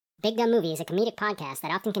Big Dumb Movie is a comedic podcast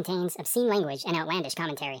that often contains obscene language and outlandish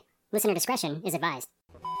commentary. Listener discretion is advised.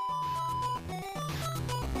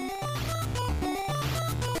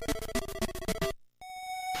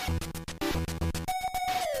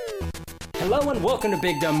 Hello and welcome to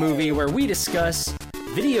Big Dumb Movie, where we discuss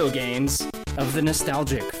video games of the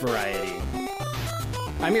nostalgic variety.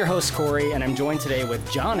 I'm your host, Corey, and I'm joined today with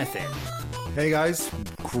Jonathan. Hey guys,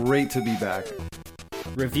 great to be back.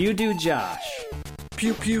 Review Dude Josh.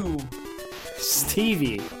 Pew pew.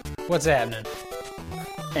 Stevie. What's happening?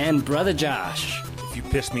 And Brother Josh. If you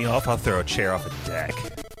piss me off, I'll throw a chair off a deck.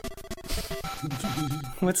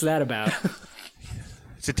 What's that about?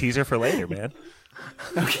 It's a teaser for later, man.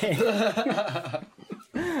 Okay.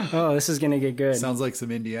 Oh, this is going to get good. Sounds like some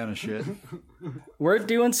Indiana shit. We're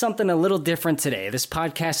doing something a little different today. This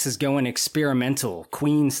podcast is going experimental,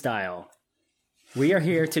 Queen style. We are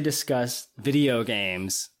here to discuss video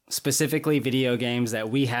games, specifically video games that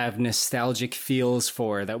we have nostalgic feels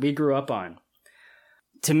for, that we grew up on.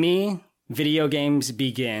 To me, video games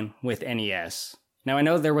begin with NES. Now, I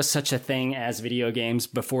know there was such a thing as video games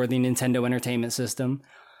before the Nintendo Entertainment System,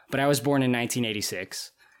 but I was born in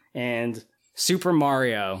 1986, and Super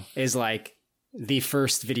Mario is like the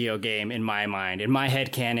first video game in my mind. In my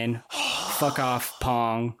headcanon, fuck off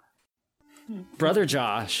Pong. Brother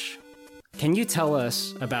Josh, can you tell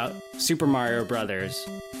us about Super Mario Brothers?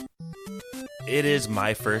 It is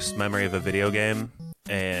my first memory of a video game,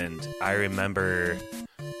 and I remember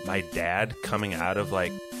my dad coming out of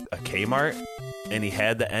like a Kmart, and he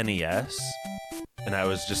had the NES, and I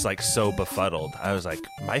was just like so befuddled. I was like,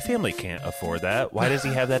 my family can't afford that. Why does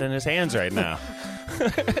he have that in his hands right now?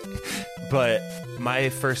 But my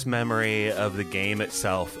first memory of the game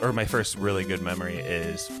itself, or my first really good memory,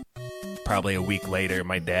 is probably a week later,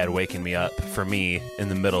 my dad waking me up, for me, in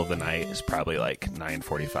the middle of the night. Is probably like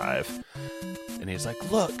 9:45. And he's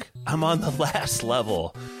like, look, I'm on the last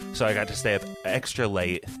level. So I got to stay up extra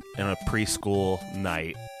late in a preschool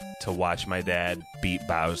night to watch my dad beat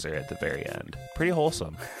Bowser at the very end. Pretty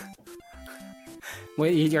wholesome.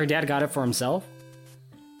 Wait, your dad got it for himself?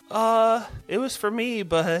 It was for me,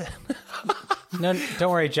 but... No,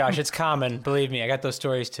 don't worry, Josh. It's common. Believe me, I got those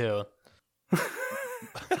stories too.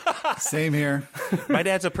 Same here. My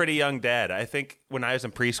dad's a pretty young dad. I think when I was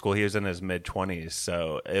in preschool, he was in his mid-20s,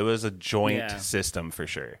 so it was a joint system for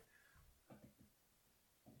sure.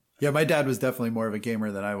 Yeah, my dad was definitely more of a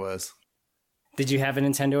gamer than I was. Did you have a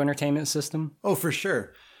Nintendo Entertainment System? Oh, for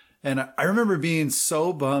sure. And I remember being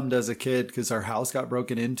so bummed as a kid because our house got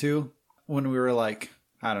broken into when we were like,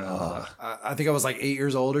 I don't know. I think I was like 8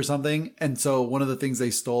 years old or something. And so one of the things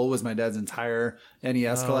they stole was my dad's entire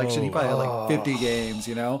NES collection. He probably had like 50 games,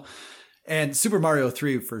 you know? And Super Mario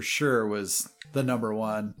 3 for sure was the number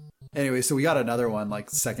one. Anyway, so we got another one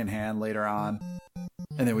like secondhand later on.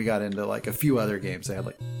 And then we got into like a few other games. They had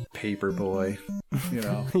like Paperboy, you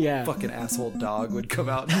know? Yeah. Fucking asshole dog would come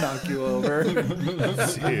out and knock you over.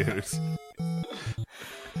 Dude.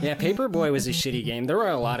 Yeah, Paperboy was a shitty game. There were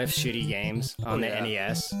a lot of shitty games on the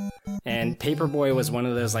NES, and Paperboy was one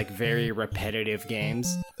of those like very repetitive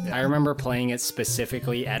games. Yeah. I remember playing it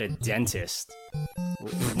specifically at a dentist.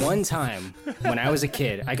 One time when I was a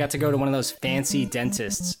kid, I got to go to one of those fancy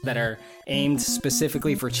dentists that are aimed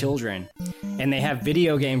specifically for children, and they have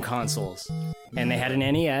video game consoles, and they had an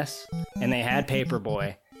NES, and they had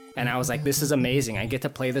Paperboy, and I was like, this is amazing. I get to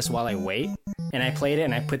play this while I wait, and I played it,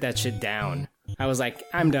 and I put that shit down. I was like,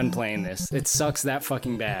 I'm done playing this. It sucks that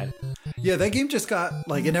fucking bad. Yeah, that game just got,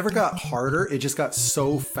 like, it never got harder. It just got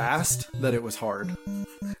so fast that it was hard.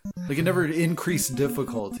 Like, it never increased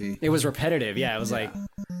difficulty. It was repetitive. Yeah, it was like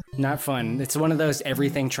not fun. It's one of those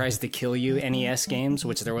everything tries to kill you NES games,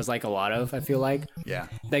 which there was like a lot of, I feel like. Yeah.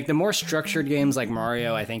 Like the more structured games like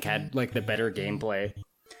Mario, I think had like the better gameplay.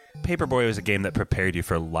 Paperboy was a game that prepared you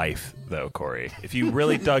for life, though, Corey. If you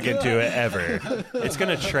really dug into it ever, it's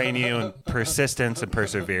going to train you in persistence and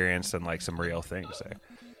perseverance and like some real things there.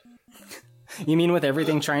 You mean with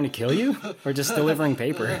everything trying to kill you? Or just delivering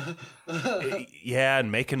paper? Yeah,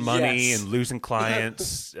 and making money Yes. and losing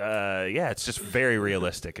clients. Yeah, it's just very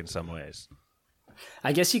realistic in some ways.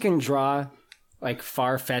 I guess you can draw like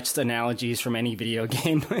far-fetched analogies from any video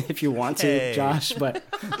game if you want to, Josh, but...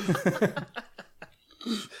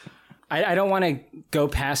 I don't want to go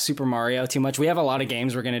past Super Mario too much. We have a lot of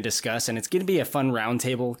games we're going to discuss, and it's going to be a fun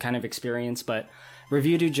roundtable kind of experience, but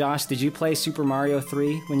Review Dude Josh, did you play Super Mario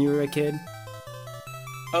 3 when you were a kid?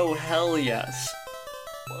 Oh, hell yes.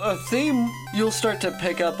 A theme you'll start to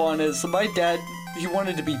pick up on is my dad, he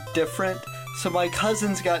wanted to be different, so my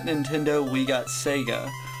cousins got Nintendo, we got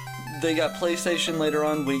Sega. They got PlayStation later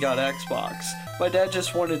on, we got Xbox. My dad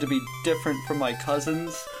just wanted to be different from my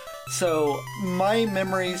cousins, So my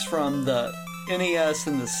memories from the NES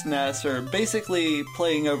and the SNES are basically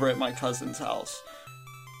playing over at my cousin's house.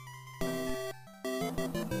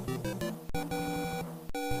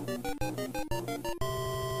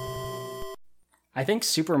 I think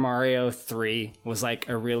Super Mario 3 was like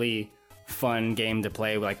a really fun game to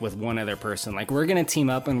play like with one other person. Like we're gonna team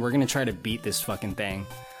up and we're gonna try to beat this fucking thing.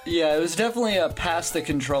 Yeah, it was definitely a pass the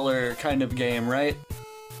controller kind of game, right?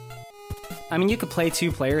 I mean, you could play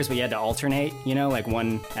 2 players, but you had to alternate, you know, like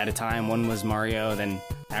one at a time. One was Mario, then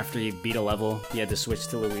after you beat a level, you had to switch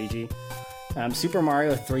to Luigi. Super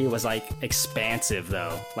Mario 3 was like expansive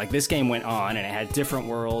though. Like this game went on and it had different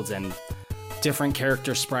worlds and different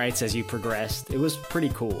character sprites as you progressed. It was pretty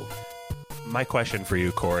cool. My question for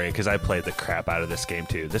you, Corey, because I played the crap out of this game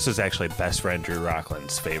too. This is actually best friend Drew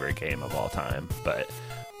Rockland's favorite game of all time. But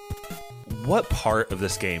what part of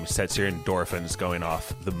this game sets your endorphins going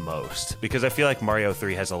off the most? Because I feel like Mario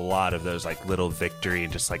 3 has a lot of those like little victory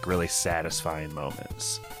and just like really satisfying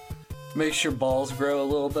moments. Makes your balls grow a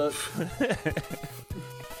little bit.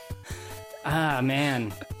 Ah,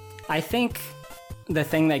 man. I think the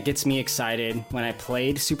thing that gets me excited when I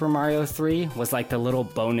played Super Mario 3 was like the little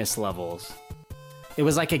bonus levels. It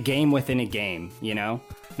was like a game within a game, you know?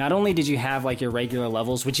 Not only did you have like your regular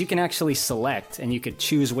levels, which you can actually select and you could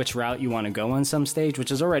choose which route you want to go on some stage,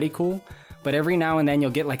 which is already cool, but every now and then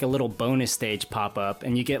you'll get like a little bonus stage pop up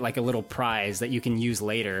and you get like a little prize that you can use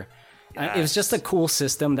later. It was just a cool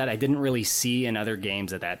system that I didn't really see in other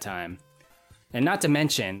games at that time. And not to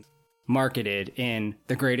mention, marketed in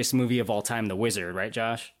the greatest movie of all time, The Wizard, right,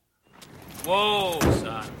 Josh? Whoa,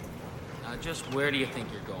 son. Now just where do you think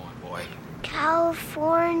you're going, boy?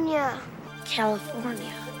 California.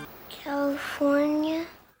 California. California.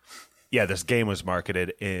 Yeah, this game was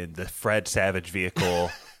marketed in the Fred Savage vehicle,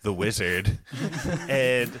 The Wizard.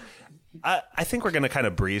 And I think we're going to kind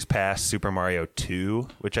of breeze past Super Mario 2,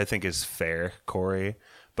 which I think is fair, Corey.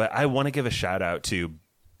 But I want to give a shout out to,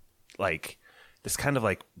 like, this kind of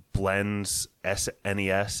like blends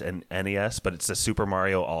SNES and NES, but it's the Super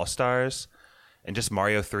Mario All-Stars. And just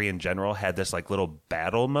Mario 3 in general had this like little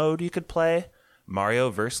battle mode you could play. Mario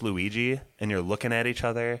versus Luigi, and you're looking at each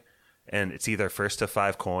other, and it's either first to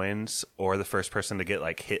 5 coins or the first person to get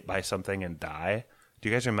like hit by something and die. Do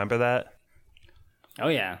you guys remember that? Oh,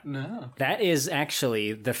 yeah. No. That is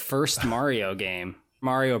actually the first Mario game,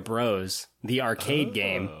 Mario Bros., the arcade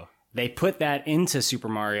game. They put that into Super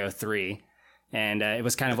Mario 3, and it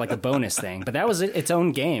was kind of like a bonus thing. But that was its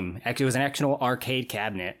own game. Actually, it was an actual arcade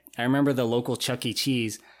cabinet. I remember the local Chuck E.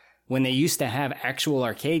 Cheese, when they used to have actual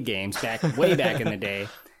arcade games way back in the day.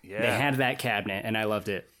 Yeah. They had that cabinet, and I loved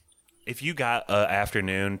it. If you got an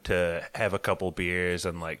afternoon to have a couple beers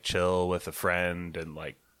and like chill with a friend and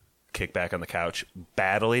like kick back on the couch,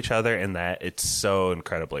 battle each other in that, it's so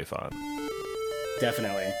incredibly fun.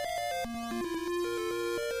 Definitely.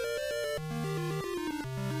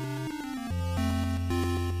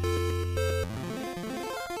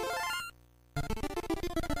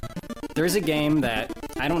 There's a game that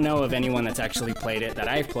I don't know of anyone that's actually played it that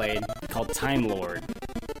I've played called Time Lord.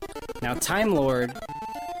 Now, Time Lord,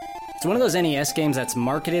 it's one of those NES games that's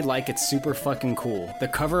marketed like it's super fucking cool. The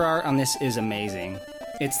cover art on this is amazing.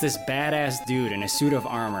 It's this badass dude in a suit of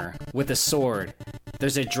armor with a sword.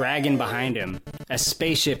 There's a dragon behind him. A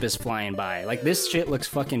spaceship is flying by. Like, this shit looks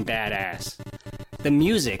fucking badass. The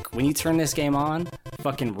music, when you turn this game on,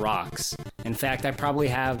 fucking rocks. In fact, I probably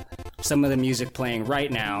have some of the music playing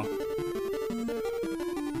right now.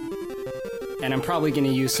 And I'm probably going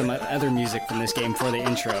to use some other music from this game for the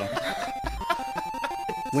intro.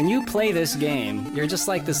 When you play this game, you're just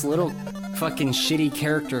like this little fucking shitty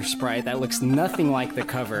character sprite that looks nothing like the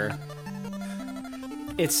cover.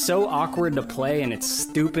 It's so awkward to play and it's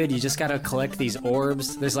stupid. You just gotta collect these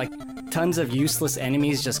orbs. There's like tons of useless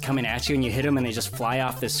enemies just coming at you and you hit them and they just fly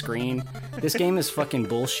off the screen. This game is fucking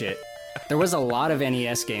bullshit. There was a lot of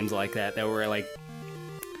NES games like that were like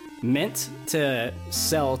meant to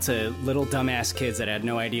sell to little dumbass kids that had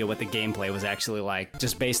no idea what the gameplay was actually like,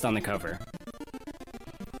 just based on the cover.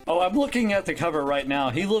 Oh, I'm looking at the cover right now.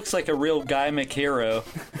 He looks like a real Guy McHero.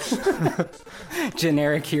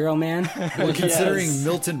 Generic hero man? Well, considering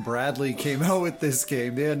Milton Bradley came out with this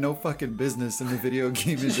game, they had no fucking business in the video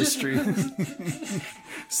game industry.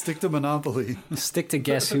 Stick to Monopoly. Stick to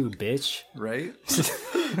Guess Who, bitch. Right?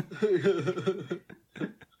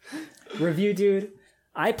 Review, dude.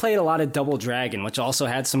 I played a lot of Double Dragon, which also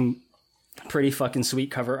had some pretty fucking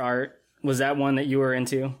sweet cover art. Was that one that you were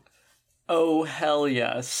into? Oh, hell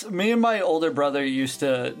yes. Me and my older brother used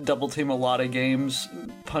to double team a lot of games,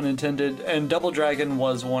 pun intended, and Double Dragon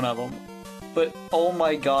was one of them. But oh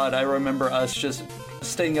my god, I remember us just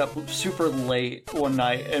staying up super late one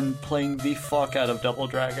night and playing the fuck out of Double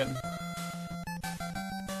Dragon.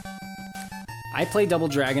 I played Double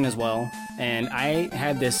Dragon as well, and I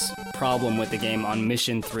had this problem with the game on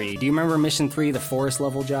Mission 3. Do you remember Mission 3, the forest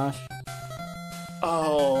level, Josh?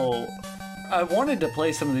 Oh, I wanted to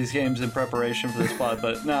play some of these games in preparation for this pod,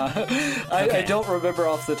 but nah, I don't remember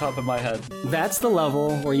off the top of my head. That's the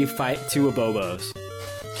level where you fight two Abobos.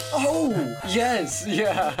 Oh, yes,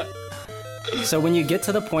 yeah. So when you get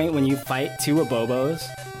to the point when you fight two Abobos...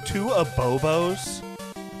 Two Abobos?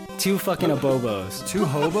 Two fucking Abobos. Two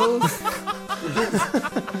hobos?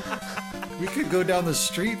 We could go down the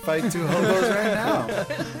street, fight two hobos right now.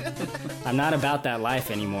 I'm not about that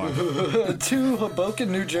life anymore. Two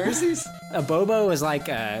Hoboken, New Jerseys? Abobo is like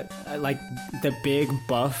the big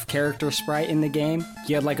buff character sprite in the game.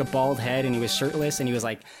 He had like a bald head and he was shirtless and he was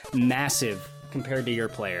like massive compared to your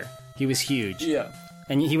player. He was huge. Yeah.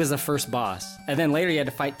 And he was the first boss. And then later you had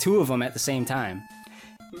to fight two of them at the same time.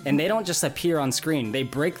 And they don't just appear on screen. They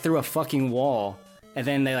break through a fucking wall. And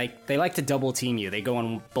then they like to double team you. They go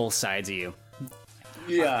on both sides of you.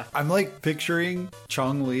 Yeah. I'm like picturing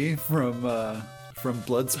Chong Li from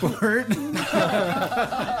Bloodsport.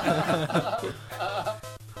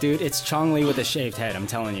 Dude, it's Chong Li with a shaved head, I'm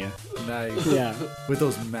telling you. Nice. Yeah. With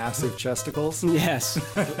those massive chesticles. Yes.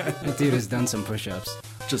 That dude has done some push-ups.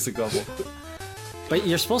 Just a couple. But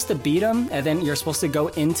you're supposed to beat them, and then you're supposed to go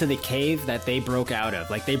into the cave that they broke out of.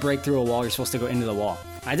 Like, they break through a wall, you're supposed to go into the wall.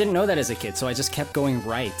 I didn't know that as a kid, so I just kept going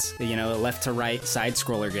right. You know, left to right,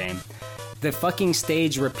 side-scroller game. The fucking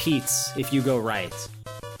stage repeats if you go right.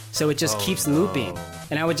 So it just keeps looping.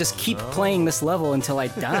 And I would just keep playing this level until I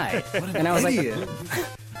died. And I was Idiot.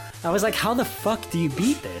 like, how the fuck do you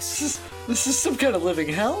beat this? This is some kind of living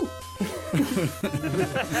hell.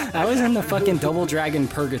 I was in the fucking Double Dragon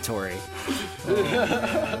purgatory.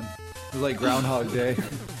 It was like Groundhog Day.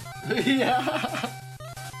 Yeah.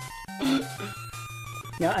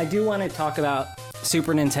 Now, I do want to talk about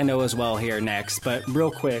Super Nintendo as well here next, but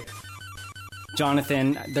real quick,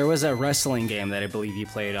 Jonathan, there was a wrestling game that I believe you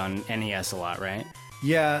played on NES a lot, right?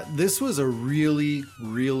 Yeah, this was a really,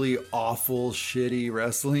 really awful, shitty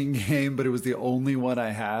wrestling game, but it was the only one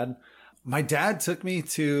I had. My dad took me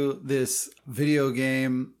to this video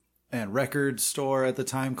game and record store at the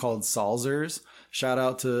time called Salzers. Shout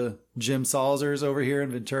out to Jim Salzers over here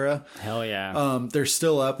in Ventura. Hell yeah. They're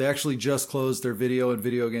still up. They actually just closed their video and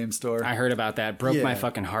video game store. I heard about that. Broke Yeah. my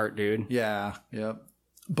fucking heart, dude. Yeah, yep.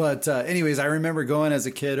 But anyways, I remember going as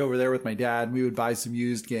a kid over there with my dad, and we would buy some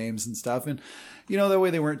used games and stuff. And, you know, that way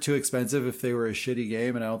they weren't too expensive if they were a shitty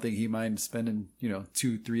game. And I don't think he minded spending, you know,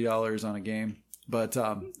 $2, $3 on a game. But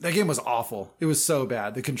that game was awful. It was so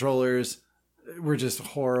bad. The controllers were just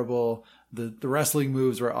horrible. The wrestling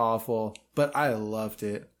moves were awful, but I loved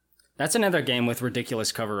it. That's another game with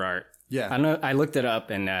ridiculous cover art. Yeah. I know. I looked it up,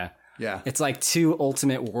 and Yeah. it's like two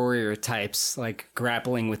Ultimate Warrior types like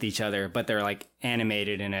grappling with each other, but they're like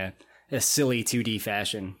animated in a silly 2D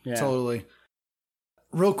fashion. Yeah. Totally.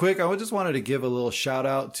 Real quick, I just wanted to give a little shout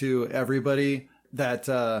out to everybody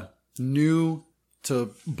that knew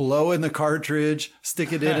to blow in the cartridge,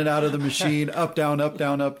 stick it in and out of the machine, up, down, up,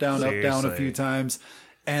 down, up, down, up, down a few times,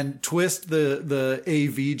 and twist the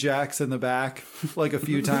AV jacks in the back like a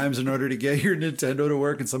few times in order to get your Nintendo to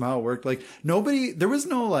work, and somehow it worked. Like there was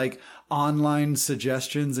no like online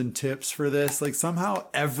suggestions and tips for this. Like somehow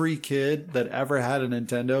every kid that ever had a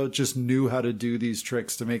Nintendo just knew how to do these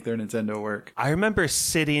tricks to make their Nintendo work. I remember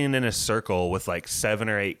sitting in a circle with like 7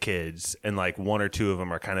 or 8 kids, and like 1 or 2 of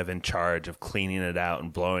them are kind of in charge of cleaning it out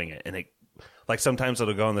and blowing it. And it, like, sometimes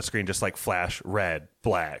it'll go on the screen just like flash red,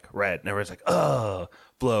 black, red, and everyone's like, oh,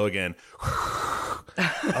 blow again.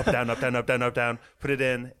 Up, down, up, down, up, down, up, down. Put it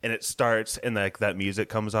in, and it starts, and like that music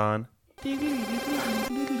comes on.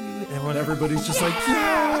 And everybody's just like,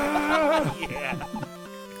 yeah.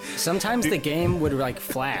 Sometimes the game would like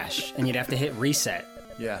flash, and you'd have to hit reset.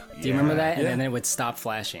 Yeah. Do you remember that? And Yeah. then it would stop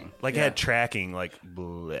flashing. Like it had tracking, like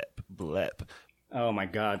blip, blip. Oh my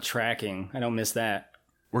god, tracking. I don't miss that.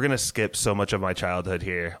 We're going to skip so much of my childhood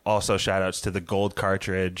here. Also, shout outs to the gold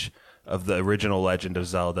cartridge of the original Legend of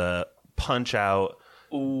Zelda, Punch Out,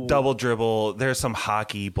 Double Dribble. There's some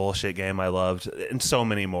hockey bullshit game I loved, and so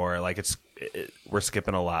many more. Like we're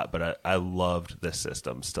skipping a lot, but I loved this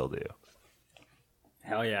system, still do.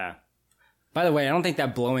 Hell yeah. By the way, I don't think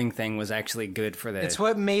that blowing thing was actually good for the... It's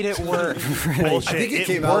what made it work. Bullshit. I think it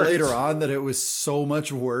came out later on that it was so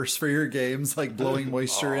much worse for your games, like blowing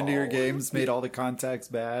moisture into your games made all the contacts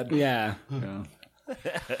bad. Yeah.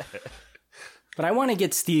 But I want to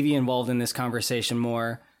get Stevie involved in this conversation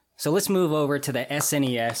more. So let's move over to the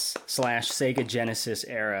SNES/Sega Genesis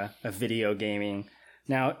era of video gaming.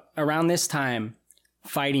 Now, around this time,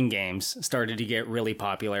 fighting games started to get really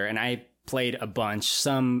popular, and I played a bunch,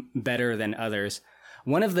 some better than others.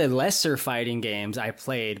 One of the lesser fighting games I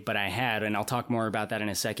played, but I had, and I'll talk more about that in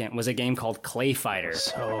a second, was a game called Clay Fighter.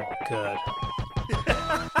 So good.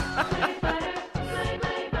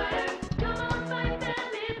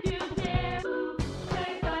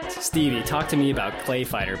 Stevie, talk to me about Clay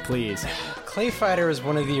Fighter, please. Clay Fighter is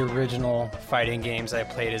one of the original fighting games I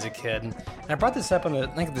played as a kid. And I brought this up on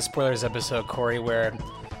the spoilers episode, Corey, where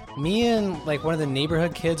me and like one of the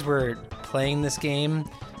neighborhood kids were playing this game.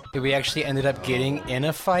 We actually ended up getting in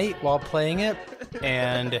a fight while playing it.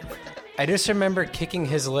 And I just remember kicking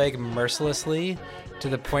his leg mercilessly to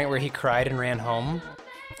the point where he cried and ran home.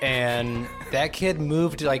 And that kid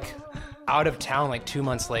moved like out of town like 2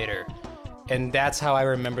 months later. And that's how I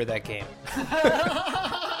remember that game.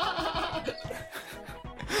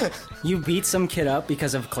 You beat some kid up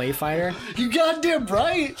because of Clay Fighter? You goddamn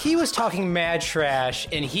right. He was talking mad trash,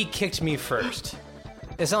 and he kicked me first.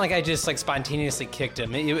 It's not like I just like spontaneously kicked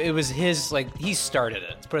him. It was his, like, he started it.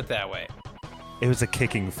 Let's put it that way. It was a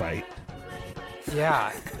kicking fight.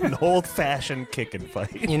 Yeah. An old-fashioned kicking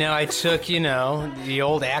fight. You know, I took, the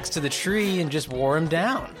old axe to the tree and just wore him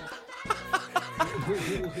down.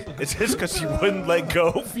 It's just because you wouldn't let go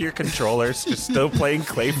of your controllers, just still playing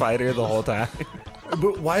Clay Fighter the whole time.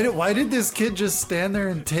 But why did this kid just stand there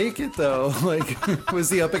and take it though? Like, was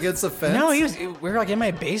he up against the fence? No, we were like in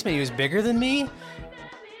my basement. He was bigger than me.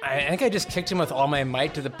 I think I just kicked him with all my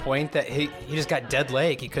might to the point that he just got dead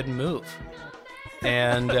leg. He couldn't move.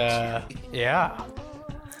 And yeah.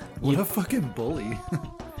 What a fucking bully.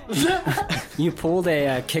 You pulled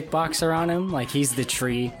a kickboxer on him like he's the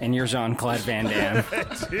tree and you're Jean-Claude Van Damme.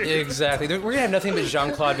 Exactly. We're going to have nothing but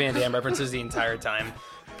Jean-Claude Van Damme references the entire time.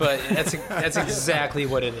 But that's exactly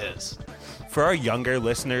what it is. For our younger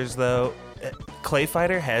listeners, though, Clay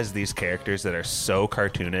Fighter has these characters that are so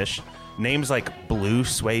cartoonish. Names like Blue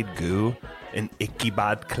Suede Goo and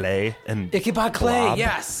Ichabod Clay and Ichabod Clay, Blob.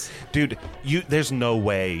 yes. Dude, there's no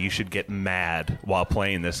way you should get mad while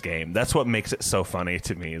playing this game. That's what makes it so funny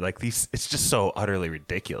to me. Like it's just so utterly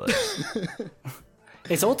ridiculous.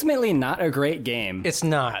 It's ultimately not a great game. It's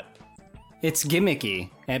not. It's gimmicky,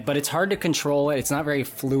 but it's hard to control. It's not very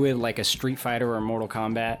fluid like a Street Fighter or Mortal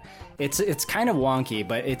Kombat. It's kind of wonky,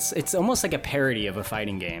 but it's almost like a parody of a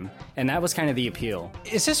fighting game, and that was kind of the appeal.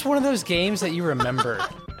 It's just one of those games that you remember.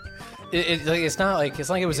 It's not like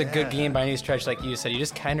it was a good game by any stretch, like you said. You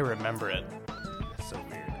just kind of remember it. So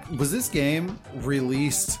weird. Was this game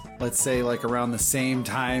released, let's say, like around the same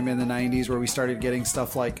time in the 90s where we started getting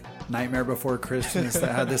stuff like Nightmare Before Christmas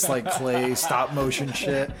that had this like clay stop motion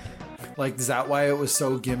shit? Like, is that why it was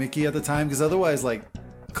so gimmicky at the time? Because otherwise, like,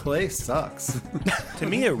 clay sucks. To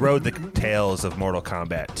me, it rode the tails of Mortal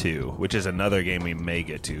Kombat 2, which is another game we may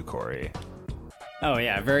get to, Corey. Oh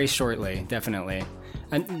yeah, very shortly, definitely.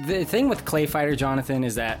 And the thing with Clay Fighter, Jonathan,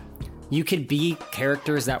 is that you could be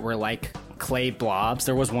characters that were like clay blobs.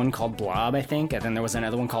 There was one called Blob, I think, and then there was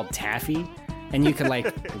another one called Taffy. And you could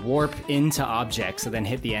like warp into objects and then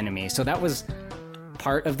hit the enemy. So that was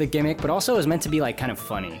part of the gimmick, but also it was meant to be like kind of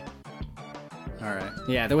funny. All right.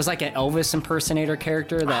 Yeah, there was like an Elvis impersonator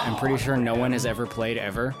character that I'm pretty sure no one has ever played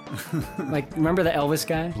ever. Like, remember the Elvis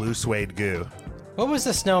guy? Blue Suede Goo. What was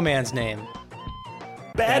the snowman's name?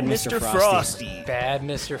 Bad Mr. Frosty. Bad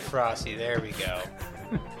Mr. Frosty. There we go.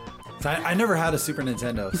 I never had a Super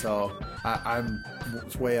Nintendo, so I'm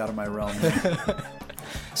way out of my realm.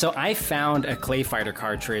 So I found a Clay Fighter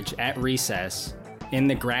cartridge at recess in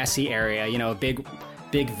the grassy area, a big,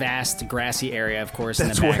 vast grassy area, of course.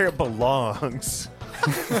 That's in the back. where it belongs.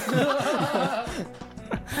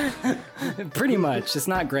 Pretty much. It's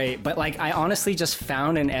not great, but like I honestly just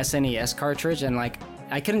found an SNES cartridge and like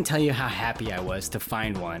I couldn't tell you how happy I was to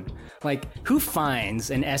find one. Like, who finds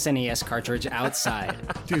an SNES cartridge outside?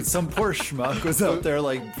 Dude, some poor schmuck was out there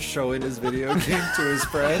like showing his video game to his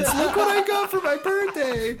friends. Look what I got for my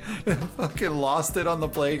birthday! And fucking lost it on the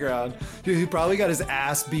playground. Dude, he probably got his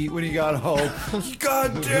ass beat when he got home.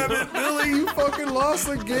 God damn it, Billy! You fucking lost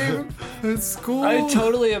the game. It's cool. I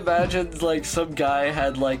totally imagined like some guy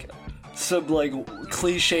had like some like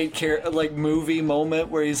cliched like movie moment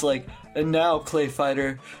where he's like, and now, Clay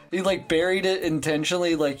Fighter, he like buried it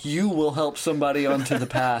intentionally, like you will help somebody onto the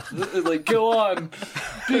path. Like, go on,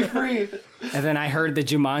 be free. And then I heard the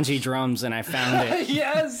Jumanji drums and I found it.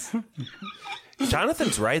 Yes.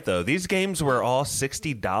 Jonathan's right, though. These games were all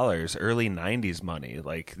 $60 early 90s money.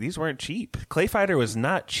 Like, these weren't cheap. Clay Fighter was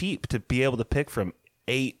not cheap to be able to pick from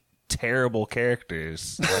 8 terrible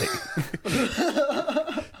characters. Like...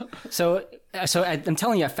 So I'm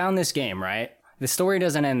telling you, I found this game, right? The story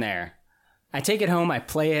doesn't end there. I take it home, I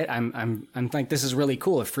play it. I'm like, this is really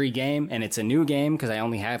cool, a free game, and it's a new game because I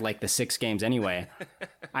only had like the 6 games anyway.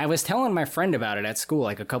 I was telling my friend about it at school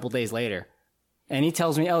like a couple days later, and he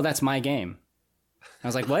tells me, "Oh, that's my game." I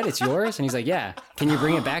was like, "What? It's yours?" And he's like, "Yeah. Can you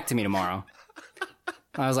bring it back to me tomorrow?"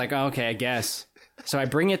 I was like, "Oh, okay, I guess." So I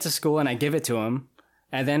bring it to school and I give it to him,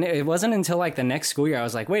 and then it wasn't until like the next school year I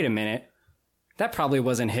was like, "Wait a minute. That probably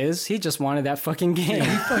wasn't his. He just wanted that fucking game."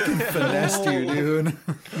 He fucking finessed you, dude.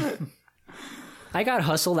 I got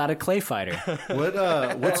hustled out of Clay Fighter.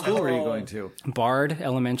 What school were you going to? Bard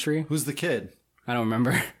Elementary. Who's the kid? I don't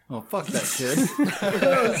remember. Oh, fuck that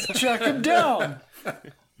kid. Check him down.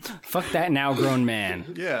 Fuck that now grown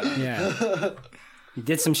man. Yeah. He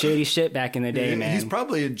did some shady shit back in the day, man. He's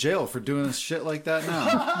probably in jail for doing shit like that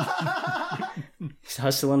now. He's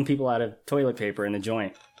hustling people out of toilet paper in the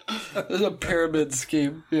joint. It's a pyramid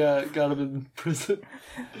scheme. Yeah, got him in prison.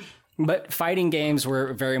 But fighting games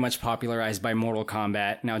were very much popularized by Mortal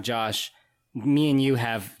Kombat. Now, Josh, me and you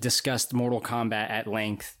have discussed Mortal Kombat at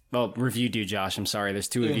length. Well, reviewed you, Josh. I'm sorry. There's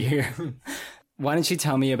 2 of you here. Why don't you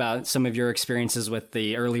tell me about some of your experiences with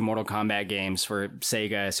the early Mortal Kombat games for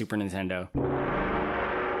Sega, Super Nintendo?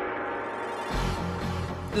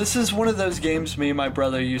 This is one of those games me and my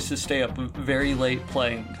brother used to stay up very late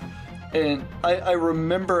playing. And I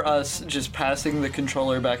remember us just passing the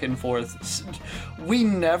controller back and forth. We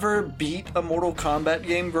never beat a Mortal Kombat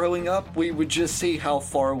game growing up. We would just see how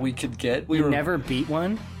far we could get. We never beat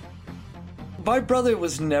one? My brother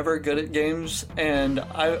was never good at games, and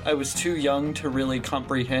I was too young to really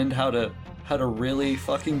comprehend how to really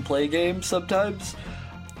fucking play games sometimes.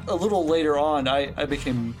 A little later on, I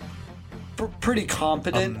became pretty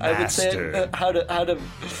competent, I would say, how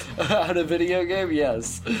to video game.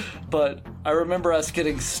 Yes, but I remember us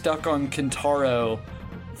getting stuck on Kintaro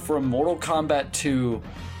from Mortal Kombat 2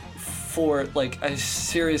 for like, I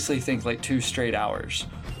seriously think like 2 straight hours.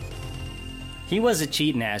 He was a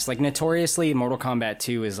cheating ass. Like, notoriously, Mortal Kombat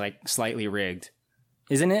 2 is like slightly rigged,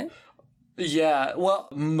 isn't it? Yeah, well,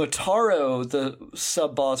 Motaro, the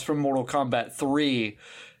sub boss from Mortal Kombat 3,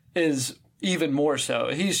 is even more so.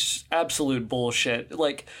 He's absolute bullshit.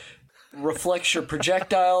 Like, reflects your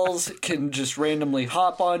projectiles, can just randomly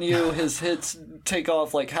hop on you. His hits take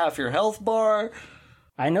off like half your health bar.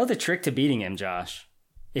 I know the trick to beating him, Josh.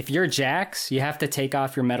 If you're Jax, you have to take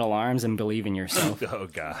off your metal arms and believe in yourself. Oh,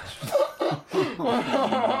 gosh.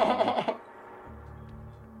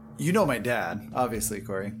 You know my dad, obviously,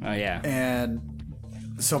 Corey. Oh, yeah. And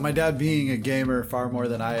so my dad being a gamer far more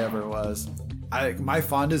than I ever was, my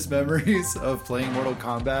fondest memories of playing Mortal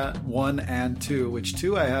Kombat 1 and 2, which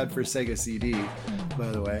 2 I had for Sega CD, by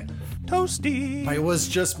the way. Toasty! It was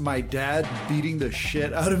just my dad beating the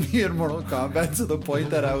shit out of me in Mortal Kombat to the point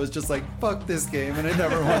that I was just like, fuck this game, and I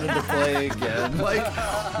never wanted to play again. Like,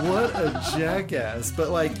 what a jackass. But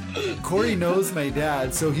like, Corey knows my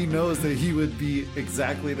dad, so he knows that he would be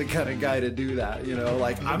exactly the kind of guy to do that, you know?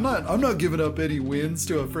 Like, I'm not giving up any wins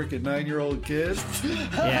to a freaking 9-year-old kid.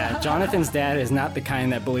 Yeah, Jonathan's dad is not the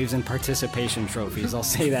kind that believes in participation trophies, I'll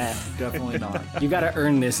say that. Definitely not. You gotta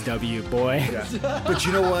earn this W, boy. Yeah. But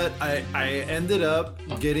you know what? I ended up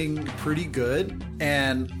getting pretty good,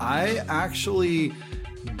 and I actually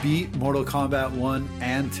beat Mortal Kombat 1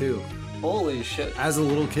 and 2. Holy shit. As a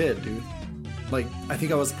little kid, dude. Like, I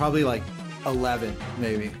think I was probably like 11,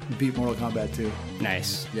 maybe. Beat Mortal Kombat 2.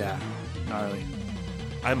 Nice. Yeah. Gnarly.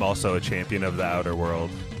 I'm also a champion of the Outer World.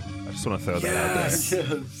 I just want to throw that out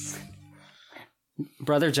there. Yes.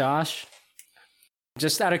 Brother Josh,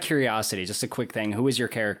 just out of curiosity, just a quick thing. Who was your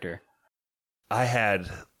character? I had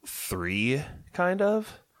 3, kind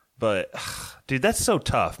of. But, dude, that's so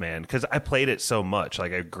tough, man, because I played it so much.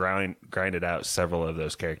 Like, I grinded out several of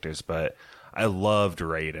those characters, but I loved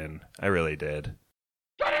Raiden. I really did.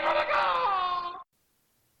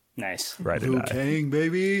 Nice. Right. Liu Kang,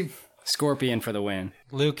 baby. Scorpion for the win.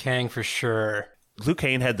 Liu Kang for sure. Liu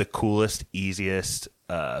Kang had the coolest, easiest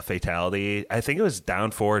fatality. I think it was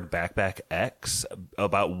down forward backback X,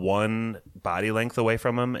 about 1 body length away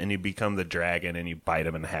from him, and you become the dragon and you bite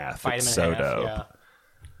him in half. It's so dope.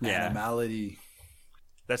 Yeah. Animality.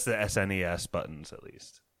 That's the SNES buttons, at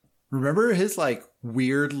least. Remember his like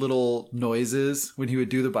weird little noises when he would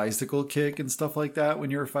do the bicycle kick and stuff like that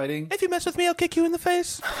when you were fighting? If you mess with me, I'll kick you in the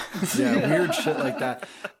face. Yeah, weird shit like that.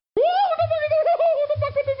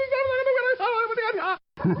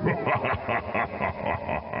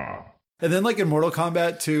 And then like in Mortal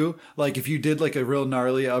Kombat 2, like if you did like a real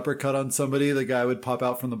gnarly uppercut on somebody, the guy would pop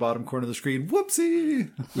out from the bottom corner of the screen.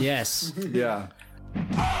 Whoopsie! Yes. Yeah.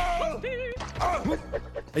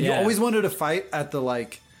 And you always wanted to fight at the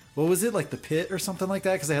like what was it, like the pit or something like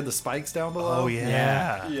that? Because they had the spikes down below. Oh,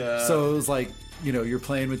 yeah. Yeah. So it was like, you know, you're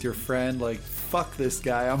playing with your friend, like, fuck this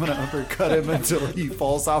guy. I'm going to uppercut him until he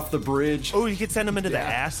falls off the bridge. Oh, you could send him into the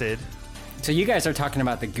acid. So you guys are talking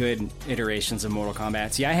about the good iterations of Mortal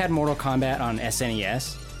Kombat. See, I had Mortal Kombat on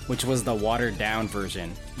SNES, which was the watered down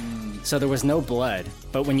version. So there was no blood,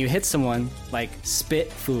 but when you hit someone, like,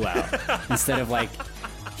 spit flew out instead of like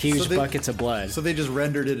huge buckets of blood. So they just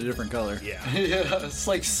rendered it a different color. Yeah. Yeah, it's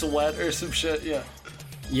like sweat or some shit. Yeah.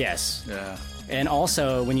 Yes. Yeah. And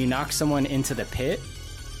also, when you knock someone into the pit,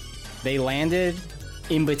 they landed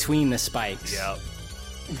in between the spikes. Yep.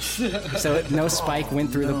 So no spike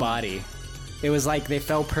went through the body. It was like they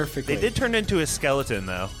fell perfectly. They did turn into a skeleton,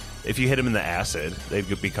 though. If you hit him in the acid, they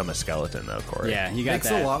could become a skeleton, though, Corey. Yeah, you got Makes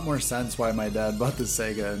that. a lot more sense why my dad bought the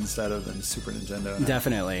Sega instead of the Super Nintendo.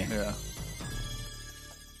 Definitely. Yeah.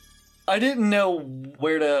 I didn't know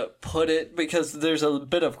where to put it because there's a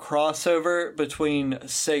bit of crossover between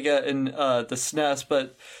Sega and the SNES,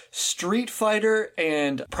 but Street Fighter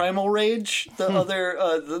and Primal Rage, the other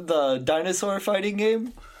the dinosaur fighting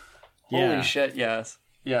game. Yeah. Holy shit! Yes,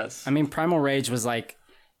 yes. I mean, Primal Rage was like,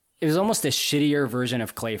 it was almost a shittier version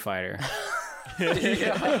of Clay Fighter.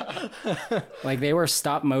 Like, they were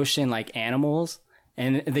stop motion, like, animals.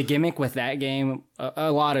 And the gimmick with that game,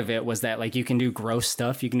 a lot of it was that, like, you can do gross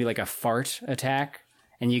stuff. You can do, like, a fart attack,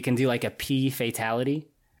 and you can do, like, a pee fatality.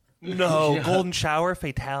 No, golden shower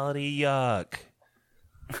fatality, yuck.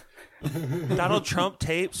 Donald Trump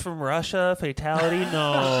tapes from Russia fatality,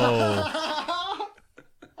 no.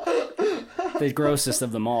 The grossest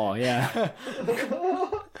of them all, yeah.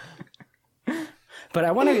 But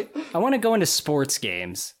I want to go into sports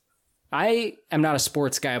games. I am not a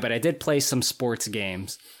sports guy, but I did play some sports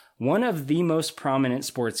games. One of the most prominent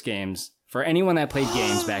sports games for anyone that played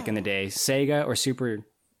games back in the day, Sega or Super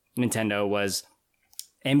Nintendo, was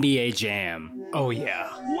NBA Jam. Oh, yeah.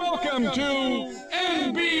 Welcome to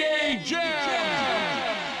NBA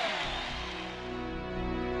Jam!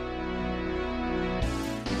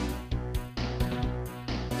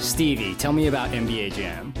 Stevie, tell me about NBA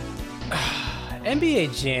Jam.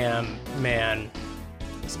 NBA Jam, man.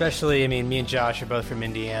 Especially, I mean, me and Josh are both from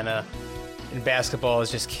Indiana, and basketball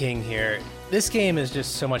is just king here. This game is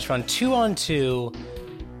just so much fun. 2-on-2,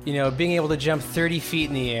 you know, being able to jump 30 feet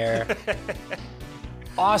in the air.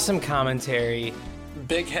 Awesome commentary.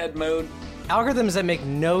 Big head mode. Algorithms that make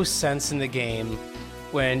no sense in the game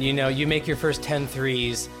when, you know, you make your first 10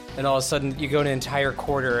 threes, and all of a sudden you go an entire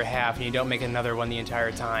quarter or half and you don't make another one the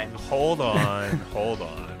entire time. Hold on, hold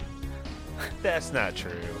on. That's not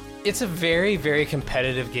true. It's a very, very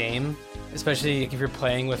competitive game, especially if you're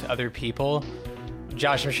playing with other people.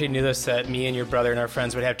 Josh, I'm sure you knew this, that me and your brother and our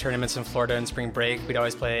friends would have tournaments in Florida in spring break. We'd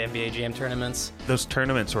always play NBA Jam tournaments. Those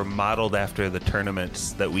tournaments were modeled after the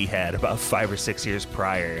tournaments that we had about 5 or 6 years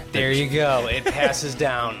prior. There you go. It passes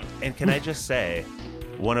down. And can I just say,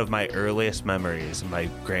 one of my earliest memories in my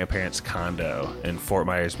grandparents' condo in Fort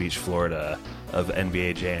Myers Beach, Florida, of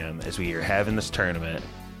NBA Jam is we were having this tournament.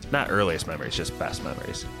 Not earliest memories, just best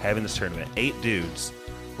memories. Having this tournament. 8 dudes.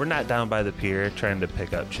 We're not down by the pier trying to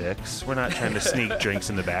pick up chicks. We're not trying to sneak drinks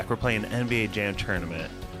in the back. We're playing an NBA Jam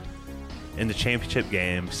tournament. In the championship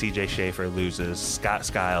game, CJ Schaefer loses. Scott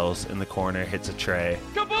Skiles in the corner hits a tray.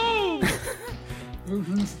 Kaboom!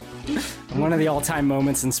 One of the all-time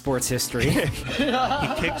moments in sports history. He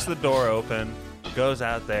kicks the door open, goes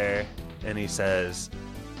out there, and he says,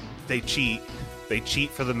 they cheat. They cheat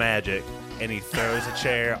for the Magic. And he throws a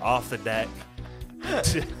chair off the deck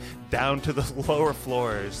down to the lower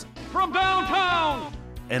floors. From downtown!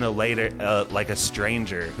 And a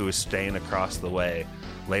stranger who was staying across the way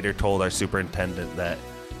later told our superintendent that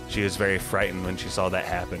she was very frightened when she saw that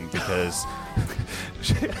happen because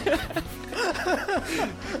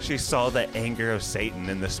she saw the anger of Satan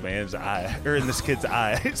in this man's eye, or in this kid's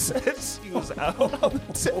eyes as he was out on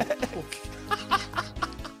the deck.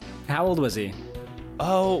 How old was he?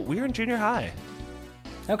 Oh, we were in junior high.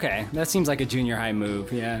 Okay, that seems like a junior high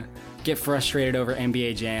move, yeah. Get frustrated over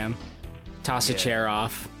NBA Jam, toss a chair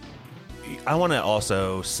off. I want to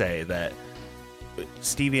also say that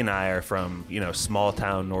Stevie and I are from, small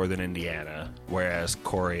town northern Indiana, whereas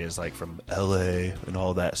Corey is like from LA and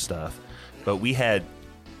all that stuff. But we had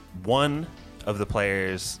one of the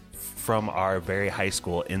players from our very high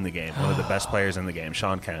school in the game, one of the best players in the game,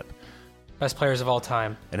 Sean Kemp. Best players of all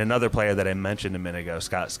time. And another player that I mentioned a minute ago,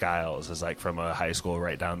 Scott Skiles, is like from a high school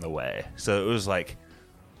right down the way. So it was like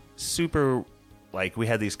super, like we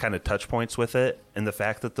had these kind of touch points with it. And the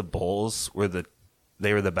fact that the Bulls were the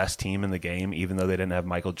best team in the game, even though they didn't have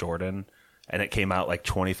Michael Jordan and it came out like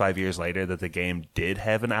 25 years later that the game did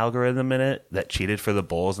have an algorithm in it that cheated for the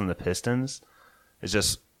Bulls and the Pistons. It's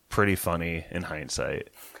just pretty funny in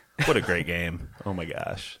hindsight. What a great game. Oh my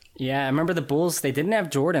gosh. Yeah, I remember the Bulls, they didn't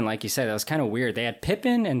have Jordan, like you said. That was kind of weird. They had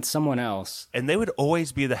Pippen and someone else. And they would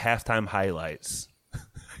always be the halftime highlights.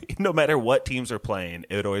 No matter what teams are playing,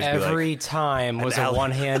 it would always be like... Every time was a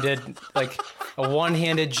one-handed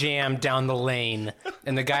jam down the lane,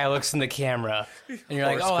 and the guy looks in the camera, and you're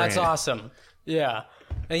like, Horace oh, that's Grant. awesome. Yeah.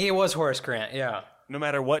 I think it was Horace Grant, yeah. No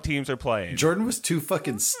matter what teams are playing. Jordan was too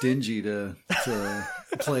fucking stingy to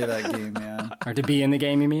play that game, man. Or to be in the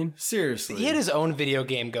game, you mean? Seriously. He had his own video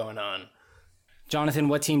game going on. Jonathan,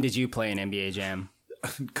 what team did you play in NBA Jam?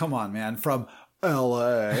 Come on, man. From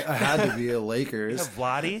LA. I had to be a Lakers.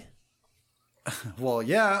 Vladdy? Well,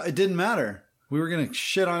 yeah, it didn't matter. We were going to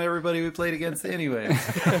shit on everybody we played against anyway.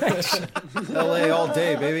 LA all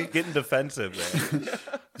day, baby. Getting defensive there.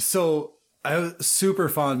 So I have super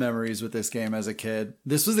fond memories with this game as a kid.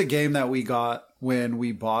 This was a game that we got when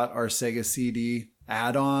we bought our Sega CD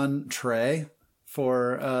add-on tray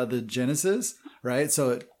for the Genesis, right? So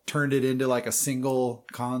it turned it into like a single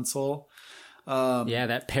console. Yeah,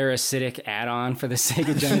 that parasitic add-on for the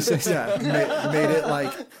Sega Genesis. Yeah, made it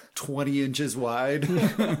like 20 inches wide.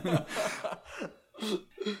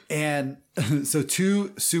 And so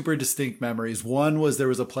two super distinct memories. One was there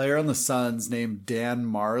was a player on the Suns named Dan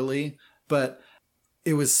Marley, but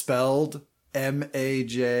it was spelled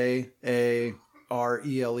Majarele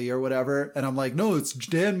or whatever. And I'm like, no, it's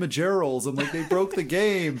Dan Majerles. I'm like, they broke the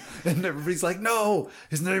game. And everybody's like, no,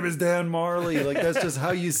 his name is Dan Marley. Like, that's just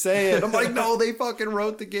how you say it. I'm like, no, they fucking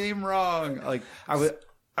wrote the game wrong. Like, I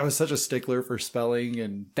was such a stickler for spelling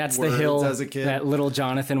and That's the words hill as a kid. that little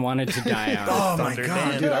Jonathan wanted to die on. Oh my Thunder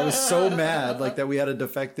God, Dan. dude. I was so mad like that we had a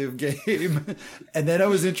defective game. And then I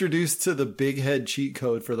was introduced to the Big Head cheat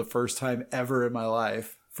code for the first time ever in my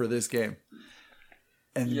life for this game.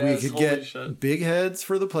 And Yes, we could holy get shit. big heads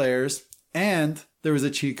for the players. And there was a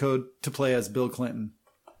cheat code to play as Bill Clinton.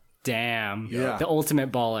 Damn. Yeah. The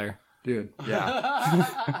ultimate baller. Dude,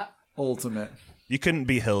 yeah. Ultimate. You couldn't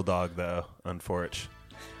be Hill Dog, though, unfortunately.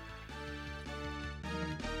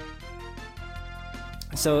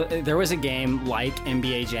 So there was a game like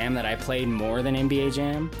NBA Jam that I played more than NBA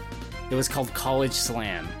Jam. It was called College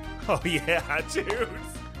Slam. Oh, yeah, dude.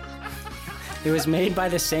 It was made by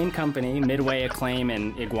the same company, Midway, Acclaim,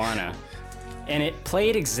 and Iguana. And it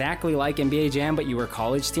played exactly like NBA Jam, but you were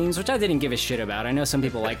college teams, which I didn't give a shit about. I know some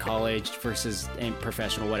people like college versus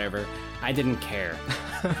professional, whatever. I didn't care.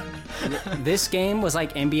 This game was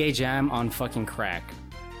like NBA Jam on fucking crack.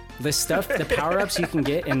 The stuff, the power-ups you can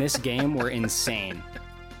get in this game were insane.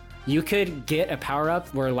 You could get a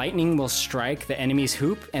power-up where lightning will strike the enemy's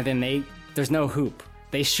hoop, and then there's no hoop.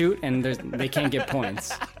 They shoot, and they can't get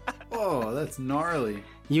points. Oh, that's gnarly.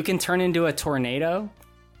 You can turn into a tornado,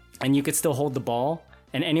 and you could still hold the ball,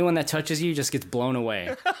 and anyone that touches you just gets blown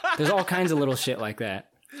away. There's all kinds of little shit like that.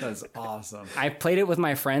 That's awesome. I played it with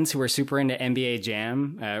my friends who were super into NBA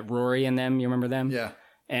Jam, Rory and them, you remember them? Yeah.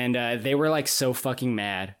 And they were like so fucking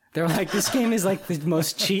mad. They were like, this game is like the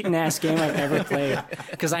most cheating ass game I've ever played.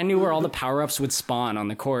 Because I knew where all the power-ups would spawn on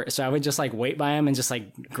the court. So I would just like wait by them and just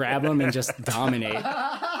like grab them and just dominate.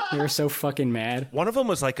 They were so fucking mad. One of them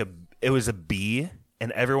was like it was a bee,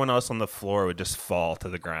 and everyone else on the floor would just fall to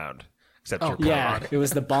the ground. Except your Yeah, pawn. it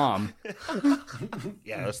was the bomb.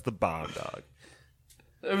 Yeah, it's the bomb, dog.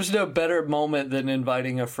 There was no better moment than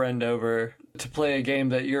inviting a friend over to play a game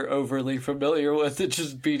that you're overly familiar with and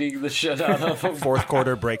just beating the shit out of them. Fourth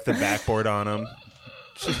quarter, break the backboard on them.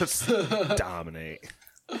 Just dominate.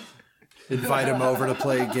 Invite them over to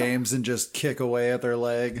play games and just kick away at their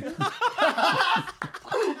leg.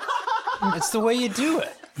 It's the way you do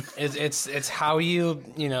it. It's how you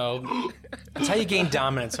it's how you gain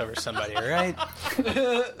dominance over somebody, right?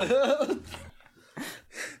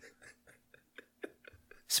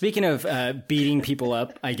 Speaking of beating people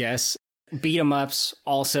up, I guess, beat 'em ups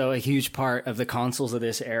also a huge part of the consoles of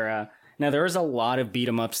this era. Now, there was a lot of beat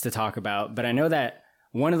 'em ups to talk about, but I know that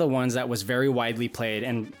one of the ones that was very widely played,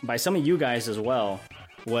 and by some of you guys as well,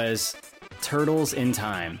 was Turtles in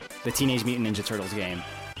Time, the Teenage Mutant Ninja Turtles game.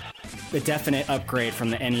 The definite upgrade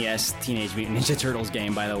from the NES Teenage Mutant Ninja Turtles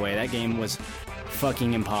game, by the way. That game was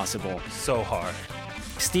fucking impossible. So hard.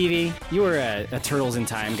 Stevie, you were a Turtles in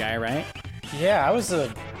Time guy, right? Yeah, I was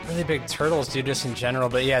a really big Turtles dude just in general.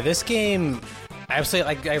 But yeah, this game, I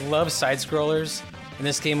love side-scrollers, and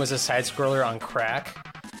this game was a side-scroller on crack.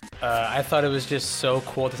 I thought it was just so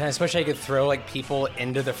cool at the time, especially I could throw like people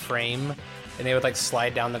into the frame, and they would like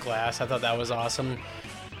slide down the glass. I thought that was awesome.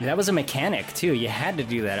 That was a mechanic, too. You had to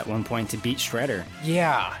do that at one point to beat Shredder.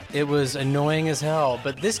 Yeah, it was annoying as hell.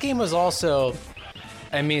 But this game was also,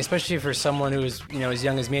 I mean, especially for someone who was, as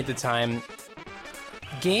young as me at the time,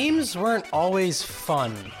 games weren't always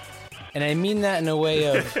fun. And I mean that in a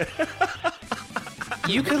way of,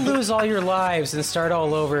 you could lose all your lives and start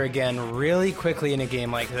all over again really quickly in a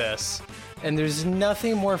game like this. And there's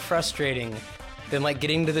nothing more frustrating than like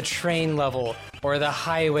getting to the train level or the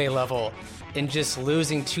highway level and just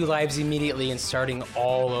losing 2 lives immediately and starting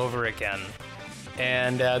all over again.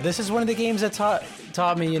 And this is one of the games that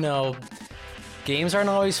taught me, games aren't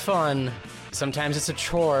always fun. Sometimes it's a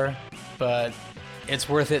chore, but it's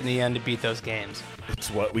worth it in the end to beat those games.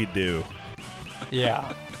 It's what we do.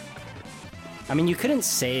 Yeah. I mean, you couldn't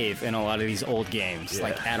save in a lot of these old games,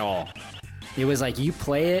 like, at all. It was like, you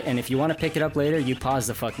play it, and if you want to pick it up later, you pause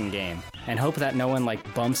the fucking game and hope that no one,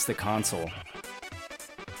 like, bumps the console.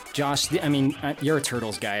 Josh, I mean, you're a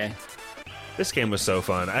Turtles guy. This game was so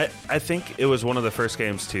fun. I think it was one of the first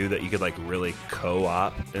games, too, that you could, like, really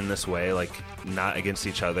co-op in this way, like, not against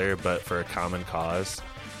each other, but for a common cause.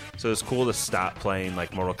 So it was cool to stop playing,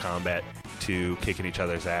 like, Mortal Kombat 2, kicking each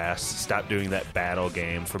other's ass, stop doing that battle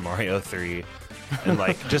game for Mario 3, and,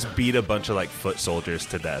 like, just beat a bunch of, like, foot soldiers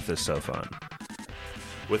to death is so fun.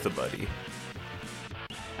 With a buddy.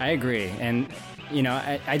 I agree. And,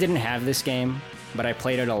 I didn't have this game, but I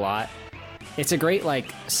played it a lot. It's a great,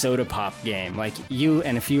 like, soda pop game. Like, you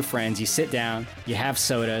and a few friends, you sit down, you have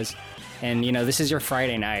sodas, and, this is your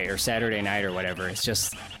Friday night or Saturday night or whatever. It's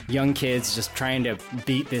just young kids just trying to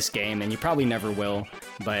beat this game, and you probably never will,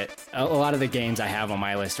 but a lot of the games I have on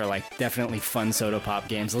my list are, like, definitely fun soda pop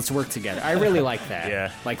games. Let's work together. I really like that.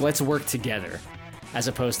 Yeah. Like, let's work together as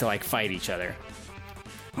opposed to, like, fight each other.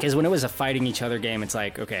 Because when it was a fighting each other game, it's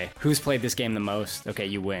like, okay, who's played this game the most? Okay,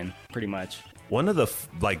 you win, pretty much. One of the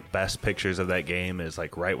best pictures of that game is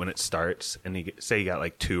like right when it starts, and you got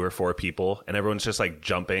like 2 or 4 people, and everyone's just like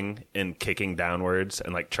jumping and kicking downwards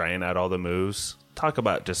and like trying out all the moves. Talk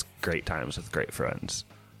about just great times with great friends.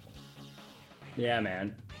 Yeah,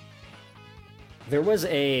 man. There was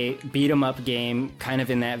a beat 'em up game kind of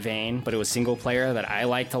in that vein, but it was single player that I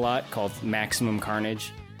liked a lot called Maximum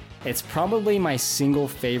Carnage. It's probably my single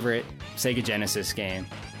favorite Sega Genesis game.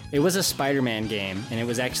 It was a Spider-Man game, and it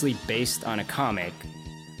was actually based on a comic,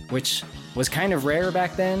 which was kind of rare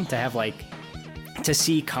back then to have, like, to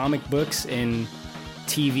see comic books in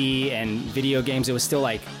TV and video games. It was still,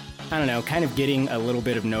 like, I don't know, kind of getting a little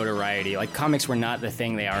bit of notoriety. Like, comics were not the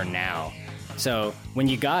thing they are now. So when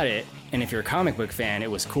you got it, and if you're a comic book fan,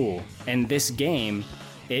 it was cool. And this game,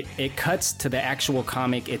 it cuts to the actual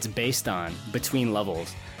comic it's based on between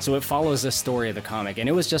levels. So it follows the story of the comic. And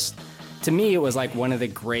it was just, to me, it was like one of the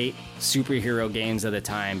great superhero games of the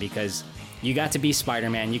time, because you got to be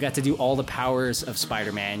Spider-Man. You got to do all the powers of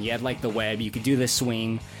Spider-Man. You had, like, the web. You could do the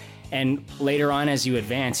swing. And later on, as you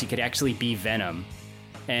advance, you could actually be Venom.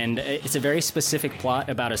 And it's a very specific plot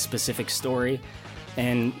about a specific story.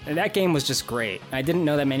 And that game was just great. I didn't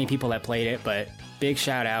know that many people that played it, but big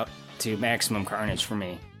shout out to Maximum Carnage for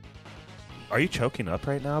me. Are you choking up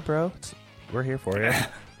right now, bro? We're here for you.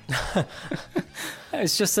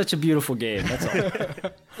 It's just such a beautiful game, that's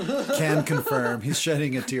all. Can confirm. He's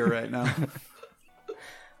shedding a tear right now.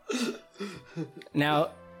 Now,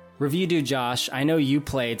 Review Dude Josh, I know you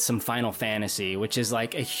played some Final Fantasy, which is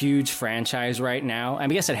like a huge franchise right now. I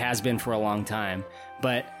guess it has been for a long time,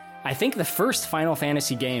 but I think the first Final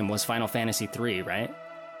Fantasy game was Final Fantasy 3, right?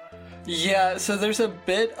 Yeah, so there's a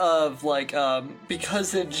bit of, like,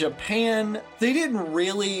 because in Japan, they didn't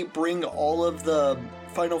really bring all of the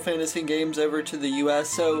Final Fantasy games over to the US,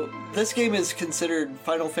 so this game is considered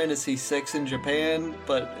Final Fantasy 6 in Japan,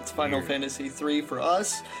 but it's Final Fantasy 3 for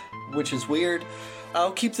us, which is weird.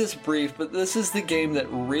 I'll keep this brief, but this is the game that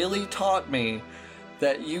really taught me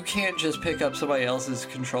that you can't just pick up somebody else's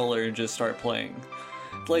controller and just start playing.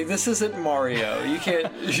 Like, this isn't Mario. You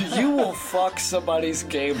can't... You will fuck somebody's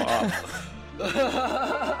game up.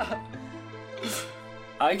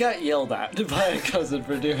 I got yelled at by a cousin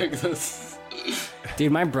for doing this.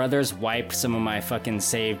 Dude, my brothers wiped some of my fucking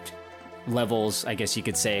saved levels, I guess you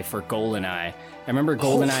could say, for GoldenEye. I remember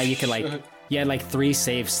GoldenEye, you could, like... You had, like, 3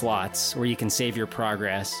 save slots where you can save your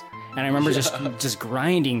progress. And I remember just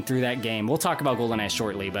grinding through that game. We'll talk about GoldenEye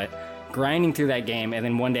shortly, but... grinding through that game, and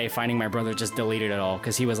then one day finding my brother just deleted it all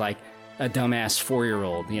because he was like a dumbass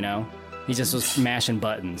 4-year-old, you know? He just was mashing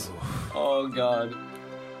buttons. Oh, God.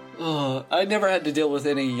 Ugh. I never had to deal with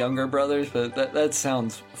any younger brothers, but that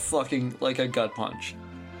sounds fucking like a gut punch.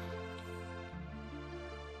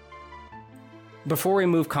 Before we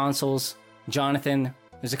move consoles, Jonathan,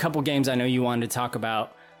 there's a couple games I know you wanted to talk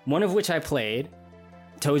about, one of which I played,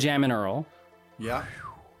 Toe Jam and Earl, Yeah.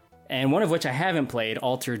 and one of which I haven't played,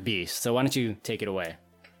 Altered Beast. So why don't you take it away?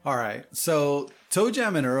 All right. So Toe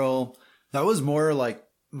Jam and Earl, that was more like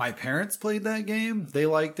my parents played that game. They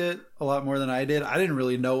liked it a lot more than I did. I didn't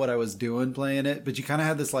really know what I was doing playing it, but you kind of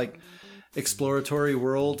had this like exploratory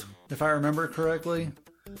world, if I remember correctly.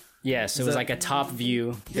 Yes, it was like a top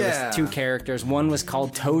view. There Yeah. was 2 characters. One was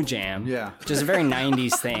called Toe Jam, Yeah. which is a very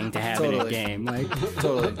 90s thing to have in a Totally. game. Like,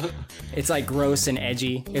 Totally. it's like gross and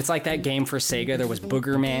edgy. It's like that game for Sega. There was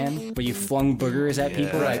Booger Man, where you flung boogers at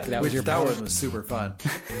people. Right. Like, that was Which your that power. one was super fun.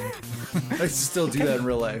 I still do that in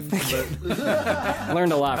real life. But I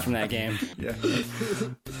learned a lot from that game. yeah.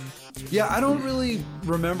 Yeah, I don't really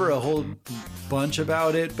remember a whole bunch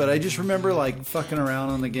about it, but I just remember like fucking around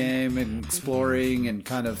on the game and exploring and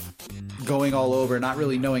kind of going all over, not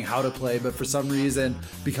really knowing how to play, but for some reason,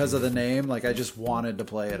 because of the name, like I just wanted to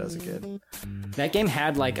play it as a kid. That game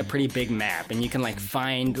had like a pretty big map, and you can like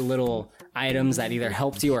find little items that either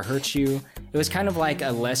helped you or hurt you. It was kind of like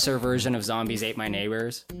a lesser version of Zombies Ate My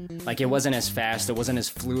Neighbors. Like, it wasn't as fast, it wasn't as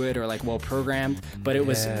fluid or like well programmed, but it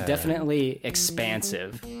was definitely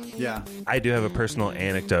expansive. Yeah. I do have a personal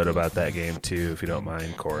anecdote about that game too, if you don't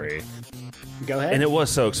mind, Corey. Go ahead. And it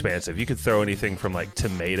was so expansive. You could throw anything from like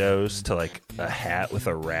tomatoes to like a hat with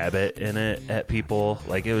a rabbit in it at people.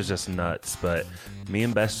 Like, it was just nuts. But me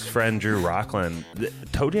and best friend Drew Rockland,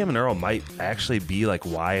 Toe Jam and Earl might actually be like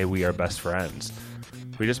why we are best friends.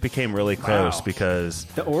 We just became really close because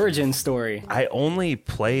the origin story. I only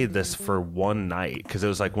played this for one night because it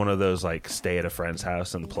was like one of those like stay at a friend's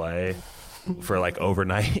house and play for like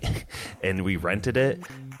overnight. And we rented it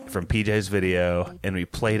from PJ's Video and we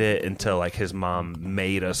played it until like his mom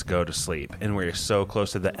made us go to sleep, and we were so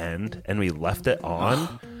close to the end and we left it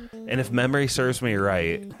on. And if memory serves me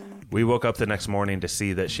right, we woke up the next morning to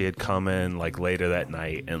see that she had come in like later that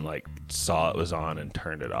night and like saw it was on and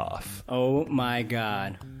turned it off. Oh my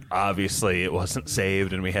god. Obviously it wasn't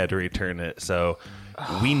saved and we had to return it, so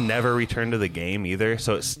we never returned to the game either,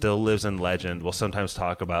 so it still lives in legend. We'll sometimes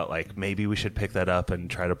talk about like maybe we should pick that up and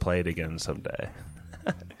try to play it again someday.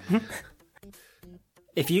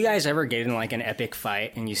 If you guys ever get in like an epic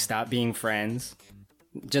fight and you stop being friends,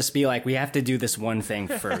 just be like, we have to do this one thing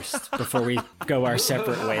first before we go our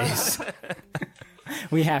separate ways.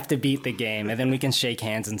 We have to beat the game, and then we can shake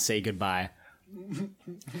hands and say goodbye.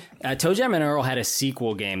 Toe Jam and Earl had a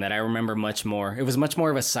sequel game that I remember much more. It was much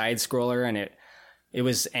more of a side scroller, and it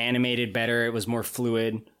was animated better. It was more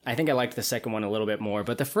fluid. I think I liked the second one a little bit more,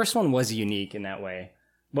 but the first one was unique in that way.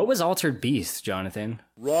 What was Altered Beast, Jonathan?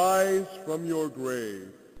 Rise from your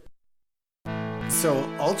grave. So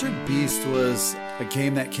Altered Beast was a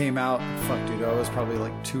game that came out, fuck dude, I was probably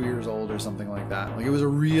like 2 years old or something like that. Like, it was a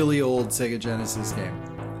really old Sega Genesis game.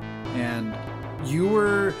 And you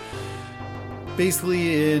were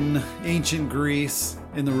basically in ancient Greece,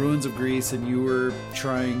 in the ruins of Greece, and you were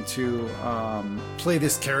trying to play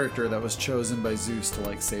this character that was chosen by Zeus to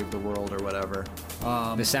like save the world or whatever.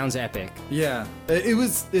 This sounds epic. Yeah,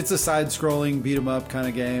 it's a side-scrolling beat 'em up kind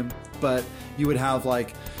of game, but you would have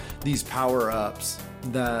like these power-ups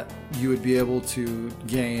that you would be able to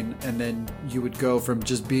gain, and then you would go from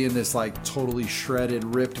just being this like totally shredded,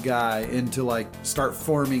 ripped guy into like start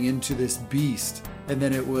forming into this beast, and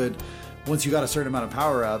then it would, once you got a certain amount of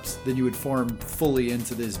power-ups, then you would form fully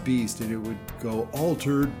into this beast, and it would go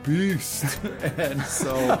Altered Beast. And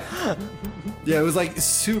so, yeah, it was like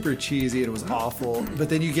super cheesy. It was awful. But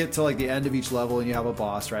then you get to like the end of each level and you have a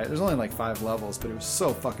boss, right? There's only like 5 levels, but it was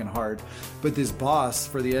so fucking hard. But this boss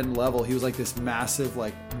for the end level, he was like this massive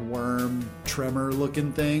like worm tremor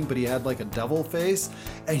looking thing, but he had like a devil face,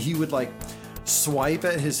 and he would like swipe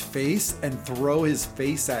at his face and throw his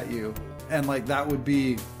face at you. And like that would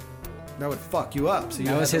fuck you up. So you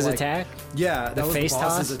that was had to, his like, attack? Yeah, that was the face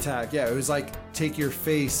boss's toss? attack. Yeah, it was like take your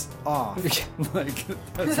face off. Like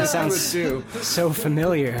that's That what sounds you would do. so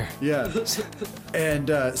familiar. Yeah, and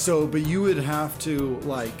but you would have to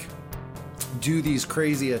like do these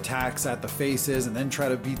crazy attacks at the faces and then try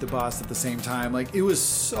to beat the boss at the same time. Like, it was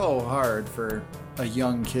so hard for a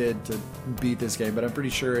young kid to beat this game. But I'm pretty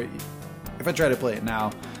sure if I try to play it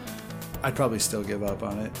now, I'd probably still give up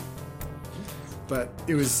on it. But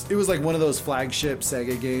it was like one of those flagship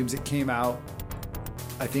Sega games. It came out,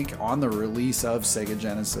 I think, on the release of Sega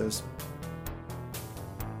Genesis.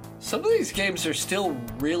 Some of these games are still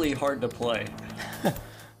really hard to play.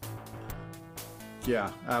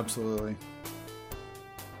 Yeah, absolutely.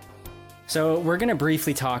 So we're going to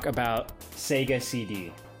briefly talk about Sega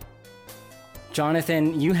CD.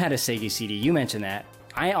 Jonathan, you had a Sega CD. You mentioned that.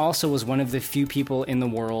 I also was one of the few people in the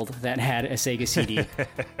world that had a Sega CD.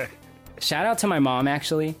 Shout out to my mom,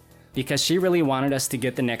 actually. because she really wanted us to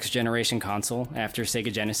get the next generation console after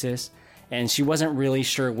Sega Genesis, and she wasn't really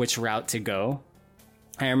sure which route to go.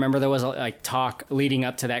 I remember there was like talk leading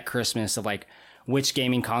up to that Christmas of like which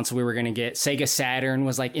gaming console we were going to get. Sega Saturn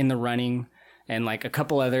was like in the running, and like a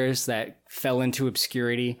couple others that fell into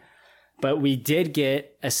obscurity. But we did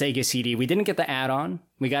get a Sega CD. We didn't get the add-on.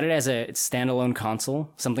 We got it as a standalone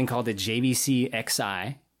console, something called the JVC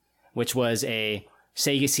XI, which was a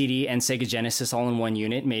Sega CD and Sega Genesis all in one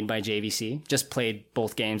unit made by JVC. Just played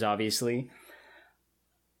both games, obviously.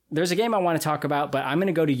 There's a game I want to talk about, but I'm going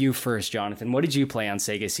to go to you first, Jonathan. What did you play on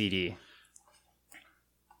Sega CD?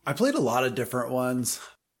 I played a lot of different ones.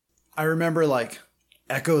 I remember like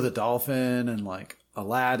Echo the Dolphin and like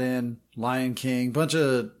Aladdin, Lion King, bunch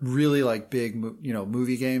of really like big,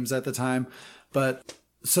 movie games at the time. But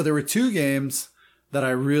so there were two games that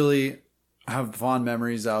I really have fond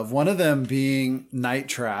memories of. One of them being Night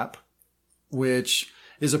Trap, which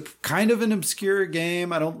is a kind of an obscure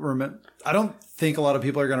game. I don't think a lot of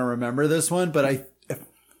people are going to remember this one, but if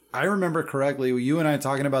I remember correctly, you and I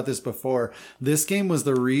talking about this before, this game was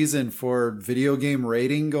the reason for video game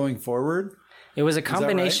rating going forward. It was a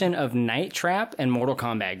combination of Night Trap and Mortal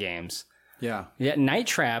Kombat games. Yeah. Yeah, Night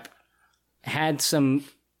Trap had some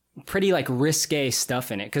pretty like risque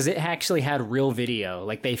stuff in it because it actually had real video.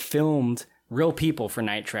 Like they filmed real people for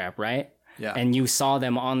Night Trap, right? Yeah. And you saw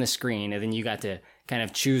them on the screen, and then you got to kind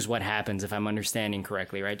of choose what happens, if I'm understanding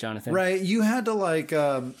correctly, right, Jonathan? Right. You had to like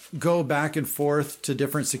go back and forth to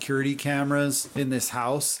different security cameras in this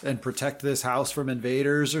house and protect this house from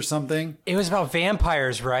invaders or something. It was about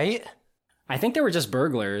vampires, right? I think they were just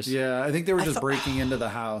burglars. Yeah, I think they were just breaking into the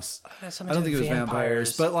house. I don't think it was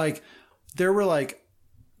vampires. But like there were like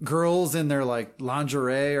girls in their like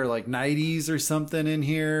lingerie or like nighties or something in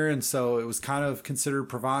here, and so it was kind of considered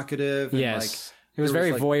provocative. And yes, like, it was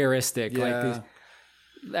very voyeuristic. Yeah. Like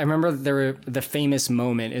I remember the famous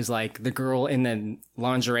moment is like the girl in the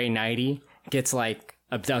lingerie nightie gets like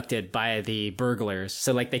abducted by the burglars.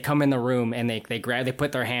 So like they come in the room and they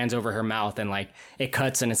put their hands over her mouth, and like it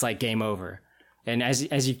cuts and it's like game over. And as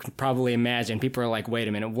you can probably imagine, people are like, wait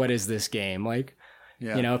a minute, what is this game? Like,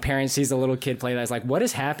 a parent sees a little kid play that, is like, what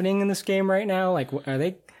is happening in this game right now? Like, are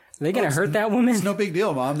they going to hurt that woman? It's no big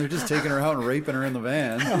deal, Mom. They're just taking her out and raping her in the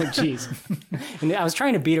van. Oh, jeez. And I was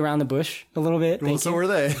trying to beat around the bush a little bit. Well, so were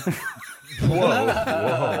they. Whoa.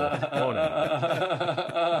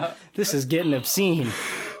 No. This is getting obscene.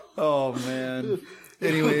 Oh, man.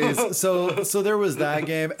 Anyways, so there was that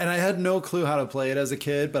game, and I had no clue how to play it as a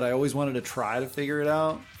kid, but I always wanted to try to figure it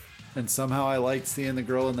out, and somehow I liked seeing the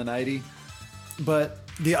girl in the nightie. But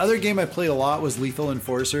the other game I played a lot was Lethal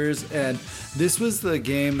Enforcers, and this was the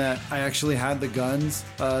game that I actually had the guns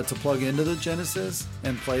to plug into the Genesis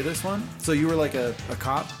and play this one. So you were like a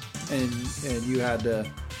cop, and you had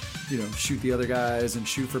to shoot the other guys and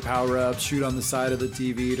shoot for power-ups, shoot on the side of the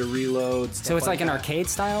TV to reload. So it's like an arcade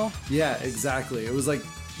style? Yeah, exactly. It was like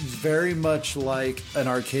very much like an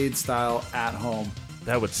arcade style at home.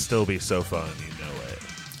 That would still be so fun, you know it.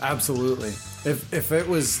 Absolutely. If it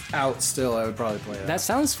was out still, I would probably play it. That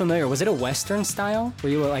sounds familiar. Was it a Western style? Were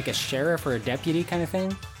you like a sheriff or a deputy kind of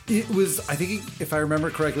thing? It was, I think, if I remember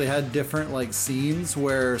correctly, it had different like scenes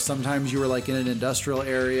where sometimes you were like in an industrial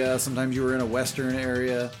area, sometimes you were in a Western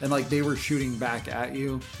area, and like they were shooting back at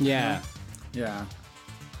you. Yeah. Yeah.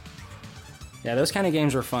 Yeah, those kind of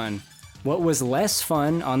games were fun. What was less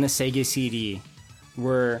fun on the Sega CD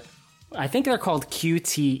were, I think they're called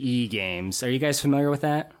QTE games. Are you guys familiar with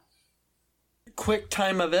that? Quick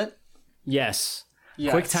time event? Yes.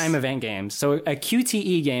 Quick time event games. So a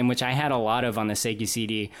QTE game, which I had a lot of on the Sega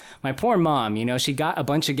CD. My poor mom, she got a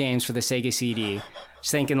bunch of games for the Sega CD. She's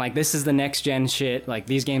thinking like, this is the next gen shit. Like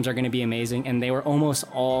these games are going to be amazing. And they were almost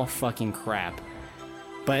all fucking crap.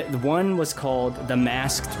 But the one was called The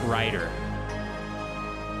Masked Rider.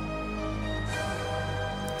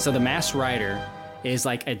 So The Masked Rider is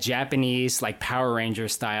like a Japanese like Power Ranger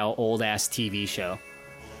style old ass TV show.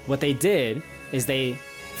 What they did is they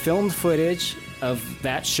filmed footage of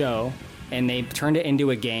that show and they turned it into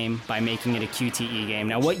a game by making it a QTE game.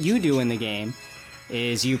 Now what you do in the game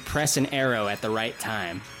is you press an arrow at the right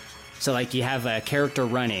time. So like you have a character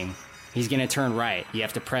running, he's gonna turn right, you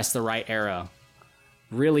have to press the right arrow.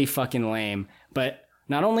 Really fucking lame. But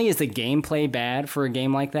not only is the gameplay bad for a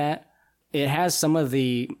game like that, it has some of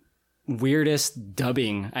the weirdest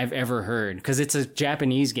dubbing I've ever heard, because it's a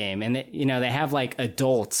Japanese game and they have like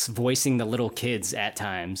adults voicing the little kids at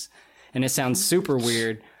times, and it sounds super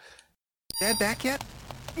weird. Dad back yet?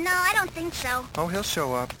 No, I don't think so. Oh, he'll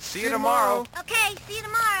show up. See you tomorrow. Okay, see you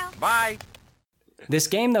tomorrow. Bye. This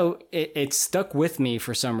game, though, it stuck with me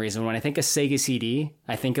for some reason. When I think of Sega CD,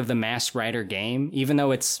 I think of the Masked Rider game. Even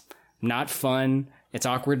though it's not fun, it's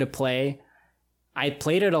awkward to play, I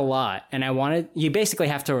played it a lot, and you basically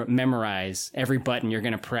have to memorize every button you're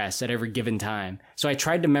going to press at every given time. So I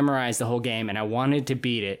tried to memorize the whole game, and I wanted to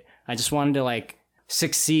beat it. I just wanted to, like,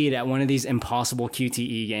 succeed at one of these impossible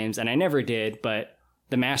QTE games, and I never did, but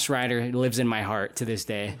the Masked Rider lives in my heart to this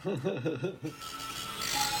day. Do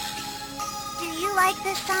you like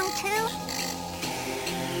this song too?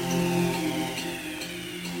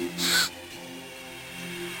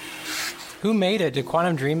 Who made it? Did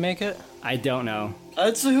Quantum Dream make it? I don't know.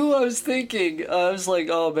 That's who I was thinking. I was like,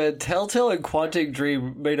 oh man, Telltale and Quantum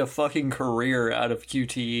Dream made a fucking career out of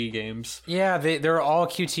QTE games. Yeah, they're all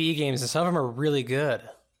QTE games, and some of them are really good.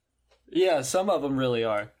 Yeah, some of them really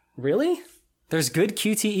are. Really? There's good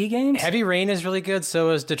QTE games? Heavy Rain is really good,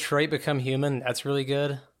 so is Detroit Become Human. That's really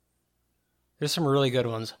good. There's some really good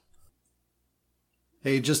ones.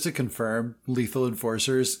 Hey, just to confirm, Lethal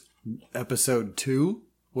Enforcers episode 2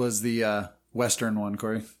 was the Western one,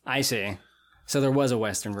 Corey. I see. So there was a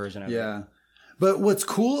Western version of it. Yeah. But what's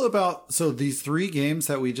cool about, these 3 games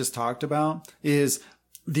that we just talked about is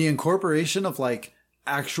the incorporation of like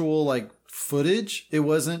actual like footage. It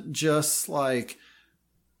wasn't just like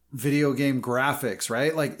video game graphics,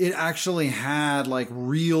 right? Like it actually had like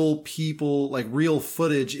real people, like real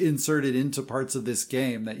footage inserted into parts of this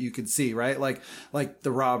game that you could see, right? Like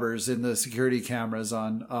the robbers in the security cameras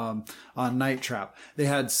on Night Trap. They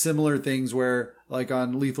had similar things where like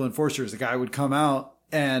on Lethal Enforcers, the guy would come out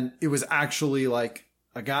and it was actually like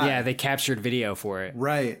a guy. Yeah, they captured video for it.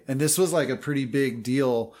 Right. And this was like a pretty big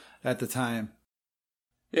deal at the time.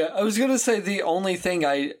 Yeah, I was going to say the only thing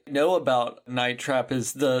I know about Night Trap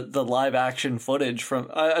is the live action footage from,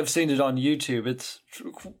 I've seen it on YouTube. It's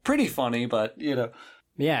pretty funny, but you know.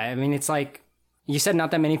 Yeah, I mean, it's like, you said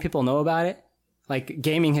not that many people know about it. Like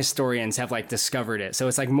gaming historians have like discovered it. So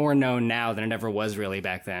it's like more known now than it ever was really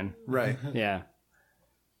back then. Right. Yeah.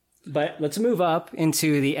 But let's move up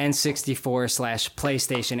into the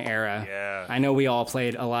N64/PlayStation era. Yeah. I know we all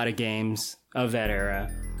played a lot of games of that era.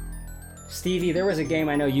 Stevie, there was a game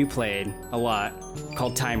I know you played a lot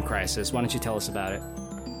called Time Crisis. Why don't you tell us about it?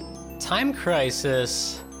 Time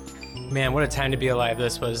Crisis, man, what a time to be alive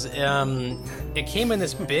this was. It came in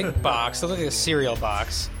this big box, it looked like a cereal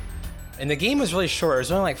box, and the game was really short. It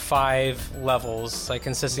was only like 5 levels, like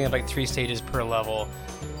consisting of like 3 stages per level,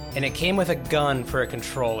 and it came with a gun for a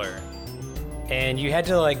controller. And you had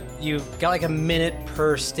to you got like a minute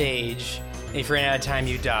per stage, and if you ran out of time,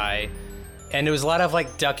 you die. And it was a lot of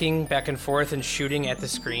like ducking back and forth and shooting at the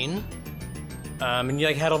screen. And you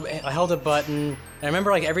like held a button. And I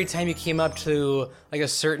remember like every time you came up to like a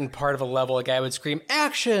certain part of a level, a guy would scream,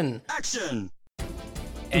 "Action! Action!"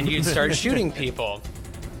 And you'd start shooting people.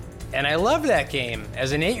 And I loved that game.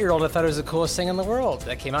 As an 8-year-old, I thought it was the coolest thing in the world.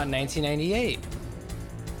 That came out in 1998.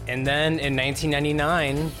 And then in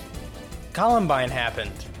 1999, Columbine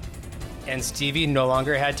happened. And Stevie no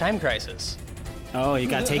longer had Time Crisis. Oh, you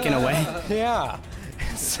got taken away? Yeah.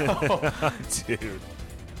 So, dude,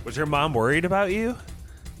 was your mom worried about you?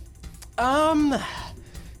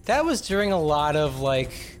 That was during a lot of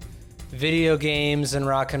like video games and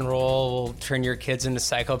rock and roll will turn your kids into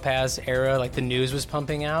psychopaths era. Like the news was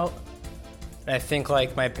pumping out. And I think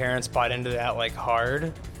like my parents bought into that like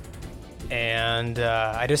hard. And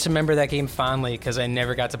I just remember that game fondly because I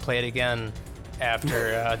never got to play it again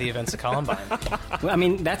after the events of Columbine. Well, I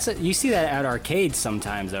mean, you see that at arcades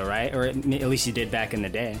sometimes, though, right? Or at least you did back in the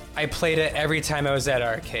day. I played it every time I was at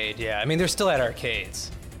arcade, yeah. I mean, they're still at arcades.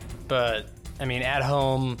 But, I mean, at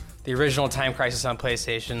home, the original Time Crisis on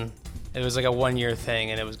PlayStation, it was like a 1-year thing,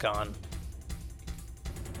 and it was gone.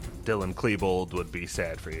 Dylan Klebold would be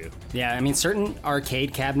sad for you. Yeah, I mean, certain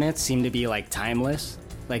arcade cabinets seem to be, like, timeless.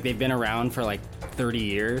 Like, they've been around for, like, 30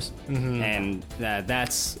 years. Mm-hmm. And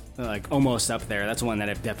that's... like almost up there. That's one that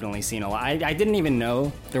I've definitely seen a lot. I didn't even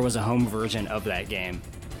know there was a home version of that game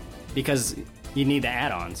because you need the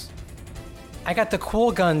add-ons. I got the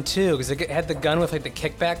cool gun too because it had the gun with like the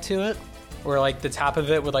kickback to it where like the top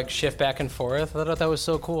of it would like shift back and forth. I thought that was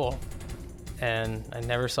so cool and I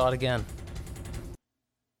never saw it again.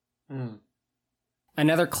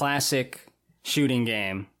 Another classic shooting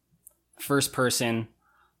game, first person,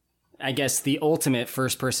 I guess the ultimate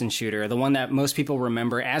first-person shooter, the one that most people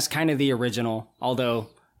remember as kind of the original, although,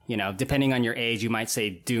 you know, depending on your age, you might say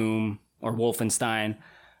Doom or Wolfenstein,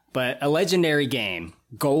 but a legendary game,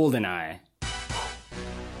 GoldenEye.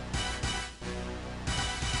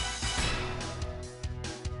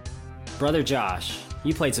 Brother Josh,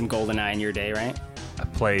 you played some GoldenEye in your day, right? I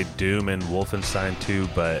played Doom and Wolfenstein 2,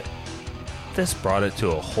 but this brought it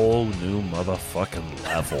to a whole new motherfucking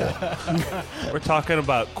level. We're talking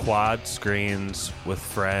about quad screens with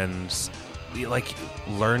friends, like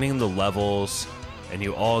learning the levels, and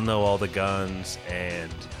you all know all the guns,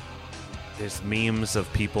 and there's memes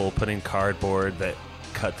of people putting cardboard that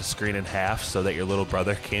cut the screen in half so that your little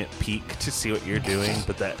brother can't peek to see what you're doing,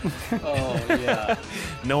 but that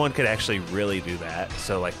no one could actually really do that.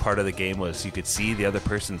 So like part of the game was you could see the other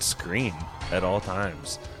person's screen at all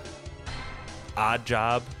times. Odd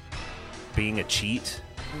Job being a cheat.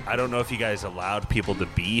 I don't know if you guys allowed people to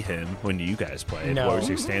be him when you guys played. No. What was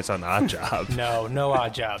your stance on Odd Job? No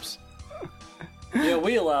odd jobs. Yeah,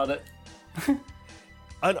 we allowed it.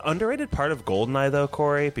 An underrated part of GoldenEye, though,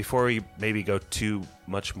 Corey, before we maybe go too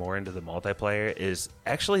much more into the multiplayer, is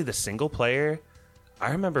actually the single player.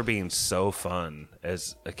 I remember being so fun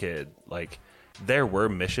as a kid. Like, there were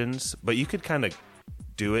missions, but you could kind of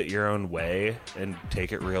do it your own way and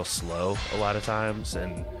take it real slow a lot of times.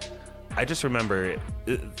 And I just remember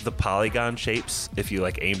the polygon shapes, if you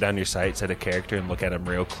like aim down your sights at a character and look at them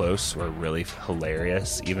real close, were really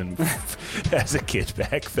hilarious, even as a kid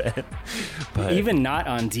back then. But even not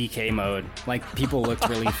on DK mode, like people looked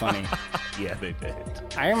really funny. Yeah, they did.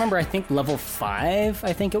 I remember, I think level 5,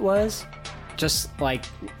 I think it was, just like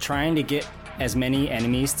trying to get as many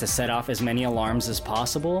enemies to set off as many alarms as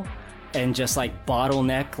possible, and just like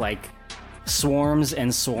bottleneck like swarms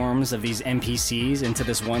and swarms of these NPCs into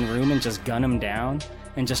this one room and just gun them down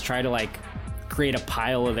and just try to like create a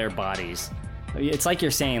pile of their bodies. It's like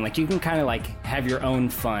you're saying, like you can kind of like have your own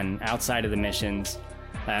fun outside of the missions,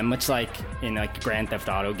 much like in like Grand Theft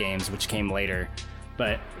Auto games, which came later.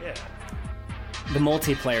 But yeah, the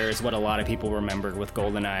multiplayer is what a lot of people remember with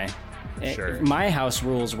GoldenEye. Sure. My house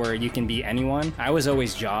rules were you can be anyone. I was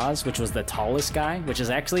always Jaws, which was the tallest guy, which is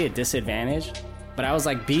actually a disadvantage. But I was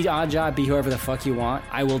like, be Odd Job, be whoever the fuck you want.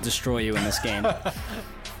 I will destroy you in this game.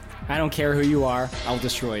 I don't care who you are, I'll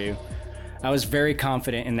destroy you. I was very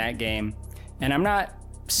confident in that game. And I'm not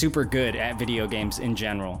super good at video games in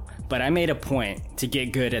general, but I made a point to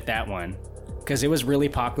get good at that one because it was really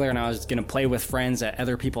popular and I was going to play with friends at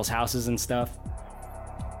other people's houses and stuff.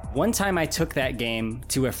 One time I took that game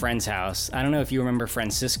to a friend's house. I don't know if you remember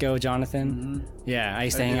Francisco, Jonathan. Mm-hmm. Yeah, I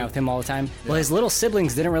used to hang out with him all the time. Yeah. Well, his little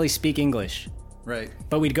siblings didn't really speak English. Right.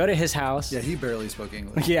 But we'd go to his house. Yeah, he barely spoke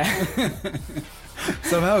English. Yeah.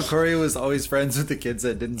 Somehow Corey was always friends with the kids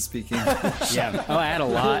that didn't speak English. Yeah. Oh, I had a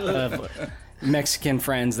lot of Mexican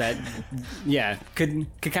friends that, yeah, could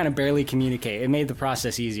kind of barely communicate. It made the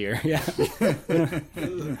process easier. Yeah.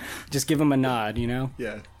 Just give them a nod, you know?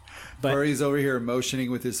 Yeah. But Corey's over here motioning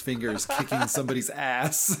with his fingers, kicking somebody's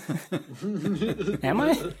ass. Am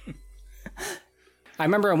I? I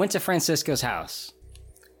remember I went to Francisco's house.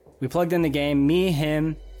 We plugged in the game, me,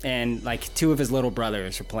 him, and like 2 of his little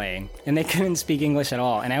brothers were playing. And they couldn't speak English at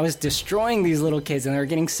all. And I was destroying these little kids and they were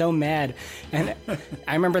getting so mad. And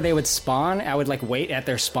I remember they would spawn. I would like wait at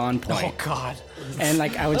their spawn point. Oh, God. And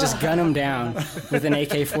like I would just gun them down with an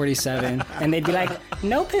AK-47. And they'd be like,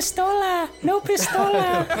 no pistola, no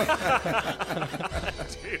pistola.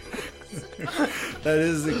 That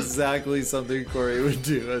is exactly something Corey would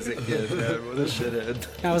do as a kid, man. What a shithead.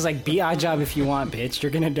 I was like, be Odd Job if you want, bitch.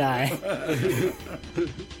 You're gonna die.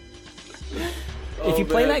 If you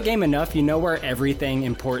play that game enough, you know where everything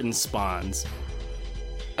important spawns.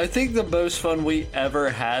 I think the most fun we ever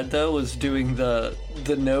had, though, was doing the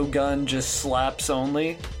no gun, just slaps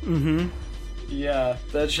only. Mm-hmm. Yeah,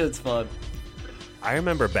 that shit's fun. I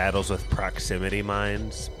remember battles with proximity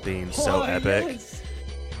mines being so epic. Yes.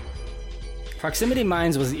 Proximity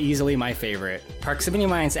mines was easily my favorite. Proximity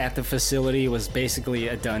mines at the facility was basically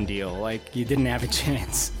a done deal. Like, you didn't have a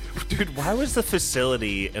chance. Dude, why was the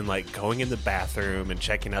facility and like going in the bathroom and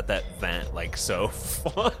checking out that vent like so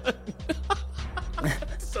fun?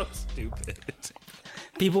 So stupid.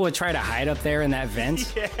 People would try to hide up there in that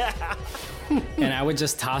vent. Yeah. And I would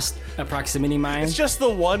just toss a proximity mine. It's just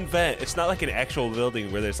the one vent. It's not like an actual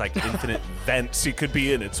building where there's like infinite vents you could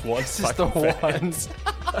be in. It's one fucking vent.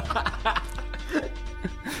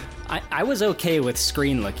 I was okay with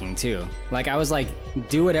screen looking too. Like I was like,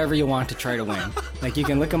 do whatever you want to try to win. Like you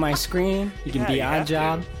can look at my screen, you can be Odd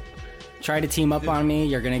Job, try to team up on me,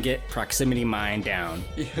 you're gonna get proximity mine down.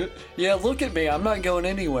 Yeah, look at me, I'm not going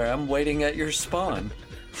anywhere, I'm waiting at your spawn.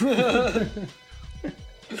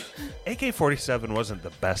 AK-47 wasn't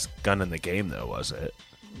the best gun in the game though, was it?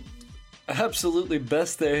 Absolutely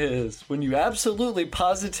best there is. When you absolutely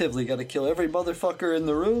positively gotta kill every motherfucker in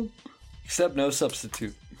the room, except no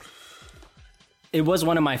substitute. It was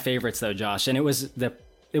one of my favorites though, Josh, and it was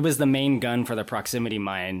the main gun for the proximity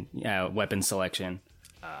mine weapon selection.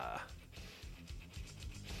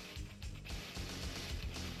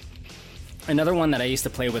 Another one that I used to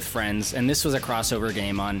play with friends, and this was a crossover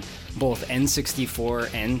game on both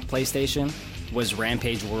N64 and PlayStation, was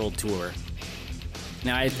Rampage World Tour.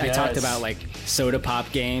 Now, I talked about, like, soda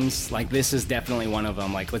pop games. Like, this is definitely one of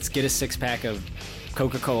them. Like, let's get a six-pack of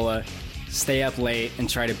Coca-Cola, stay up late, and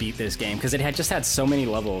try to beat this game. Because it just had so many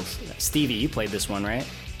levels. Stevie, you played this one, right?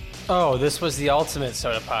 Oh, this was the ultimate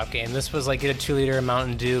soda pop game. This was like get a 2-liter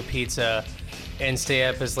Mountain Dew pizza and stay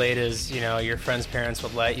up as late as, you know, your friend's parents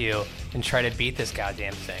would let you and try to beat this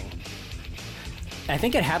goddamn thing. I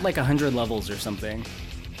think it had like 100 levels or something.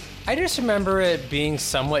 I just remember it being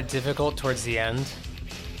somewhat difficult towards the end.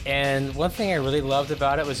 And one thing I really loved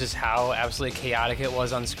about it was just how absolutely chaotic it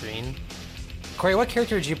was on screen. Corey, what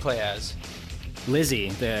character did you play as? Lizzie,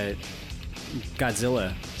 the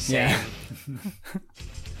Godzilla. Same. Yeah.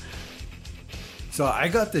 So I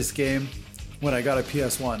got this game when I got a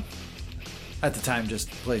PS1. At the time, just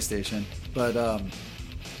PlayStation. But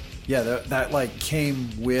yeah, that like came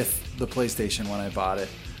with the PlayStation when I bought it.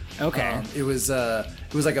 Okay. It was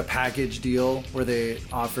like a package deal where they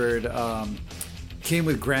offered came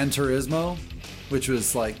with Gran Turismo, which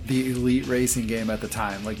was like the elite racing game at the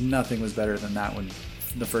time. Like nothing was better than that when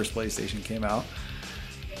the first PlayStation came out.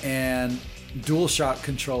 And DualShock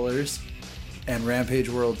controllers and Rampage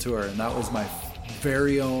World Tour, and that was my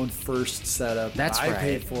very own first setup That's I right.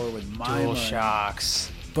 paid for with my money.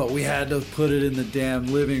 DualShocks. But we had to put it in the damn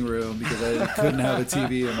living room because I couldn't have a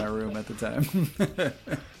TV in my room at the time.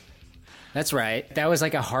 That's right. That was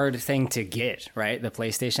like a hard thing to get, right? The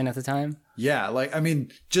PlayStation at the time? Yeah, like, I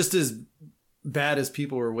mean, just as bad as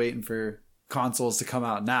people were waiting for consoles to come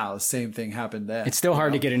out now, the same thing happened then. It's still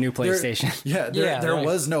hard to get a new PlayStation. There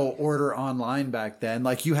was no order online back then.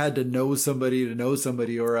 Like, you had to know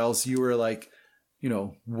somebody or else you were like, you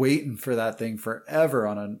know, waiting for that thing forever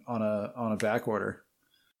on a back order.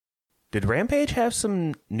 Did Rampage have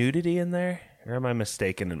some nudity in there? Or am I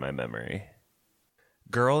mistaken in my memory?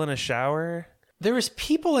 Girl in a shower? There was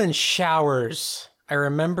people in showers. I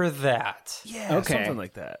remember that. Yeah, Okay. something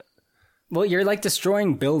like that. Well, you're like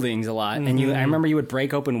destroying buildings a lot, and I remember you would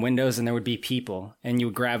break open windows and there would be people, and you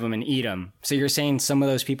would grab them and eat them. So you're saying some of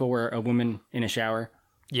those people were a woman in a shower?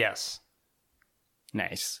 Yes.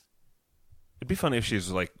 Nice. It'd be funny if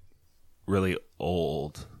she's like really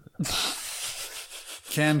old.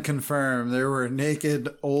 Can confirm there were naked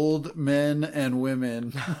old men and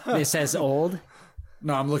women. It says old?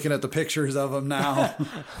 No, I'm looking at the pictures of them now.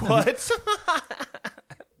 What?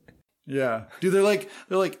 Yeah, dude, they're like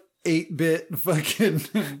 8-bit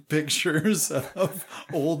fucking pictures of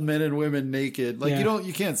old men and women naked. Like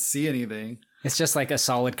you can't see anything. It's just like a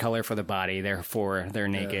solid color for the body, therefore they're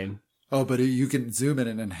naked. Yeah. Oh, but you can zoom in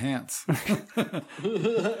and enhance.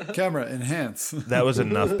 Camera, enhance. That was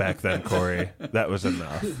enough back then, Corey. That was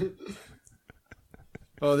enough.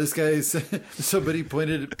 Oh, this guy, somebody put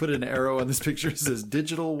an arrow on this picture that says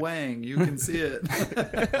Digital Wang. You can see it.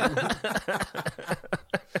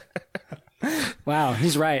 Wow,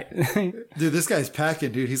 he's right. Dude, this guy's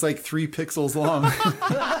packing, dude. He's like 3 pixels long.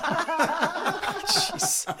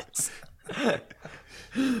 Jesus.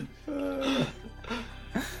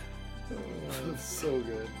 That's so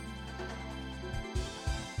good.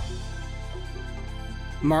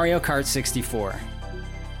 Mario Kart 64.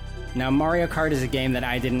 Now, Mario Kart is a game that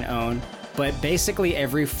I didn't own, but basically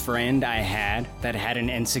every friend I had that had an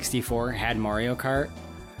N64 had Mario Kart.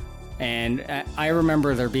 And I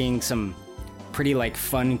remember there being some pretty like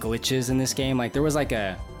fun glitches in this game. Like there was like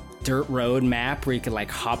a dirt road map where you could like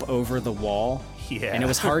hop over the wall. Yeah. And it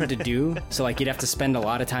was hard to do, so like you'd have to spend a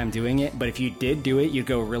lot of time doing it, but if you did do it, you'd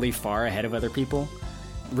go really far ahead of other people.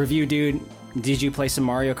 Review dude, did you play some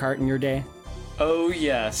Mario Kart in your day? Oh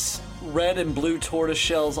yes. Red and blue tortoise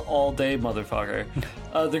shells all day, motherfucker.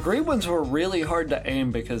 The green ones were really hard to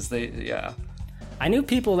aim because I knew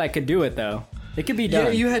people that could do it though. It could be done.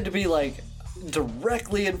 Yeah, you had to be like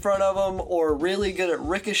directly in front of them or really good at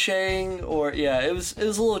ricocheting or it was a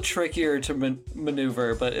little trickier to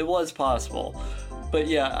maneuver, but it was possible. But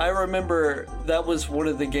yeah, I remember that was one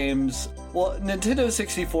of the games. Well, Nintendo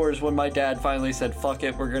 64 is when my dad finally said, fuck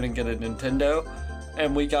it, we're gonna get a Nintendo.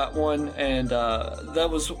 And we got one, and that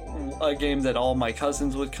was a game that all my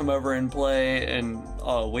cousins would come over and play, and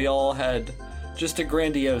we all had just a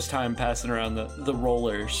grandiose time passing around the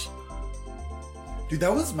rollers. Dude,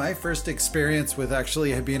 that was my first experience with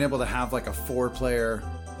actually being able to have like a 4-player,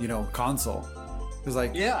 console.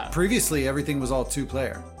 Because previously everything was all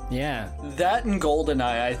 2-player. Yeah. That and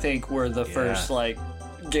GoldenEye, I think, were the first like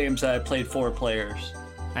games that I played 4 players.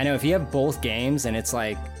 I know if you have both games and it's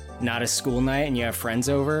like not a school night and you have friends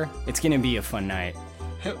over, it's gonna be a fun night.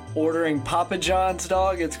 ordering Papa John's,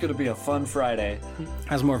 dog. It's gonna be a fun Friday.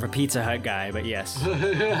 I was more of a Pizza Hut guy, but yes.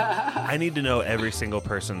 I need to know every single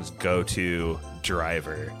person's go-to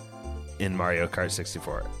driver in Mario Kart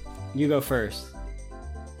 64. You go first.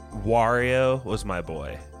 Wario was my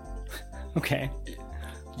boy. Okay.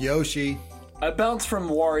 Yoshi. I bounced from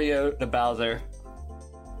Wario to Bowser.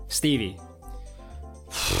 Stevie.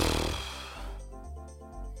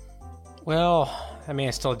 Well, I mean,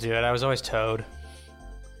 I still do it. I was always Toad.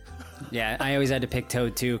 Yeah, I always had to pick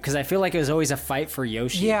Toad too, because I feel like it was always a fight for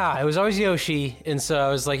Yoshi. Yeah, it was always Yoshi, and so I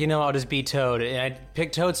was like, I'll just be Toad. And I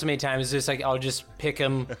picked Toad so many times, it's just like, I'll just pick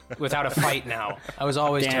him without a fight now. I was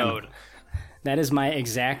always Toad. That is my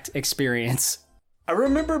exact experience. I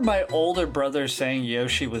remember my older brother saying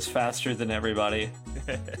Yoshi was faster than everybody.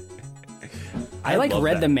 I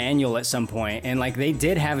read the manual at some point, and they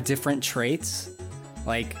did have different traits.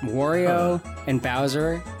 Like Wario and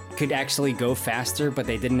Bowser could actually go faster, but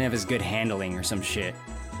they didn't have as good handling or some shit.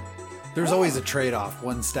 There's always a trade-off,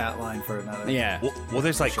 one stat line for another. Yeah. Well,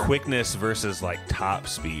 there's quickness versus top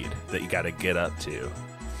speed that you got to get up to.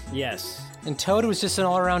 Yes. And Toad was just an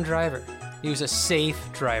all-around driver. He was a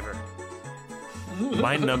safe driver.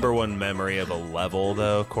 My number one memory of a level,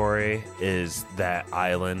 though, Corey, is that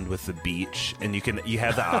island with the beach, and you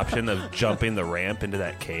have the option of jumping the ramp into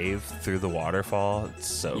that cave through the waterfall. It's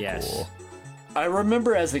so cool. I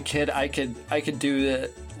remember as a kid, I could do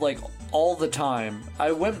it all the time.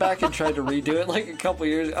 I went back and tried to redo it a couple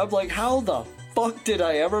years. I'm like, how the fuck did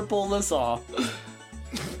I ever pull this off?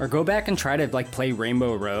 Or go back and try to play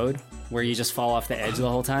Rainbow Road, where you just fall off the edge the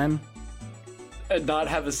whole time. And not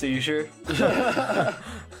have a seizure.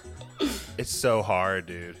 It's so hard,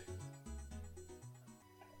 dude.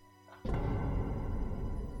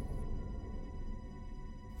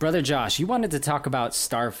 Brother Josh, you wanted to talk about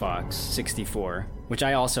Star Fox 64, which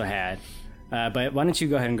I also had. But why don't you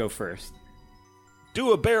go ahead and go first?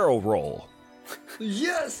 Do a barrel roll.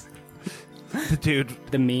 Yes! Dude.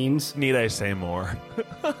 The memes. Need I say more?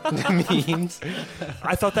 The memes.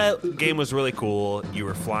 I thought that game was really cool. You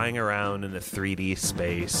were flying around in a 3D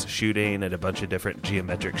space, shooting at a bunch of different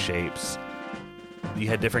geometric shapes. You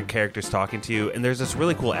had different characters talking to you, and there's this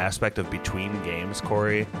really cool aspect of between games,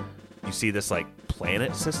 Corey. You see this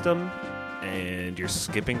planet system, and you're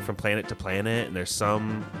skipping from planet to planet, and there's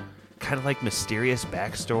some kind of mysterious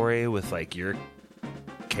backstory with your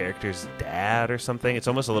character's dad or something. It's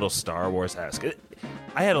almost a little Star Wars-esque.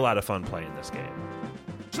 I had a lot of fun playing this game.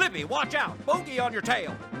 Slippy, watch out! Bogey on your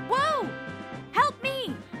tail! Whoa! Help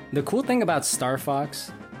me! The cool thing about Star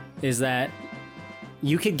Fox is that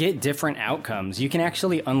you could get different outcomes. You can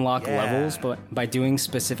actually unlock levels by doing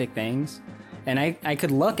specific things. And I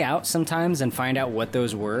could luck out sometimes and find out what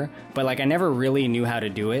those were, but I never really knew how to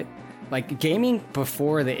do it. Gaming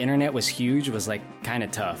before the internet was huge was kind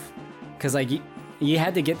of tough. Because you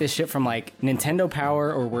had to get this shit from Nintendo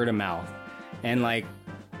Power or word of mouth. And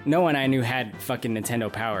no one I knew had fucking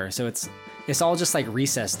Nintendo Power. So it's all just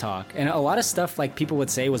recess talk. And a lot of stuff people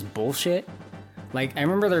would say was bullshit. I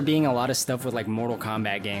remember there being a lot of stuff with Mortal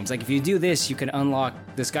Kombat games. If you do this, you can unlock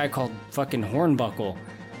this guy called fucking Hornbuckle.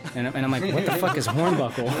 And I'm like, what the fuck is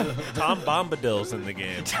Hornbuckle? Tom Bombadil's in the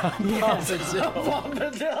game. Tom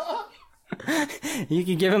Bombadil. You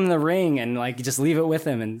could give him the ring and just leave it with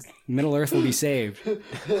him, and Middle Earth will be saved.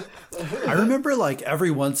 I remember every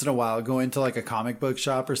once in a while going to a comic book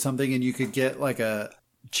shop or something, and you could get a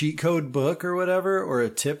cheat code book or whatever, or a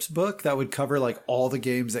tips book that would cover all the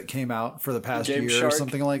games that came out for the past Game year Shark. or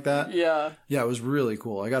something like that. Yeah. Yeah, it was really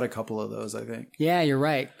cool. I got a couple of those, I think. Yeah, you're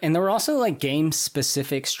right. And there were also game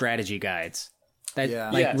specific strategy guides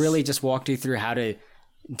that really just walked you through how to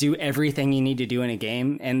do everything you need to do in a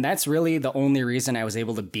game. And that's really the only reason I was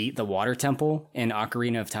able to beat the Water Temple in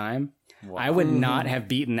Ocarina of Time. Wow. I would not have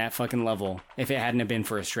beaten that fucking level if it hadn't have been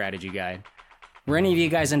for a strategy guide. Were any of you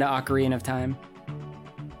guys into Ocarina of Time?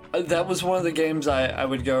 That was one of the games I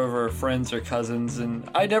would go over with friends or cousins, and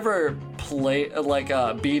I never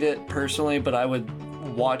beat it personally, but I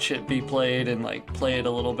would watch it be played and play it a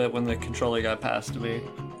little bit when the controller got passed to me.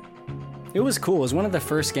 It was cool. It was one of the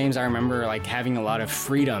first games I remember having a lot of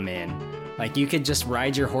freedom in. You could just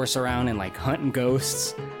ride your horse around and hunt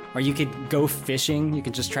ghosts, or you could go fishing. You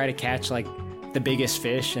could just try to catch the biggest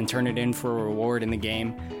fish and turn it in for a reward in the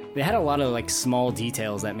game. They had a lot of small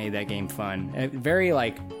details that made that game fun. Very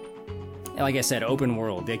like I said, open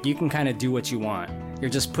world. You can kind of do what you want. You're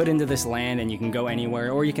just put into this land and you can go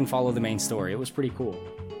anywhere, or you can follow the main story. It was pretty cool.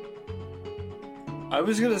 I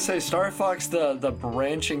was gonna say Star Fox, the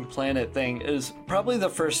branching planet thing is probably the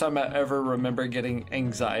first time I ever remember getting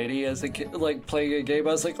anxiety as a kid, playing a game.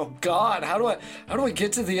 I was like, oh god, how do I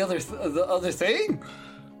get to the other thing?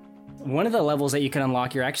 One of the levels that you can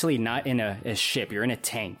unlock, you're actually not in a ship. You're in a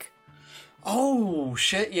tank. Oh,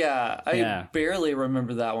 shit, yeah. I Yeah. barely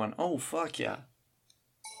remember that one. Oh, fuck yeah.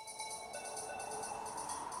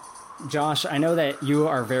 Josh, I know that you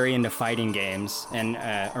are very into fighting games, and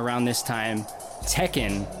around this time,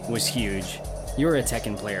 Tekken was huge. You were a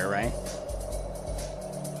Tekken player, right?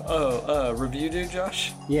 Oh, review dude,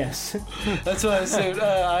 Josh? Yes. That's what I said.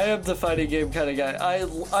 I am the fighting game kind of guy.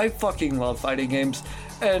 I fucking love fighting games.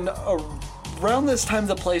 And around this time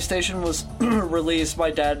the PlayStation was released,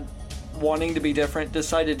 my dad, wanting to be different,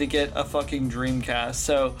 decided to get a fucking Dreamcast.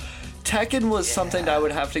 So Tekken was something that I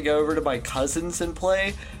would have to go over to my cousins and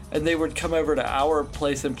play, and they would come over to our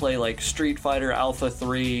place and play like Street Fighter Alpha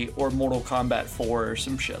 3 or Mortal Kombat 4 or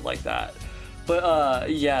some shit like that.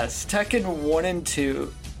 But yes, Tekken 1 and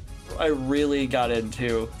 2 I really got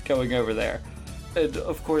into going over there. And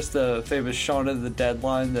of course the famous Shaun of the Dead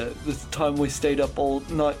line, the time we stayed up all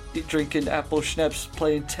night drinking apple schnapps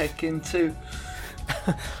playing Tekken 2.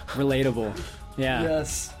 Relatable. Yeah.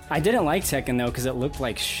 Yes. I didn't like Tekken though because it looked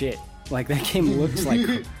like shit. Like that game looks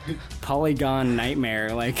like polygon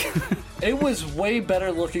nightmare. Like it was way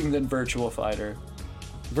better looking than Virtua Fighter.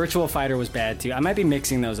 Virtua Fighter was bad too. I might be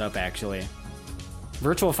mixing those up actually.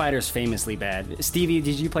 Virtua Fighter's famously bad. Stevie,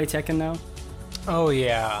 did you play Tekken though? Oh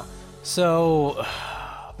yeah. So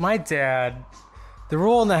my dad, the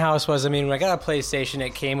rule in the house was, when I got a PlayStation,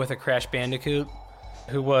 it came with a Crash Bandicoot,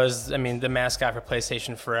 who was, the mascot for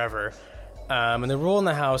PlayStation forever. And the rule in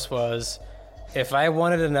the house was, if I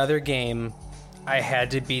wanted another game, I had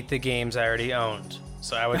to beat the games I already owned.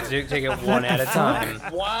 So I would take it one at a time.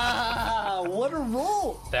 Wow, what a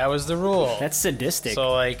rule! That was the rule. That's sadistic.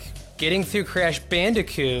 So getting through Crash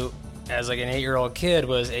Bandicoot as an 8-year-old kid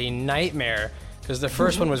was a nightmare, because the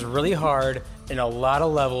first one was really hard and a lot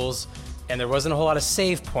of levels, and there wasn't a whole lot of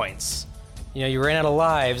save points. You ran out of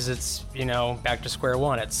lives, it's, back to square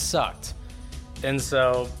one. It sucked. And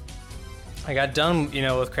so I got done,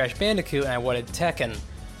 with Crash Bandicoot, and I wanted Tekken.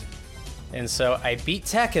 And so I beat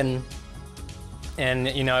Tekken, and,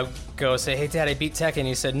 I go say, hey, Dad, I beat Tekken.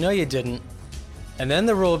 He said, no, you didn't. And then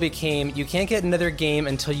the rule became, you can't get another game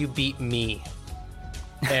until you beat me.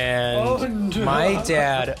 And my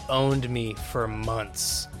dad owned me for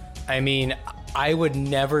months. I would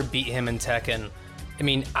never beat him in Tekken.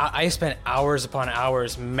 I spent hours upon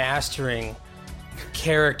hours mastering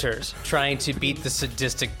characters trying to beat the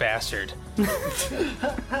sadistic bastard.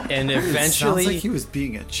 And eventually... Sounds like he was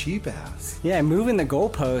being a cheap ass. Yeah, moving the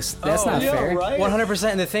goalpost. That's not fair. Right?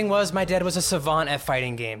 100%. And the thing was, my dad was a savant at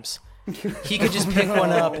fighting games. He could just pick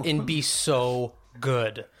one up and be so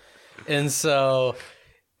good. And so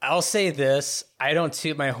I'll say this, I don't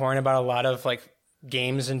toot my horn about a lot of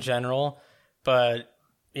games in general, but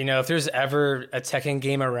if there's ever a Tekken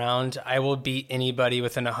game around, I will beat anybody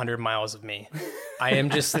within 100 miles of me. I am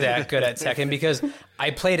just that good at Tekken because I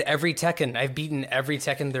played every Tekken. I've beaten every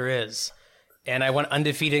Tekken there is. And I went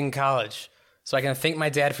undefeated in college. So I can thank my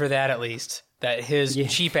dad for that, at least, that his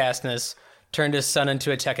cheap-assness turned his son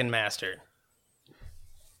into a Tekken master.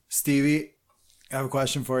 Stevie, I have a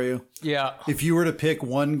question for you. Yeah. If you were to pick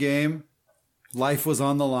one game, life was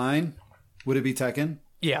on the line, would it be Tekken?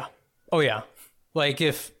 Yeah. Oh, yeah.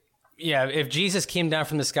 If Jesus came down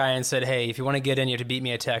from the sky and said, hey, if you want to get in, you have to beat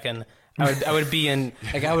me at Tekken, I would be in,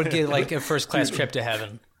 I would get a first-class trip to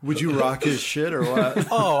heaven. Would you rock his shit or what?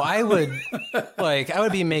 Oh, I would, I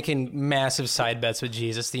would be making massive side bets with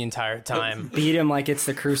Jesus the entire time. Beat him like it's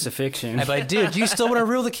the crucifixion. I'd be like, dude, do you still want to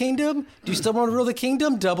rule the kingdom? Do you still want to rule the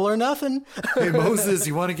kingdom? Double or nothing? Hey, Moses,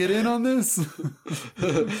 you want to get in on this?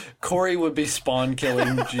 Corey would be spawn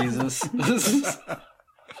killing Jesus.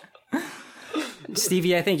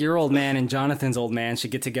 Stevie, I think your old man and Jonathan's old man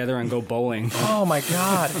should get together and go bowling. Oh my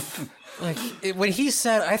God. When he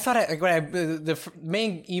said, I thought the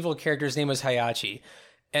main evil character's name was Hayachi.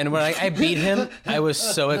 And when I beat him, I was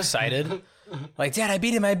so excited. Dad, I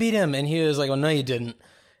beat him. And he was like, well, no, you didn't.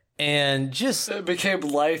 And just... It became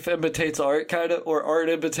life imitates art, kind of, or art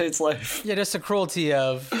imitates life. Yeah, just the cruelty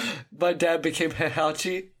of... My dad became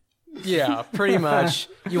Hayachi. Yeah, pretty much.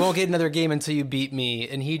 You won't get another game until you beat me.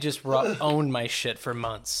 And he just owned my shit for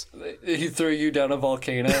months. He threw you down a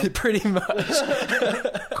volcano. Pretty much.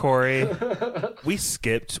 Corey, we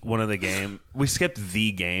skipped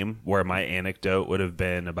the game where my anecdote would have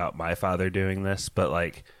been about my father doing this,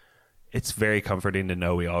 but it's very comforting to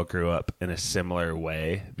know we all grew up in a similar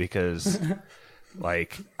way because I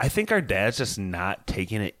think our dad's just not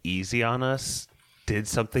taking it easy on us did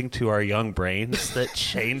something to our young brains that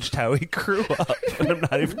changed how we grew up. And I'm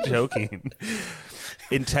not even joking.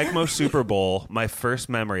 In Tecmo Super Bowl, my first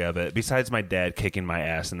memory of it, besides my dad kicking my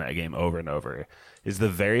ass in that game over and over, is the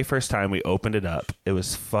very first time we opened it up. It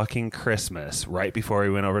was fucking Christmas, right before we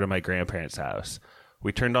went over to my grandparents' house.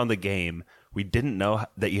 We turned on the game. We didn't know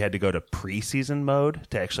that you had to go to preseason mode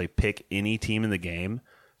to actually pick any team in the game.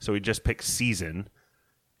 So we just picked season.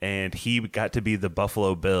 And he got to be the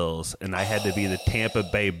Buffalo Bills, and I had to be the Tampa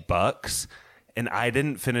Bay Bucks. And I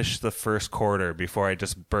didn't finish the first quarter before I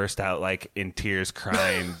just burst out like in tears,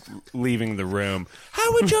 crying, leaving the room.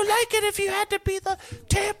 How would you like it if you had to be the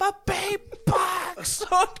Tampa Bay Bucks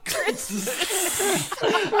on Christmas?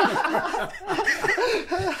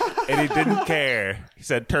 And he didn't care. He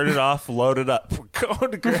said, "Turn it off, load it up. We're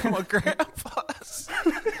going to Grandma Grandpa's."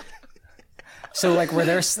 So, like, were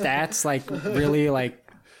their stats like really like?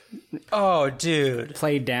 Oh, dude.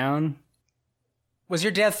 Played down? Was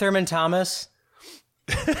your dad Thurman Thomas?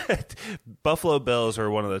 Buffalo Bills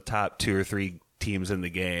were one of the top 2 or 3 teams in the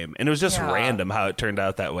game. And it was just random how it turned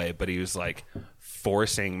out that way. But he was like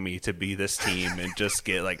forcing me to be this team and just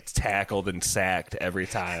get like tackled and sacked every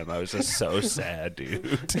time. I was just so sad,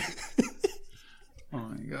 dude. Oh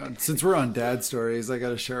my God. Since we're on dad stories, I got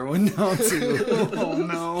to share one now too. Oh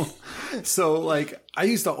no. So like, I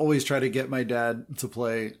used to always try to get my dad to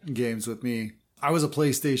play games with me. I was a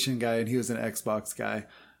PlayStation guy and he was an Xbox guy.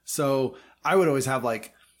 So I would always have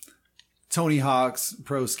like Tony Hawk's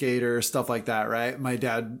Pro Skater, stuff like that, right? My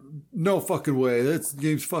dad, no fucking way. That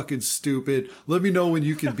game's fucking stupid. Let me know when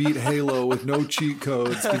you can beat Halo with no cheat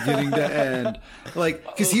codes beginning to end. Like,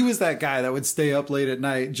 because he was that guy that would stay up late at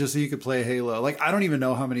night just so he could play Halo. Like, I don't even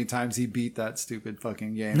know how many times he beat that stupid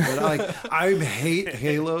fucking game. But like, I hate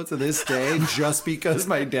Halo to this day just because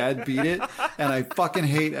my dad beat it. And I fucking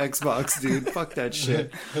hate Xbox, dude. Fuck that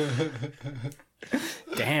shit.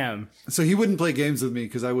 Damn. So he wouldn't play games with me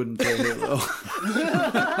because I wouldn't play Halo.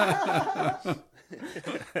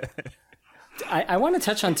 I want to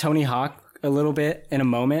touch on Tony Hawk a little bit in a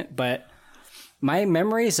moment, but my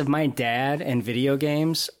memories of my dad and video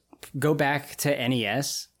games go back to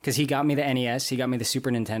NES because he got me the NES, he got me the Super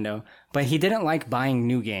Nintendo, but he didn't like buying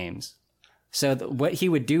new games. So what he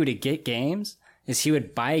would do to get games is he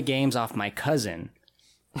would buy games off my cousin.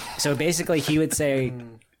 So basically he would say,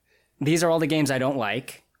 "These are all the games I don't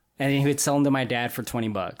like," and he would sell them to my dad for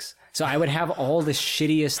 $20. So I would have all the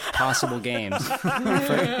shittiest possible games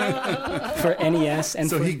for NES. And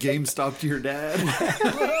so he GameStopped your dad?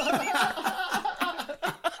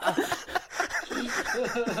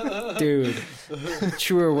 Dude,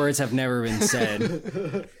 truer words have never been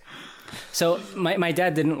said. So my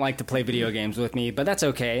dad didn't like to play video games with me, but that's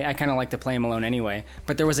okay. I kind of like to play them alone anyway.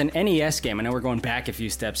 But there was an NES game. I know we're going back a few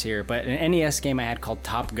steps here, but an NES game I had called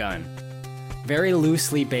Top Gun. Very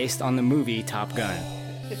loosely based on the movie Top Gun.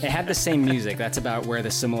 It had the same music. That's about where the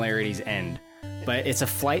similarities end. But it's a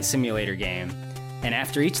flight simulator game. And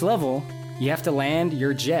after each level, you have to land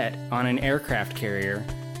your jet on an aircraft carrier.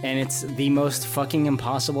 And it's the most fucking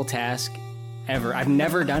impossible task ever. I've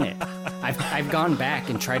never done it. I've gone back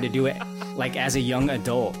and tried to do it like as a young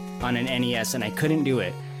adult on an NES and I couldn't do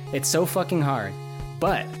it. It's so fucking hard.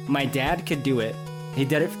 But my dad could do it. He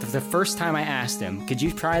did it the first time I asked him, "Could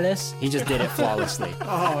you try this?" He just did it flawlessly.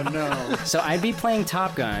 Oh no. So I'd be playing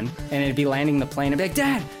Top Gun and it'd be landing the plane. I'd be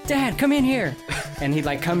like, Dad, come in here. And he'd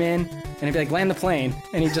like come in and he'd be like, "Land the plane."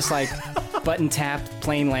 And he'd just like button tap,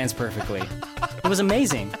 plane lands perfectly. It was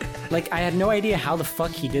amazing. Like I had no idea how the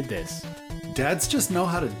fuck he did this. Dads just know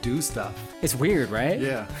how to do stuff. It's weird, right?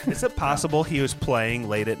 Yeah. Is it possible he was playing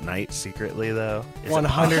late at night secretly, though?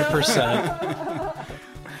 100%.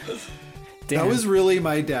 That was really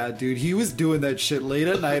my dad, dude. He was doing that shit late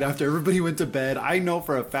at night after everybody went to bed. I know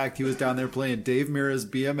for a fact he was down there playing Dave Mirra's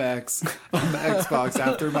BMX on the Xbox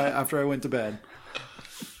after I went to bed.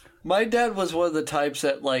 My dad was one of the types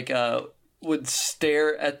that like would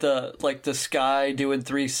stare at the sky doing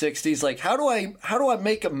 360s. Like, how do I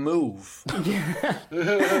make a move?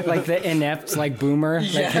 Like the inept like boomer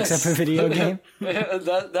that picks up a video game.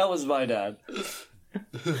 that was my dad.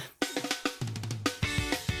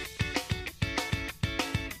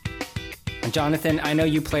 Jonathan, I know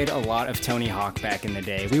you played a lot of Tony Hawk back in the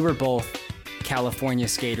day. We were both California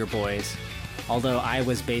skater boys, although I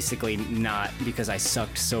was basically not because I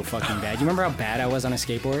sucked so fucking bad. You remember how bad I was on a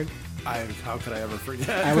skateboard? How could I ever forget?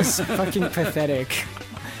 I was fucking pathetic.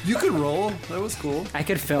 You could roll. That was cool. I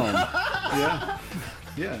could film. Yeah.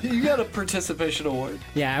 You got a participation award.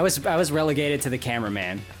 Yeah, I was relegated to the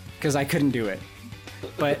cameraman because I couldn't do it.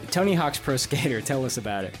 But Tony Hawk's Pro Skater, tell us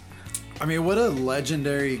about it. I mean, what a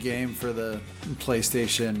legendary game for the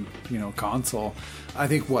PlayStation, console. I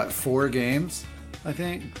think 4 games. I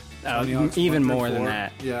think even more than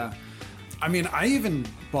that. Yeah. I mean, I even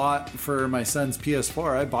bought for my son's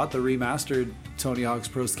PS4, I bought the remastered Tony Hawk's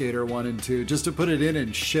Pro Skater 1 and 2 just to put it in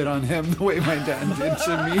and shit on him the way my dad did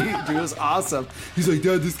to me. Dude, it was awesome. He's like,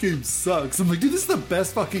 Dad, this game sucks. I'm like, dude, this is the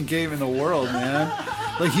best fucking game in the world, man.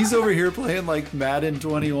 Like, he's over here playing like Madden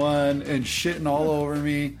 21 and shitting all over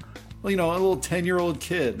me. Well, you know, a little 10-year-old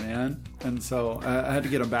kid, man. And so I had to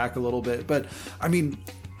get him back a little bit. But, I mean,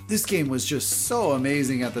 this game was just so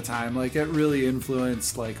amazing at the time. Like, it really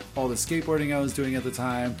influenced like all the skateboarding I was doing at the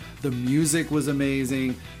time. The music was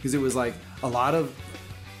amazing because it was like a lot of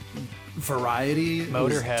variety.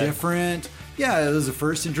 Motorhead. It was different. Yeah, it was the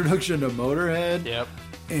first introduction to Motorhead. Yep.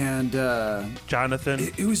 And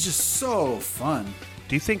Jonathan, it was just so fun.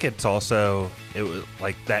 do you think it was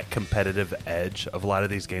like that competitive edge of a lot of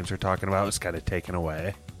these games we're talking about was kind of taken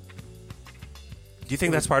away? Do you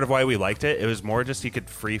think that's part of why we liked it? It was more just you could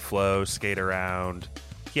free flow, skate around.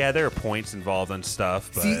 Yeah, there are points involved and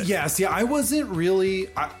stuff, but See, I wasn't really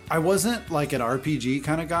I wasn't like an RPG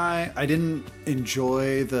kind of guy. I didn't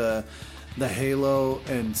enjoy the Halo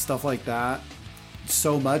and stuff like that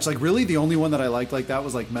so much. Like, really the only one that I liked like that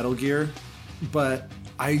was like Metal Gear, but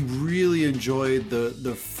I really enjoyed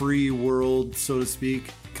the free world, so to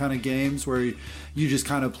speak, kind of games where you just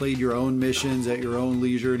kind of played your own missions at your own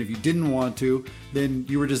leisure, and if you didn't want to, then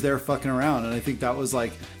you were just there fucking around. And I think that's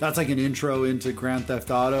like an intro into Grand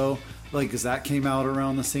Theft Auto, like, because that came out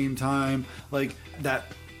around the same time. Like,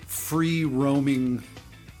 that free roaming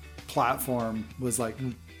platform was like,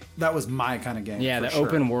 that was my kind of game. Yeah, the sure.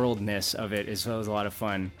 open worldness of it was a lot of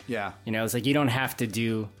fun. Yeah. You know, it's like you don't have to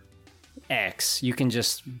do X. You can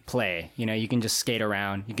just play. You know, you can just skate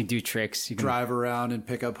around. You can do tricks. You can drive around and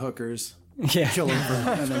pick up hookers. Yeah. Kill them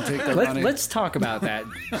and then take their money. Let's talk about that,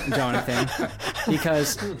 Jonathan,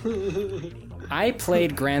 because I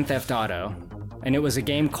played Grand Theft Auto, and it was a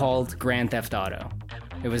game called Grand Theft Auto.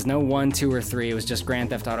 It was no 1, 2, or 3. It was just Grand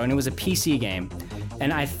Theft Auto, and it was a PC game.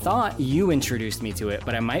 And I thought you introduced me to it,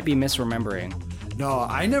 but I might be misremembering. No,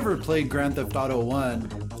 I never played Grand Theft Auto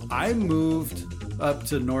 1. I moved up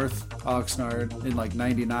to North Oxnard in like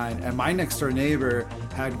 99, and my next door neighbor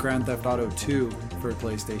had Grand Theft Auto 2 for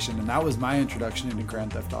PlayStation, and that was my introduction into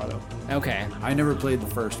Grand Theft Auto. Okay. I never played the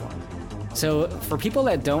first one. So for people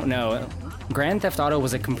that don't know, Grand Theft Auto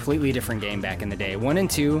was a completely different game back in the day. 1 and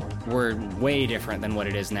 2 were way different than what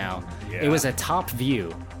it is now. Yeah. It was a top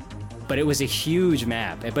view, but it was a huge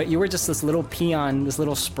map. But you were just this little peon, this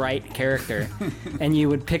little sprite character, and you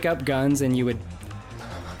would pick up guns and you would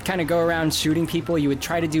kind of go around shooting people. You would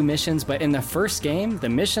try to do missions, but in the first game, the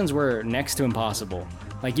missions were next to impossible.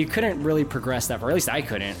 Like, you couldn't really progress that far. At least I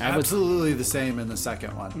couldn't. Absolutely the same in the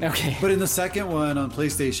second one. Okay. But in the second one on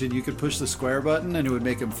PlayStation, you could push the square button and it would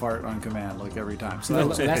make him fart on command, like, every time. So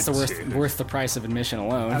that's worth the price of admission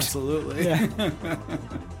alone. Absolutely. Yeah.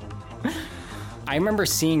 I remember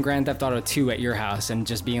seeing Grand Theft Auto 2 at your house and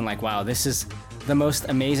just being like, wow, this is the most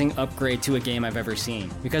amazing upgrade to a game I've ever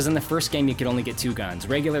seen. Because in the first game, you could only get 2 guns,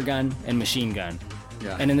 regular gun and machine gun.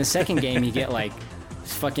 Yeah. And in the second game, you get like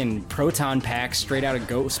fucking proton packs straight out of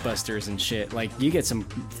Ghostbusters and shit. Like, you get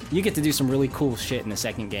to do some really cool shit in the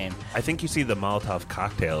second game. I think you see the Molotov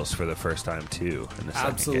cocktails for the first time too in the second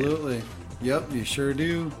Absolutely. game. Yep, you sure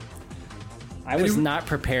do. I was not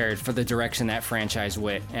prepared for the direction that franchise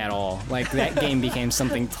went at all. Like, that game became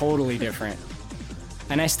something totally different.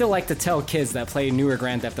 And I still like to tell kids that play newer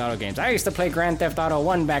Grand Theft Auto games, I used to play Grand Theft Auto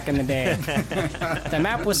 1 back in the day. The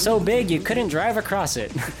map was so big you couldn't drive across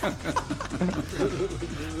it.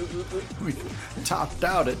 We topped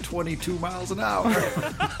out at 22 miles an hour.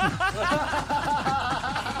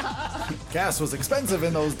 Gas was expensive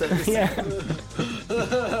in those days. Yeah.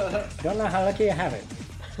 Don't know how lucky you have it.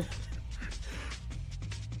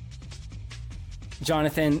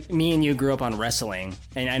 Jonathan, me and you grew up on wrestling,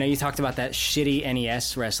 and I know you talked about that shitty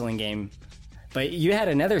NES wrestling game, but you had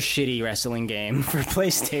another shitty wrestling game for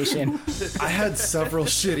PlayStation. I had several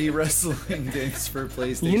shitty wrestling games for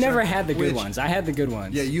PlayStation. You never had the good ones. I had the good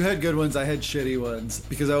ones. Yeah, you had good ones. I had shitty ones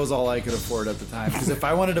because that was all I could afford at the time. Because if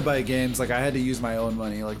I wanted to buy games, like, I had to use my own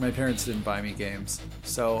money. Like, my parents didn't buy me games,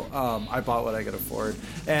 so I bought what I could afford.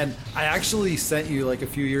 And I actually sent you, like, a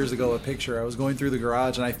few years ago a picture. I was going through the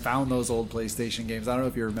garage and I found those old PlayStation games. I don't know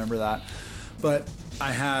if you remember that, but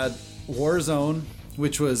I had Warzone,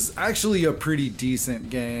 which was actually a pretty decent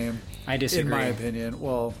game. I disagree. In my opinion.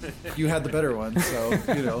 Well, you had the better one, so,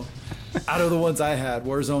 you know. Out of the ones I had,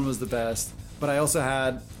 Warzone was the best. But I also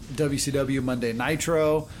had WCW Monday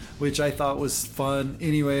Nitro, which I thought was fun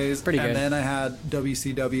anyways. Pretty good. And then I had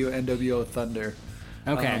WCW NWO Thunder.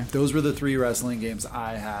 Okay. Those were the 3 wrestling games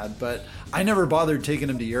I had. But I never bothered taking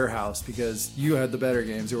them to your house because you had the better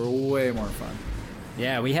games. They were way more fun.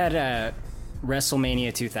 Yeah, we had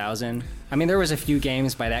WrestleMania 2000. I mean, there was a few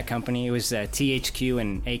games by that company. It was THQ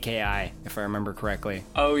and AKI, if I remember correctly.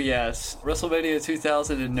 Oh, yes. WrestleMania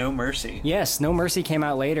 2000 and No Mercy. Yes, No Mercy came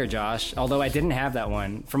out later, Josh, although I didn't have that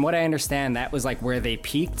one. From what I understand, that was like where they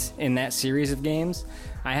peaked in that series of games.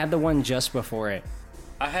 I had the one just before it.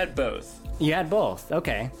 I had both. You had both?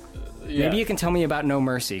 Okay. Yeah. Maybe you can tell me about No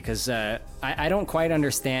Mercy, because I don't quite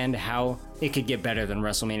understand how it could get better than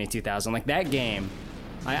WrestleMania 2000. Like, that game,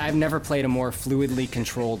 I've never played a more fluidly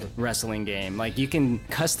controlled wrestling game. Like, you can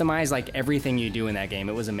customize, like, everything you do in that game.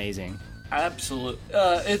 It was amazing. Absolutely.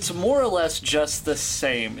 It's more or less just the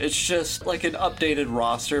same. It's just like an updated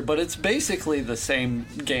roster, but it's basically the same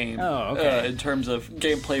game. Oh, okay. In terms of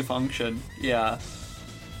gameplay function. Yeah.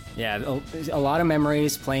 Yeah, a lot of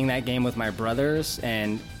memories playing that game with my brothers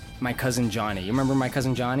and my cousin Johnny. You remember my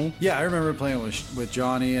cousin Johnny? Yeah, I remember playing with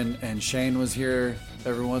Johnny, and Shane was here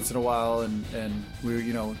every once in a while, and we,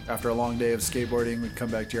 you know, after a long day of skateboarding, we'd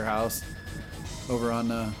come back to your house over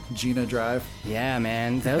on Gina Drive. Yeah,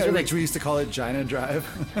 man. Those were we used to call it Gina Drive.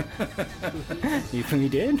 You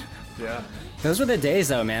did? Yeah. Those were the days,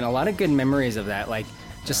 though, man. A lot of good memories of that. Like,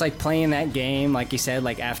 just like playing that game, like you said,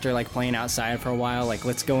 like after like playing outside for a while, like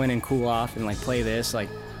let's go in and cool off and like play this. Like,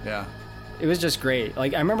 yeah. It was just great.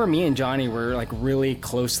 Like, I remember me and Johnny were like really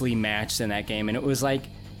closely matched in that game, and it was like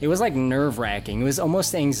nerve-wracking. It was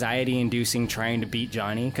almost anxiety-inducing trying to beat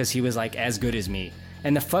Johnny because he was like as good as me.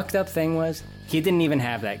 And the fucked up thing was he didn't even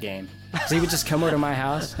have that game. So he would just come over to my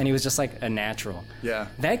house, and he was just like a natural. Yeah.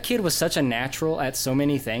 That kid was such a natural at so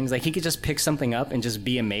many things. Like, he could just pick something up and just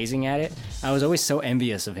be amazing at it. I was always so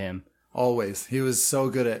envious of him. Always. He was so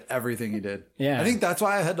good at everything he did. Yeah. I think that's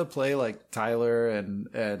why I had to play like Tyler and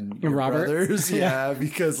your Robert brothers. Yeah,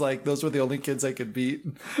 because like those were the only kids I could beat.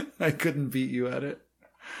 I couldn't beat you at it.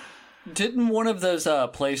 Didn't one of those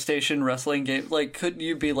PlayStation wrestling games, like, couldn't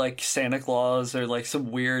you be like Santa Claus or like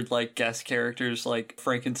some weird like guest characters like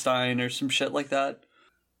Frankenstein or some shit like that?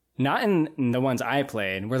 Not in the ones I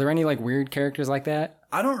played. Were there any like weird characters like that?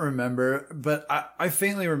 I don't remember, but I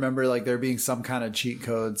faintly remember like there being some kind of cheat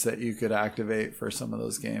codes that you could activate for some of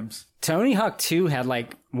those games. Tony Hawk 2 had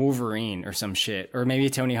like Wolverine or some shit, or maybe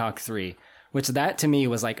Tony Hawk 3, which that to me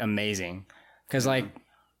was like amazing. Because like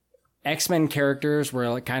X-Men characters were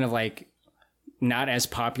like, kind of like not as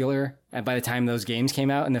popular by the time those games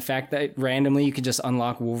came out. And the fact that randomly you could just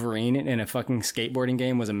unlock Wolverine in a fucking skateboarding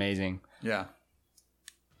game was amazing. Yeah.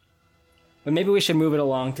 But maybe we should move it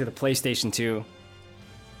along to the PlayStation 2.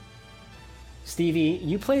 Stevie,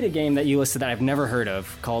 you played a game that you listed that I've never heard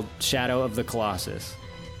of called Shadow of the Colossus.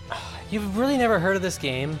 You've really never heard of this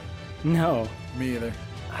game? No. Me either.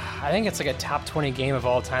 I think it's like a top 20 game of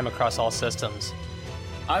all time across all systems.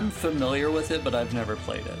 I'm familiar with it, but I've never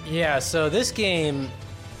played it. Yeah, so this game,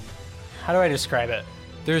 how do I describe it?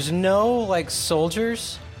 There's no like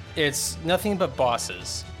soldiers, it's nothing but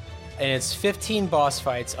bosses. And it's 15 boss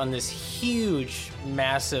fights on this huge,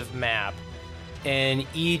 massive map. And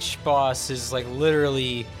each boss is like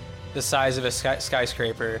literally the size of a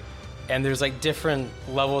skyscraper. And there's like different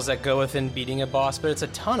levels that go within beating a boss, but it's a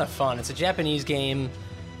ton of fun. It's a Japanese game.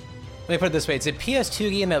 Let me put it this way. It's a PS2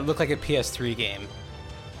 game that looked like a PS3 game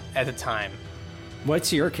at the time.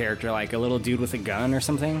 What's your character like? A little dude with a gun or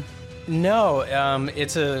something? No,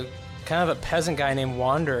 it's a kind of a peasant guy named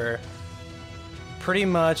Wanderer. Pretty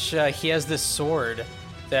much, he has this sword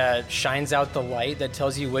that shines out the light that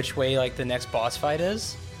tells you which way like the next boss fight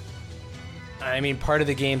is. I mean, part of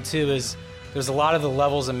the game too is there's a lot of the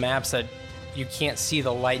levels and maps that you can't see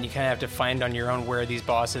the light, and you kind of have to find on your own where these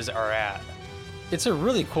bosses are at. It's a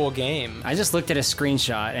really cool game. I just looked at a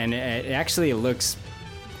screenshot, and it actually looks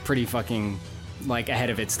pretty fucking like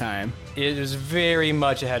ahead of its time. It is very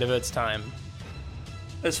much ahead of its time.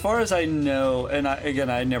 As far as I know, and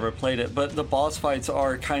I never played it, but the boss fights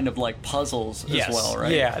are kind of like puzzles as well,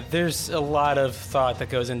 right? Yeah, there's a lot of thought that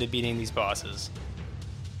goes into beating these bosses.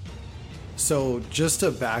 So just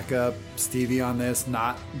to back up Stevie on this,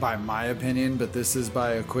 not by my opinion, but this is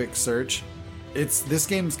by a quick search. This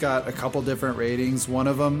game's got a couple different ratings. One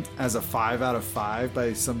of them as a 5 out of 5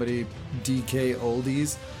 by somebody DK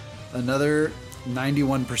Oldies. Another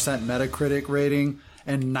 91% Metacritic rating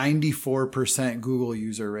and 94% Google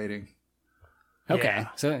user rating. Okay, Yeah.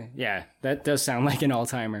 So yeah, that does sound like an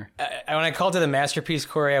all-timer. When I called it a masterpiece,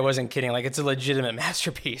 Corey, I wasn't kidding. Like, it's a legitimate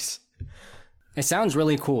masterpiece. It sounds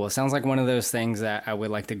really cool. It sounds like one of those things that I would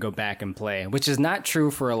like to go back and play, which is not true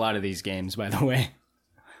for a lot of these games, by the way.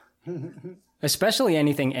 Especially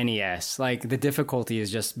anything NES. Like, the difficulty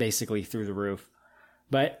is just basically through the roof.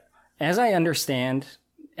 But as I understand,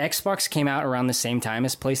 Xbox came out around the same time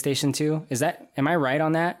as PlayStation 2. Am I right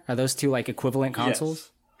on that? Are those two like equivalent consoles?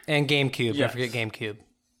 Yes. And GameCube. Yes. Don't forget GameCube.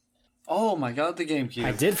 Oh my god, the GameCube.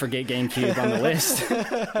 I did forget GameCube on the list.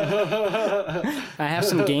 I have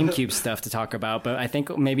some GameCube stuff to talk about, but I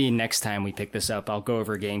think maybe next time we pick this up, I'll go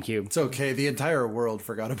over GameCube. It's okay. The entire world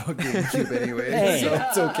forgot about GameCube anyway, Hey, so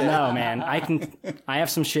it's okay. No, man. I have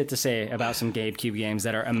some shit to say about some GameCube games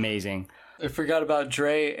that are amazing. I forgot about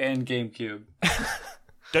Dre and GameCube.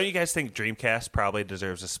 Don't you guys think Dreamcast probably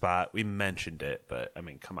deserves a spot? We mentioned it, but I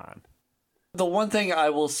mean, come on. The one thing I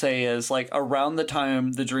will say is, like, around the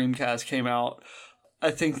time the Dreamcast came out,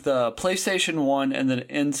 I think the PlayStation 1 and the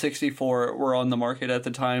N64 were on the market at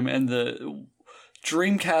the time, and the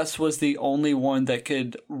Dreamcast was the only one that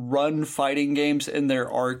could run fighting games in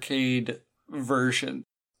their arcade version.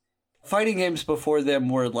 Fighting games before them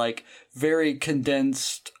were, like, very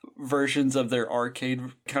condensed versions of their arcade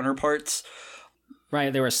counterparts.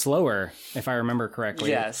 Right, they were slower, if I remember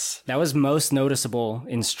correctly. Yes. That was most noticeable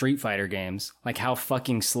in Street Fighter games, like how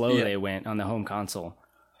fucking slow they went on the home console.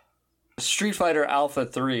 Street Fighter Alpha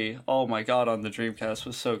 3, oh my god, on the Dreamcast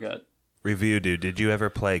was so good. Review dude, did you ever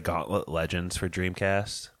play Gauntlet Legends for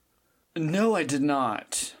Dreamcast? No, I did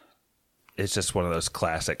not. It's just one of those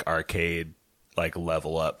classic arcade, like,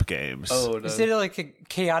 level up games. Oh, Is it like a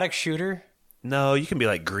chaotic shooter? No, you can be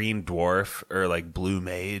like Green Dwarf or like Blue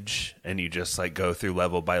Mage, and you just like go through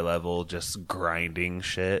level by level, just grinding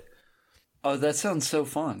shit. Oh, that sounds so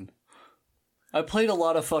fun. I played a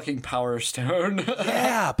lot of fucking Power Stone.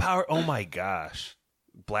 Yeah, Power. Oh my gosh.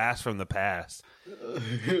 Blast from the past.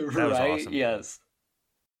 That was Right? awesome. Yes.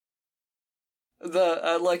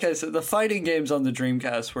 Like I said, the fighting games on the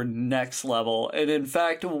Dreamcast were next level. And in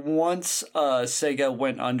fact, once Sega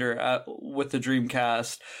went under with the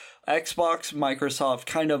Dreamcast, Xbox, Microsoft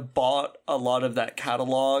kind of bought a lot of that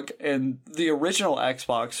catalog, and the original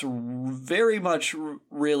Xbox very much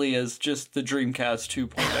really is just the Dreamcast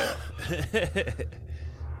 2.0.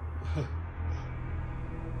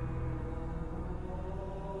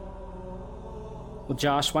 Well,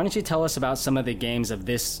 Josh, why don't you tell us about some of the games of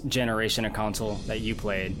this generation of console that you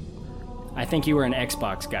played? I think you were an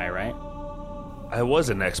Xbox guy, right? I was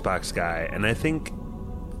an Xbox guy, and I think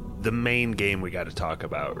the main game we got to talk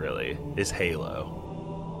about, really, is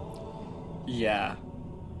Halo. Yeah.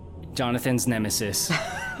 Jonathan's nemesis.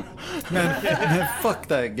 Man, fuck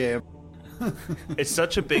that game. It's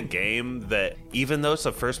such a big game that even though it's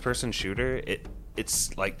a first-person shooter,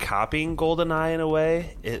 it's like copying GoldenEye in a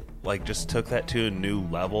way. It like just took that to a new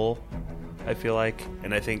level, I feel like.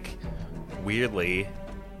 And I think, weirdly,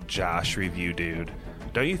 Josh, review dude,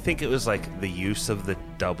 don't you think it was like the use of the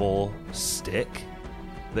double stick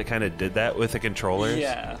that kind of did that with the controllers?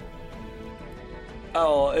 Yeah.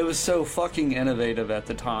 Oh, it was so fucking innovative at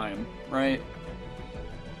the time, right?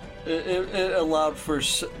 It allowed for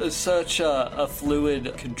such a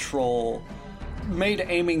fluid control, made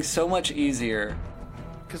aiming so much easier.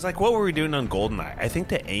 Because, like, what were we doing on GoldenEye? I think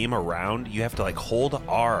to aim around, you have to, like, hold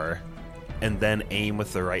R and then aim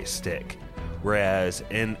with the right stick. Whereas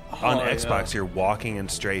on Xbox, you're walking and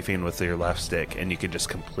strafing with your left stick, and you can just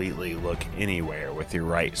completely look anywhere with your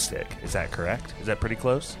right stick. Is that correct? Is that pretty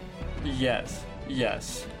close? Yes.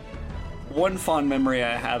 One fond memory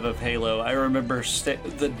I have of Halo, I remember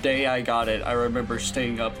the day I got it, I remember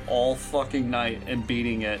staying up all fucking night and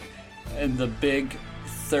beating it. And the big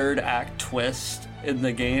third act twist in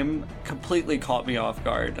the game completely caught me off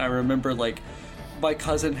guard. I remember, like, my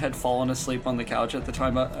cousin had fallen asleep on the couch at the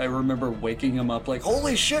time. I remember waking him up like,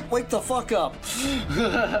 holy shit, wake the fuck up.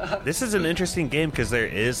 This is an interesting game because there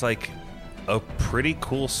is, like, a pretty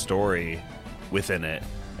cool story within it.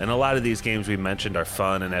 And a lot of these games we mentioned are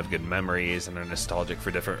fun and have good memories and are nostalgic for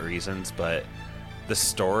different reasons, but the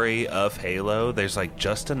story of Halo, there's like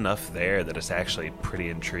just enough there that it's actually pretty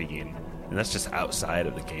intriguing. And that's just outside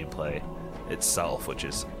of the gameplay itself, which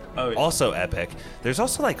is also epic. There's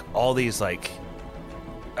also like all these like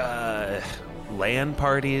LAN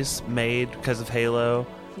parties made because of Halo.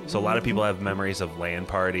 So a lot of people have memories of LAN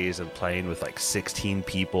parties and playing with like 16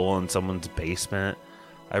 people in someone's basement.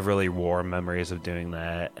 I have really warm memories of doing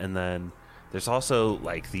that. And then there's also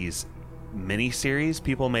like these mini-series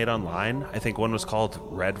people made online. I think one was called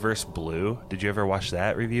Red vs. Blue. Did you ever watch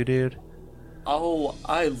that, review dude? Oh,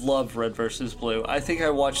 I love Red vs. Blue. I think I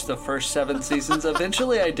watched the first 7 seasons.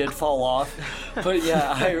 Eventually I did fall off. But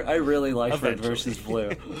yeah, I really liked Red vs.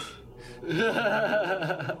 Blue.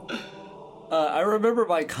 I remember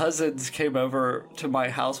my cousins came over to my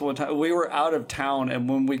house one time. We were out of town, and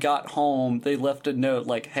when we got home, they left a note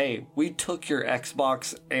like, hey, we took your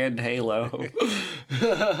Xbox and Halo.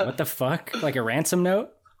 What the fuck? Like a ransom note?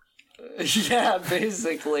 Yeah,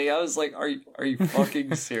 basically. I was like, are you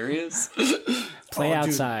fucking serious? Play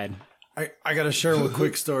outside. I got to share a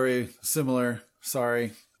quick story. Similar.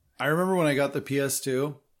 Sorry. I remember when I got the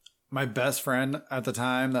PS2, my best friend at the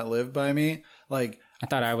time that lived by me, like... I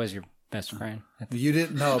thought I was your best friend. You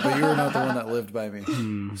didn't know, but you were not the one that lived by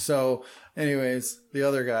me. So, anyways, the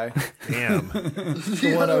other guy. Damn.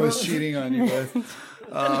 The one I was cheating on you with.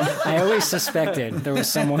 I always suspected there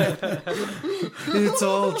was someone. It's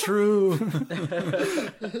all true.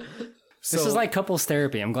 This is like couples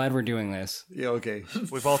therapy. I'm glad we're doing this. Yeah, okay.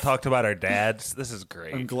 We've all talked about our dads. This is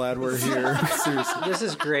great. I'm glad we're here. Seriously. This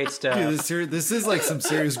is great stuff. Dude, this is like some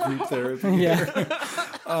serious group therapy.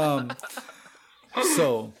 Yeah.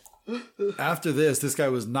 So, after this guy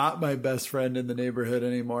was not my best friend in the neighborhood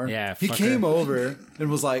anymore. Yeah, he came over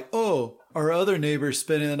and was like, "Oh, our other neighbor's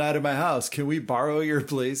spending the night at my house. Can we borrow your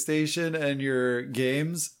PlayStation and your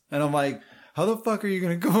games?" And I'm like, how the fuck are you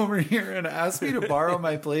going to go over here and ask me to borrow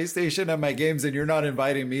my PlayStation and my games and you're not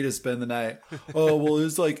inviting me to spend the night? Oh, well,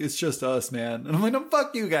 it's just us, man. And I'm like, no,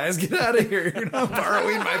 fuck you guys. Get out of here. You're not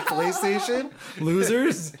borrowing my PlayStation?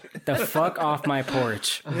 Losers. The fuck off my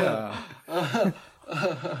porch. Yeah.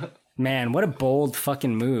 Man, what a bold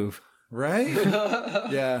fucking move. Right?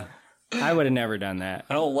 Yeah. I would have never done that.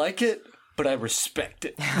 I don't like it, but I respect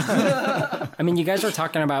it. I mean, you guys were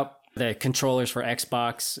talking about the controllers for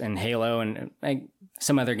Xbox and Halo and like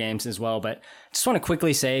some other games as well. But I just want to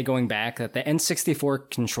quickly say, going back, that the N64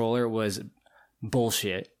 controller was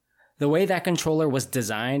bullshit. The way that controller was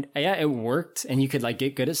designed, yeah, it worked and you could like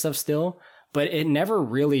get good at stuff still, but it never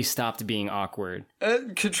really stopped being awkward.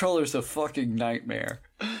 Controller's a fucking nightmare.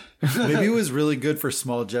 Maybe it was really good for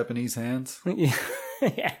small Japanese hands. Yeah.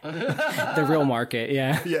 The real market,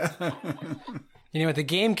 yeah. Yeah. You know, with the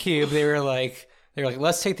GameCube, they were like,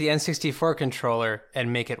 let's take the N64 controller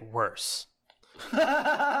and make it worse.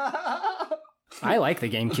 I like the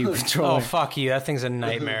GameCube controller. Oh, fuck you. That thing's a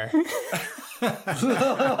nightmare.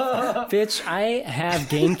 Bitch, I have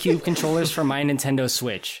GameCube controllers for my Nintendo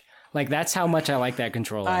Switch. Like, that's how much I like that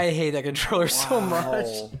controller. I hate that controller so much.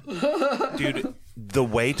 Dude, the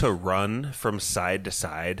way to run from side to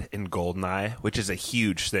side in GoldenEye, which is a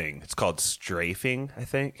huge thing, it's called strafing, I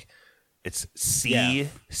think. It's C,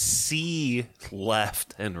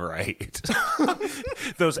 left and right.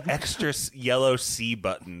 Those extra yellow C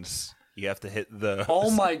buttons. You have to hit the...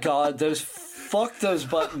 Oh my god, fuck those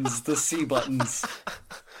buttons, the C buttons.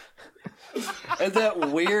 And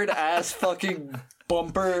that weird ass fucking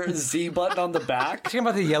bumper Z button on the back. Talking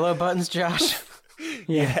about the yellow buttons, Josh?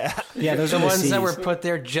 Yeah, those the are ones Cs. that were put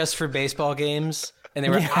there just for baseball games. And they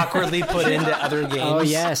were awkwardly put into other games. Oh,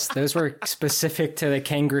 yes. Those were specific to the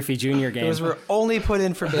Ken Griffey Jr. game. Those were only put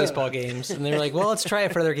in for baseball games. And they were like, well, let's try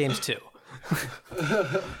it for other games, too.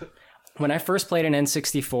 When I first played an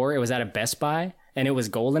N64, it was at a Best Buy, and it was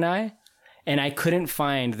GoldenEye, and I couldn't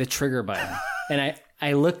find the trigger button. And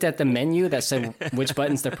I looked at the menu that said which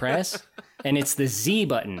buttons to press, and it's the Z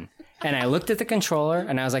button. And I looked at the controller,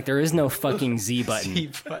 and I was like, there is no fucking Z button.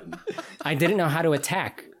 Z button. I didn't know how to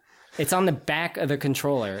attack. It's on the back of the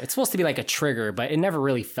controller. It's supposed to be like a trigger, but it never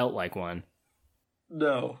really felt like one.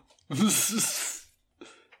 No.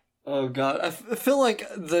 Oh god, I feel like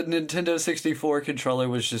the Nintendo 64 controller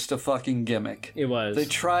was just a fucking gimmick. It was. They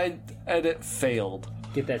tried and it failed.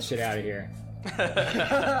 Get that shit out of here.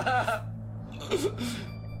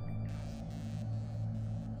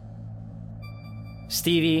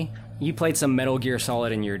 Stevie, you played some Metal Gear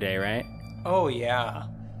Solid in your day, right? Oh, yeah.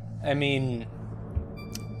 I mean,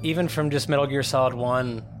 even from just Metal Gear Solid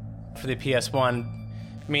 1 for the PS1, I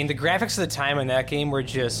mean, the graphics of the time in that game were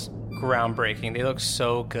just groundbreaking. They look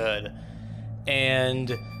so good.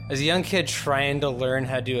 And as a young kid, trying to learn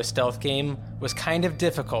how to do a stealth game was kind of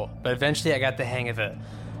difficult, but eventually I got the hang of it.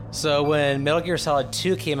 So when Metal Gear Solid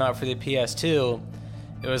 2 came out for the PS2,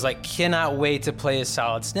 it was like, cannot wait to play as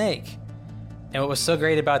Solid Snake. And what was so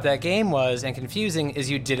great about that game was, and confusing, is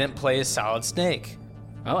you didn't play as Solid Snake.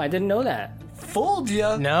 Oh, I didn't know that. Fooled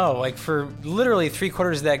ya? No, like for literally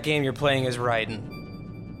 3/4 of that game, you're playing as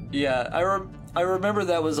Raiden. Yeah, I remember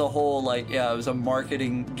that was a whole, like, yeah, it was a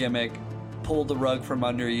marketing gimmick. Pull the rug from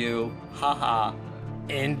under you. Haha.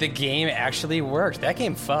 And the game actually worked. That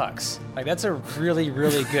game fucks. Like, that's a really,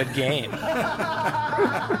 really good game. It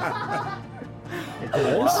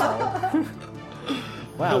does?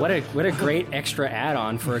 Wow, what a great extra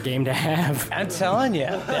add-on for a game to have. I'm telling you,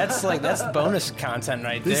 that's bonus content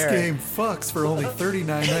right this there. This game fucks for only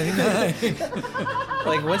 $39.99.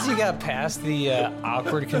 Like, once you got past the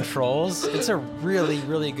awkward controls, it's a really,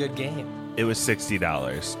 really good game. It was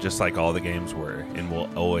 $60, just like all the games were, and will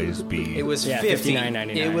always be. It was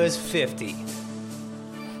 $59.99. It was $50.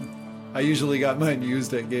 I usually got mine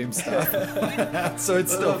used at GameStop. So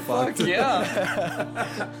it's still fucked. Fuck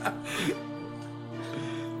yeah.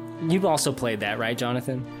 You've also played that, right,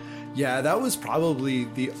 Jonathan? Yeah, that was probably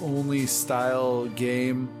the only style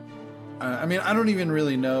game. I mean, I don't even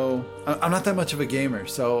really know. I'm not that much of a gamer,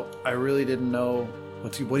 so I really didn't know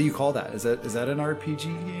what do you call that? Is that an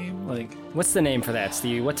RPG game? Like, what's the name for that,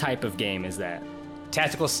 Steve? What type of game is that?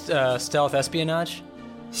 Tactical stealth espionage?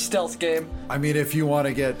 Stealth game. I mean, if you want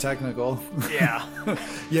to get technical. Yeah.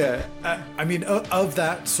 Yeah. I mean, of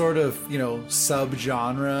that sort of,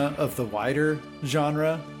 sub-genre of the wider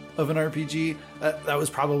genre of an RPG, that was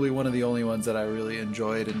probably one of the only ones that I really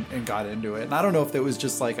enjoyed and got into it. And I don't know if it was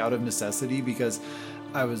just like out of necessity because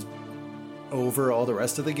I was over all the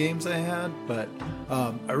rest of the games I had, but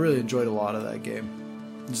I really enjoyed a lot of that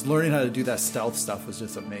game. Just learning how to do that stealth stuff was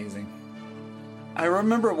just amazing. I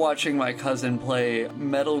remember watching my cousin play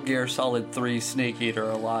Metal Gear Solid 3 Snake Eater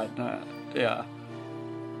a lot. Yeah.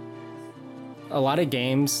 A lot of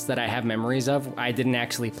games that I have memories of, I didn't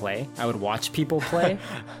actually play. I would watch people play.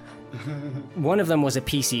 One of them was a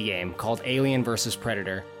PC game called Alien vs.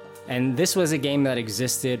 Predator. And this was a game that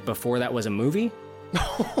existed before that was a movie.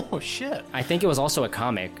 Oh, shit. I think it was also a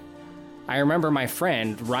comic. I remember my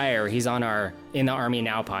friend, Ryer, he's on our In the Army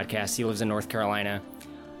Now podcast. He lives in North Carolina.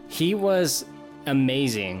 He was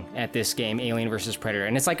amazing at this game, Alien vs. Predator.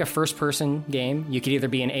 And it's like a first-person game. You could either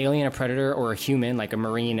be an alien, a predator, or a human, like a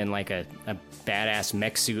marine in like a badass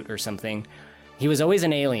mech suit or something. He was always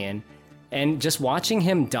an alien. And just watching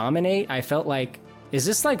him dominate, I felt like, is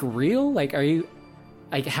this like real? Like, are you...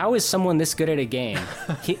 Like, how is someone this good at a game?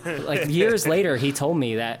 Like, years later, he told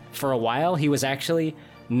me that for a while, he was actually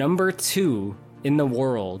number 2 in the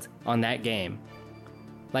world on that game.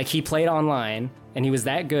 Like, he played online, and he was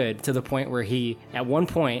that good to the point where he, at one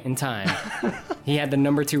point in time, he had the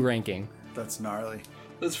number 2 ranking. That's gnarly.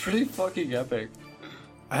 That's pretty fucking epic.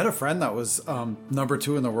 I had a friend that was number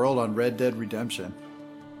 2 in the world on Red Dead Redemption.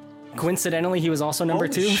 Coincidentally, he was also number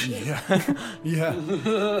 2?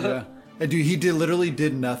 Yeah. And dude, he literally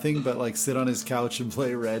did nothing but like sit on his couch and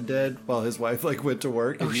play Red Dead while his wife like went to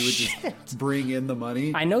work, and he would just bring in the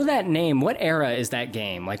money. I know that name. What era is that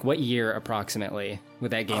game? Like, what year approximately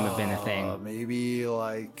would that game have been a thing? Maybe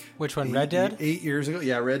like... Which one, Red Dead? 8 years ago.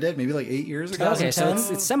 Yeah, Red Dead. Maybe like 8 years ago. Okay, so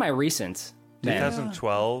it's semi-recent.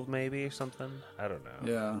 2012 maybe, something? I don't know.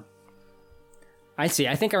 Yeah. I see.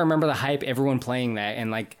 I think I remember the hype, everyone playing that,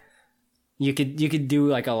 and like you could do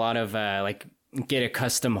like a lot of like get a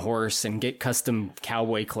custom horse and get custom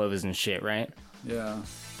cowboy clothes and shit, right? Yeah.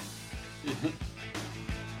 I'm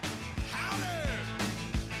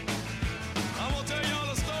gonna tell y'all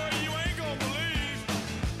a story you ain't gonna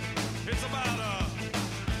believe. It's about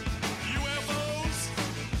UFOs,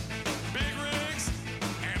 big rigs,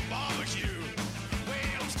 and barbecue. Well,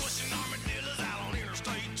 I'm squishing armadillos out on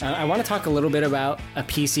Interstate. I want to talk a little bit about a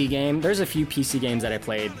PC game. There's a few PC games that I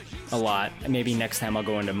played a lot. Maybe next time I'll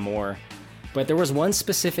go into more. But there was one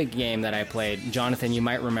specific game that I played. Jonathan, you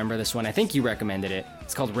might remember this one. I think you recommended it.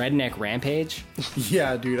 It's called Redneck Rampage.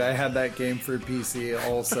 Yeah, dude, I had that game for PC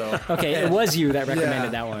also. Okay, it was you that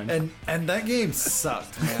recommended that one. And that game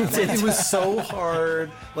sucked, man. Like, it was so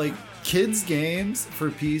hard. Like, kids' games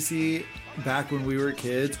for PC back when we were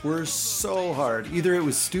kids were so hard. Either it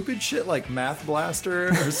was stupid shit like Math Blaster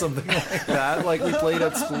or something like that, like we played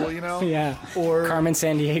at school, you know? Yeah. Or Carmen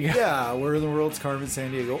Sandiego. Yeah, Where in the World's Carmen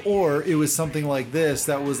Sandiego. Or it was something like this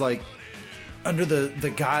that was like under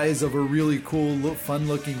the guise of a really cool,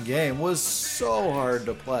 fun-looking game. It was so hard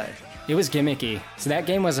to play. It was gimmicky. So that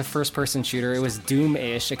game was a first-person shooter. It was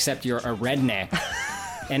Doom-ish, except you're a redneck.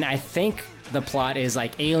 And I think the plot is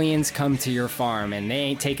like aliens come to your farm and they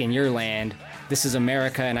ain't taking your land. This is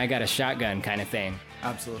America and I got a shotgun kind of thing.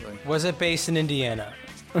 Absolutely. Was it based in Indiana?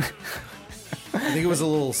 I think it was a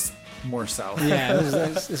little more south. Yeah,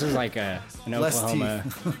 this was like an Less Oklahoma.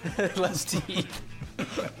 teeth. Less teeth.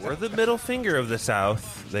 We're the middle finger of the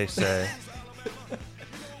South, they say.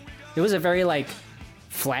 It was a very like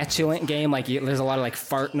flatulent game. Like there's a lot of like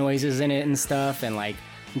fart noises in it and stuff, and like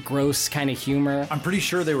gross kind of humor. I'm pretty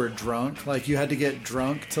sure they were drunk. Like you had to get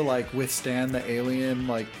drunk to like withstand the alien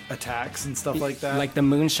like attacks and stuff like that. Like the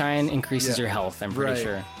moonshine increases Yeah. your health, I'm pretty Right.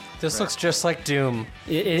 sure. This looks just like Doom.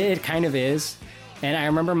 It kind of is. And I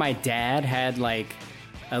remember my dad had like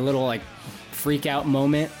a little like freak out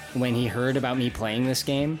moment when he heard about me playing this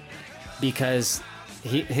game, because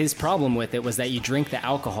his problem with it was that you drink the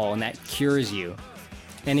alcohol and that cures you.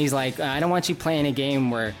 And he's like, I don't want you playing a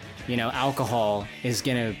game where, you know, alcohol is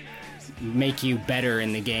gonna make you better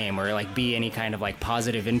in the game or like be any kind of like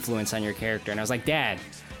positive influence on your character. And I was like, Dad,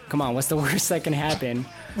 Come on, what's the worst that can happen?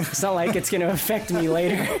 It's not like it's going to affect me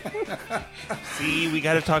later. See, we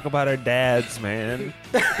got to talk about our dads, man.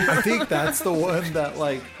 I think that's the one that,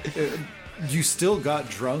 like, you still got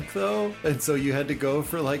drunk, though, and so you had to go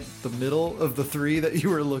for, like, the middle of the three that you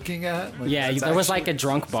were looking at. Like, yeah, there was, like, a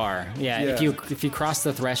drunk bar. Yeah, if you crossed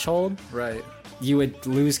the threshold, right, you would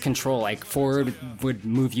lose control. Like, forward would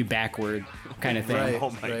move you backward kind of thing. Right, Oh,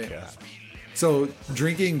 my God. So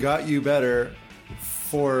drinking got you better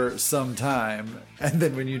for some time, and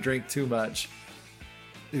then when you drank too much,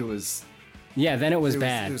 it was... Yeah, then it was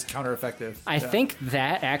bad. It was counter-effective. I think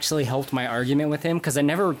that actually helped my argument with him because I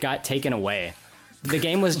never got taken away. The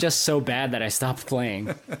game was just so bad that I stopped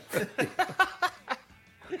playing.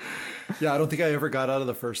 Yeah, I don't think I ever got out of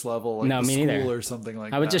the first level, like no, the me school neither. or something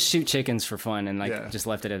like that. I would just shoot chickens for fun and just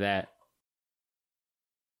left it at that.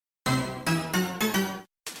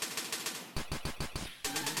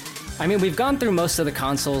 I mean, we've gone through most of the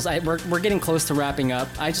consoles. We're getting close to wrapping up.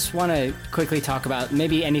 I just want to quickly talk about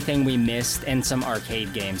maybe anything we missed and some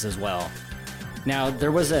arcade games as well. Now,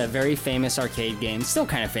 there was a very famous arcade game, still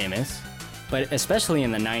kind of famous, but especially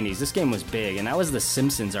in the 90s, this game was big, and that was the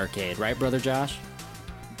Simpsons arcade, right, Brother Josh?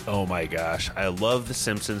 Oh my gosh, I love the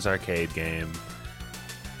Simpsons arcade game.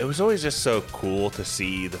 It was always just so cool to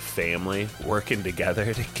see the family working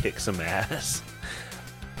together to kick some ass.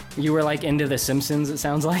 You were like into the Simpsons, it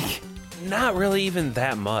sounds like? Not really even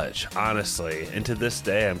that much, honestly. And to this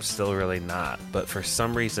day, I'm still really not. But for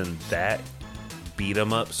some reason, that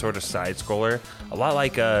beat-em-up sort of side-scroller, a lot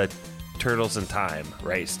like Turtles in Time,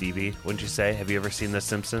 right, Stevie? Wouldn't you say? Have you ever seen The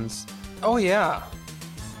Simpsons? Oh, yeah.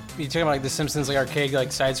 You talking about like the Simpsons, like arcade,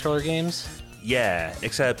 like side-scroller games? Yeah,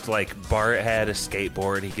 except like Bart had a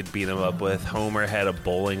skateboard he could beat him up with. Homer had a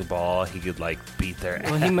bowling ball he could like beat their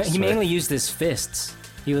ass. Well, he with. mainly used his fists.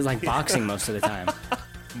 He was like boxing most of the time.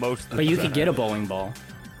 But you could get a bowling ball.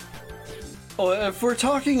 Well, if we're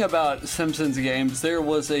talking about Simpsons games, there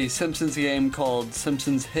was a Simpsons game called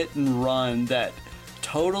Simpsons Hit and Run that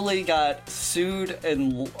totally got sued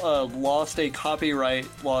and lost a copyright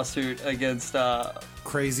lawsuit against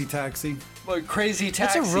Crazy Taxi. Crazy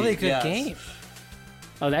Taxi. That's a really good game.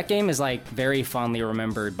 Oh, that game is like very fondly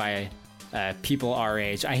remembered by people our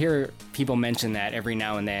age. I hear people mention that every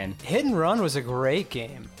now and then. Hit and Run was a great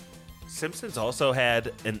game. Simpsons also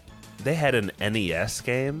had an NES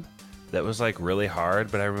game that was like really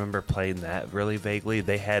hard, but I remember playing that really vaguely.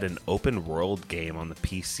 They had an open world game on the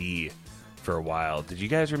PC for a while. Did you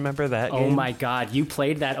guys remember that game? Oh my god, you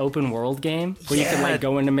played that open world game where you could like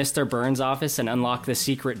go into Mr. Burns' office and unlock the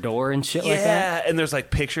secret door and shit like that? Yeah, and there's like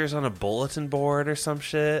pictures on a bulletin board or some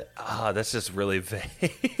shit. That's just really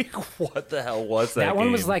vague. What the hell was that That one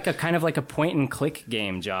game? was like a kind of like a point and click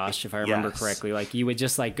game, Josh, if I remember correctly. Like you would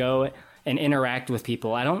just like go and interact with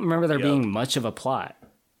people. I don't remember there being much of a plot.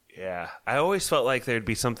 Yeah, I always felt like there'd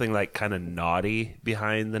be something like kind of naughty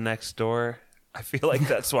behind the next door. I feel like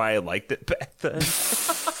that's why I liked it back then.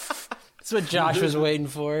 That's what Josh was waiting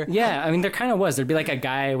for. Yeah, I mean, there kind of was. There'd be like a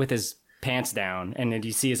guy with his pants down, and then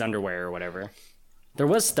you see his underwear or whatever. There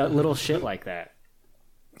was little shit like that.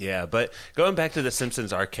 Yeah, but going back to the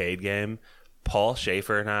Simpsons arcade game, Paul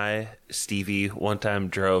Schaefer and I, Stevie, one time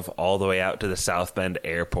drove all the way out to the South Bend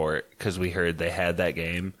airport because we heard they had that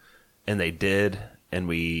game, and they did, and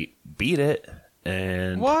we beat it,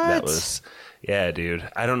 and What? that was... Yeah, dude.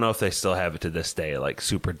 I don't know if they still have it to this day. Like,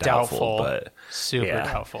 super doubtful. But super yeah.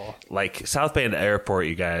 doubtful. Like, South Bend Airport,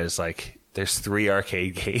 you guys, like, there's 3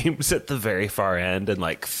 arcade games at the very far end and,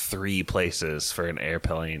 like, 3 places for an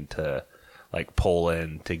airplane to, like, pull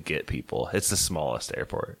in to get people. It's the smallest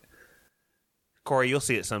airport. Corey, you'll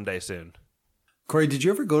see it someday soon. Corey, did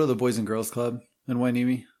you ever go to the Boys and Girls Club in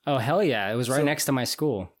Wainimi? Oh, hell yeah. It was right next to my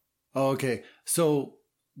school. Oh, okay. So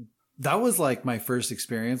that was like my first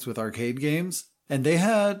experience with arcade games. And they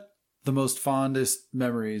had the most fondest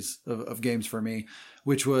memories of games for me,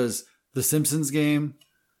 which was the Simpsons game,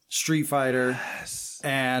 Street Fighter,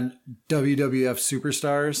 and WWF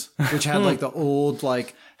Superstars, which had like the old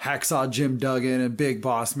like Hacksaw Jim Duggan and Big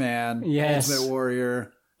Boss Man, Yes. Ultimate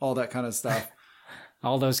Warrior, all that kind of stuff.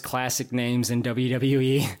 All those classic names in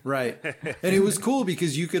WWE. Right. And it was cool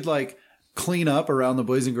because you could like clean up around the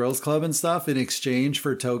Boys and Girls Club and stuff in exchange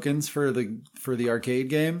for tokens for the arcade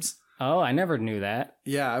games. Oh, I never knew that.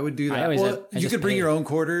 Yeah, I would do that. I You just could bring paid. your own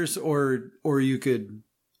quarters or you could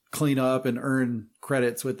clean up and earn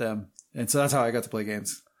credits with them. And so that's how I got to play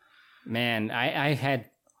games. Man, I had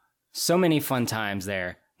so many fun times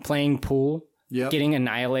there. Playing pool, getting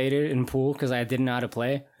annihilated in pool because I didn't know how to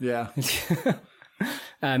play. Yeah.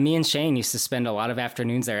 Me and Shane used to spend a lot of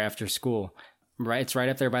afternoons there after school. Right, it's right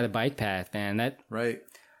up there by the bike path, man. Right.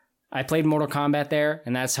 I played Mortal Kombat there,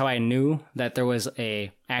 and that's how I knew that there was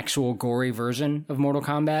a actual gory version of Mortal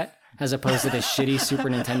Kombat, as opposed to the shitty Super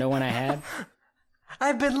Nintendo one I had.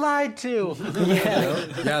 I've been lied to.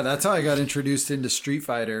 Yeah, that's how I got introduced into Street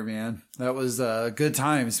Fighter, man. That was good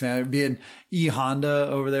times, man. Being E Honda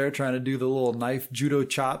over there trying to do the little knife judo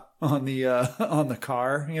chop on the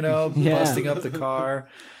car, busting up the car.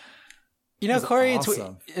 Corey,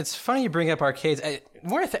 awesome. it's funny you bring up arcades. I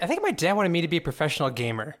think my dad wanted me to be a professional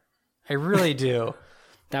gamer. I really do.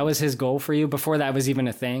 That was his goal for you before that was even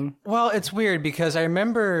a thing? Well, it's weird because I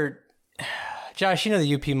remember, Josh, you know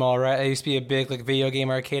the UP Mall, right? I used to be a big video game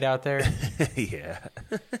arcade out there. Yeah.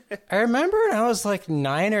 I remember when I was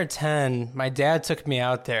 9 or 10, my dad took me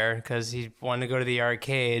out there because he wanted to go to the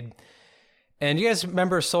arcade. And you guys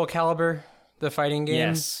remember Soul Calibur, the fighting game?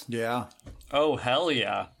 Yes. Yeah. Oh, hell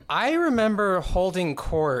yeah. I remember holding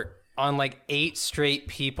court on 8 straight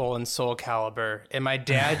people in Soul Calibur, and my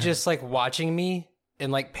dad just watching me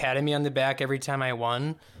and patting me on the back every time I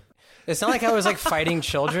won. It's not like I was fighting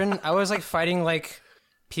children. I was fighting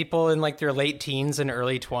people in their late teens and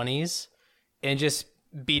early 20s and just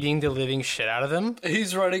beating the living shit out of them.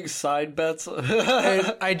 He's running side bets.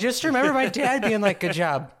 And I just remember my dad being good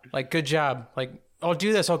job. Good job. I'll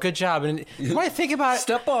do this. Oh, good job. And when I think about it,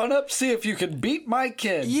 step on up, see if you can beat my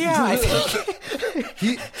kid. Yeah, I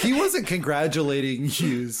think he wasn't congratulating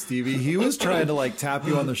you, Stevie. He was trying to tap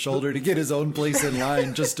you on the shoulder to get his own place in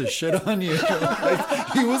line just to shit on you.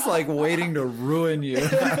 He was waiting to ruin you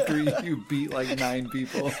after you beat 9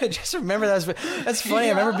 people. I just remember that's funny.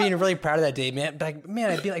 Yeah. I remember being really proud of that day, man.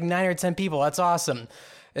 Man, I beat 9 or 10 people. That's awesome.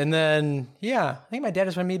 And then, I think my dad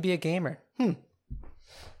just wanted me to be a gamer.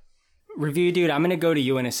 Review Dude, I'm going to go to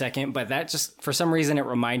you in a second, but that just, for some reason, it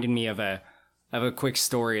reminded me of a quick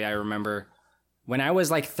story I remember. When I was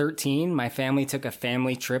 13, my family took a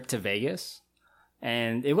family trip to Vegas,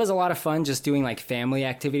 and it was a lot of fun just doing family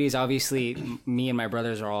activities. Obviously, me and my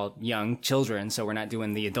brothers are all young children, so we're not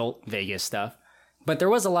doing the adult Vegas stuff, but there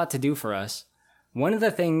was a lot to do for us. One of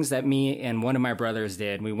the things that me and one of my brothers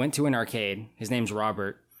did, we went to an arcade. His name's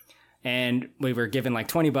Robert, and we were given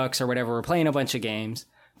 $20 or whatever. We're playing a bunch of games.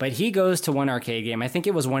 But he goes to one arcade game. I think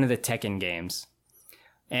it was one of the Tekken games.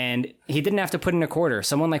 And he didn't have to put in a quarter.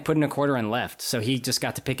 Someone put in a quarter and left. So he just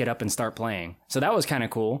got to pick it up and start playing. So that was kind of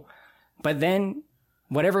cool. But then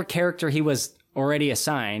whatever character he was already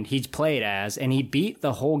assigned, he played as, and he beat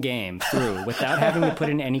the whole game through without having to put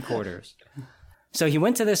in any quarters. So he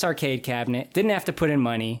went to this arcade cabinet, didn't have to put in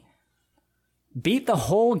money, beat the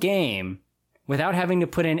whole game without having to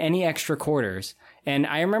put in any extra quarters. And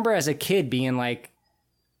I remember as a kid being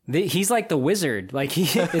he's the wizard.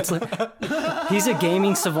 He's a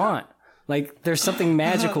gaming savant. There's something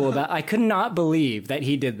magical about. I could not believe that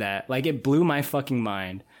he did that. It blew my fucking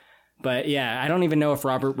mind. But yeah, I don't even know if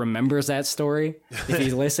Robert remembers that story. If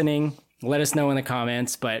he's listening, let us know in the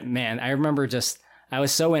comments. But man, I remember I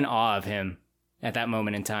was so in awe of him at that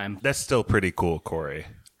moment in time. That's still pretty cool, Corey.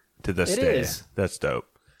 To this day, is. That's dope.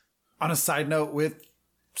 On a side note,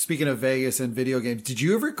 speaking of Vegas and video games, did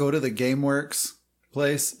you ever go to the GameWorks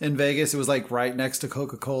place in Vegas? It was right next to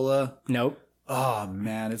Coca-Cola. Nope. Oh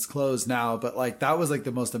man, it's closed now, but that was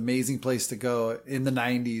the most amazing place to go in the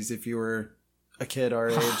 90s if you were a kid our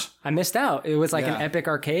age. I missed out. It was an Epic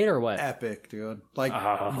Arcade or what? Epic, dude.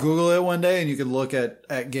 Google it one day and you can look at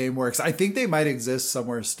GameWorks. I think they might exist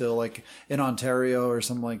somewhere still, in Ontario or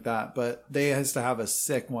something like that, but they used to have a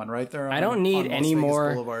sick one right there. I don't need any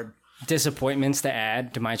more Boulevard. Disappointments to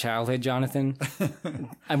add to my childhood, Jonathan.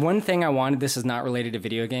 And one thing I wanted, this is not related to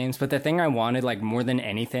video games, but the thing I wanted more than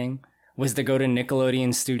anything was to go to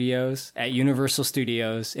Nickelodeon Studios at Universal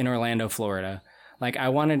Studios in Orlando, Florida. I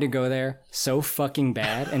wanted to go there so fucking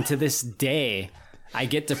bad, and to this day I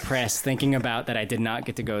get depressed thinking about that I did not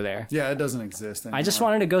get to go there. Yeah, it doesn't exist anymore. I just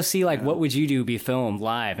wanted to go see What Would You Do be filmed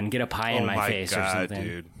live and get a pie in my face or something.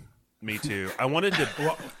 Dude. Me too. I wanted to.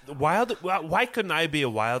 Why couldn't I be a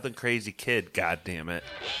wild and crazy kid? God damn it!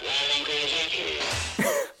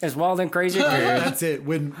 It's wild and crazy. That's it.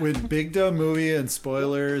 When Big Dumb Movie and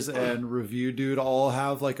Spoilers and Review Dude all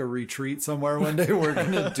have a retreat somewhere one day, we're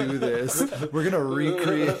gonna do this. We're gonna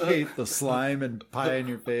recreate the slime and pie in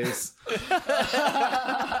your face. All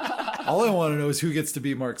I want to know is who gets to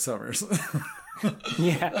be Mark Summers.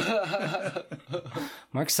 Yeah.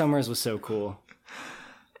 Mark Summers was so cool.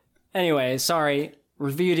 Anyway, sorry.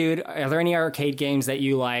 Review Dude, are there any arcade games that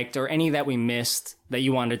you liked or any that we missed that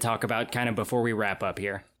you wanted to talk about kind of before we wrap up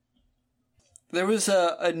here? There was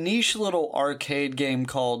a niche little arcade game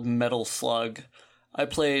called Metal Slug. I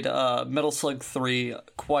played Metal Slug 3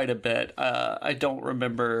 quite a bit. I don't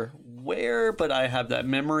remember where, but I have that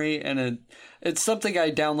memory, and it's something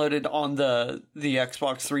I downloaded on the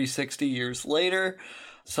Xbox 360 years later.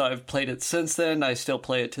 So I've played it since then. I still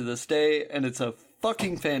play it to this day, and it's a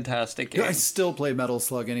fucking fantastic game. I still play Metal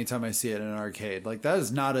Slug anytime I see it in an arcade. Like, that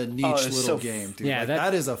is not a niche little game, dude. Yeah, like,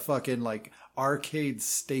 that is a fucking, like, arcade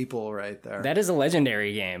staple right there. That is a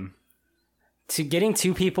legendary game. To getting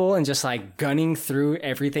two people and just like gunning through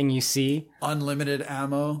everything you see. Unlimited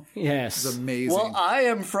ammo. Yes. It's amazing. Well, I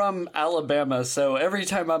am from Alabama, so every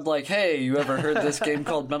time I'm like, hey, you ever heard this game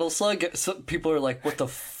called Metal Slug? People are like, what the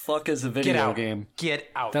fuck is a video game? Get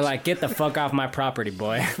out. They're like, get the fuck off my property,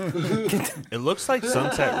 boy. It looks like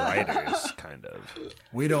Sunset Riders, kind of.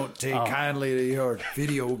 We don't take kindly to your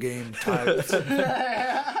video game types.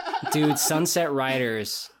 Dude, Sunset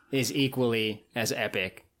Riders is equally as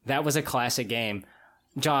epic. That was a classic game.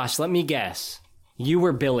 Josh, let me guess. You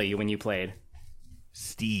were Billy when you played.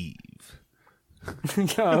 Steve.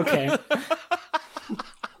 Oh, okay.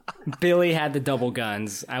 Billy had the double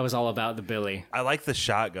guns. I was all about the Billy. I like the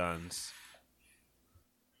shotguns.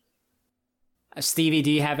 Stevie, do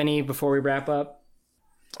you have any before we wrap up?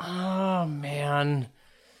 Oh, man.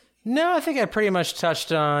 No, I think I pretty much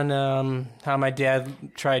touched on how my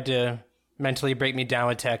dad tried to mentally break me down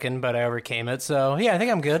with Tekken, but I overcame it. So, yeah, I think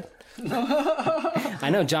I'm good. I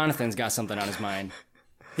know Jonathan's got something on his mind.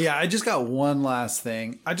 Yeah, I just got one last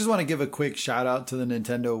thing. I just want to give a quick shout out to the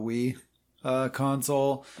Nintendo Wii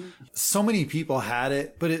console. So many people had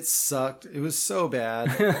it, but it sucked. It was so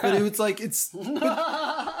bad. But it was like, it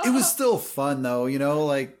was still fun though, you know,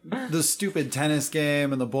 like the stupid tennis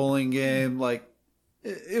game and the bowling game, like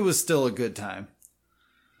it was still a good time.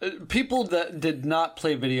 People that did not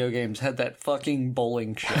play video games had that fucking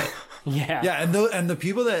bowling shit. Yeah. Yeah, and the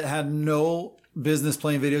people that had no business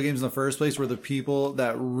playing video games in the first place were the people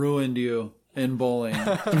that ruined you in bowling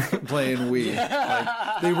playing Wii.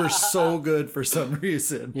 Like, they were so good for some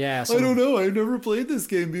reason. Yeah. I don't know. I've never played this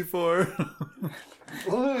game before.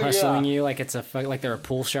 Hustling you like it's like they're a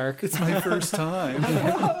pool shark. It's my first time.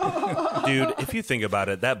 Dude, if you think about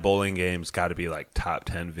it, that bowling game's got to be like top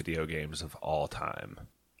 10 video games of all time.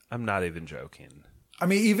 I'm not even joking. I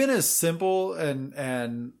mean, even as simple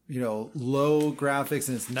and you know, low graphics,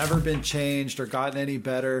 and it's never been changed or gotten any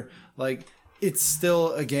better, like it's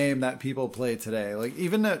still a game that people play today. Like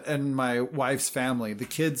even in my wife's family, the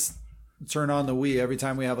kids turn on the Wii every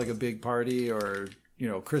time we have like a big party or, you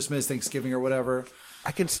know, Christmas, Thanksgiving or whatever.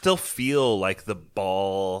 I can still feel like the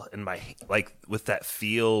ball in my, like with that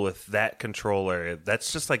feel, with that controller.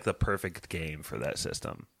 That's just like the perfect game for that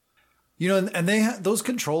system. You know, and those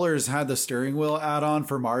controllers had the steering wheel add-on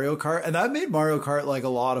for Mario Kart, and that made Mario Kart like a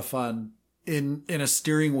lot of fun in a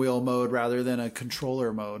steering wheel mode rather than a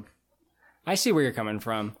controller mode. I see where you're coming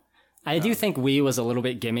from. I do think Wii was a little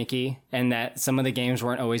bit gimmicky and that some of the games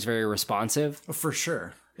weren't always very responsive. For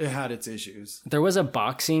sure. It had its issues. There was a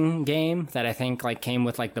boxing game that I think like came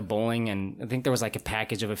with like the bowling, and I think there was like a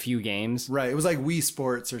package of a few games. Right. It was like Wii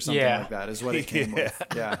Sports or something like that is what it came with.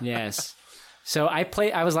 Yeah. Yes. So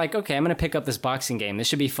I was like, okay, I'm going to pick up this boxing game. This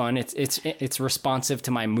should be fun. It's responsive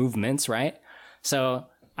to my movements, right? So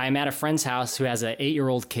I'm at a friend's house who has an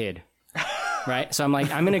 8-year-old kid, right? So I'm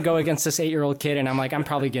like, I'm going to go against this 8-year-old kid, and I'm like, I'm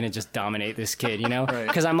probably going to just dominate this kid, you know?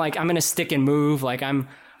 Because I'm like, I'm going to stick and move. Like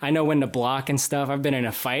I know when to block and stuff. I've been in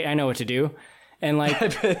a fight. I know what to do. And like,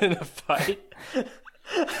 I've been in a fight.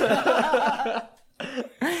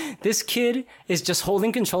 This kid is just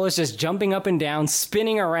holding controllers, just jumping up and down,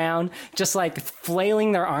 spinning around, just like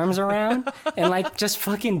flailing their arms around, and like just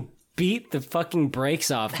fucking beat the fucking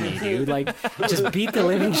brakes off me, dude. Like just beat the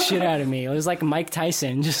living shit out of me. It was like Mike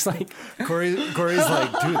Tyson, just like Corey's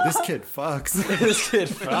like, dude, this kid fucks. This kid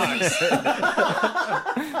fucks.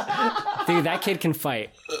 Dude, that kid can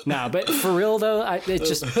fight. No, but for real though, I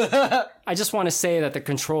just want to say that the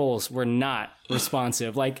controls were not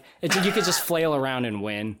responsive. Like you could just flail around and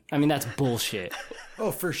win. I mean, that's bullshit.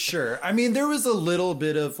 Oh, for sure. I mean, there was a little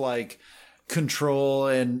bit of like control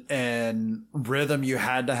and rhythm you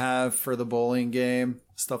had to have for the bowling game,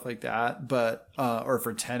 stuff like that, but or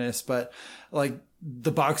for tennis, but like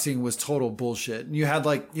the boxing was total bullshit. And you had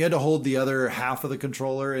to hold the other half of the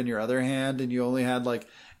controller in your other hand, and you only had like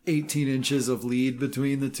 18 inches of lead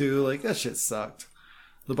between the two. Like that shit sucked.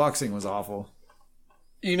 The boxing was awful.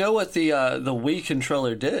 You know what the Wii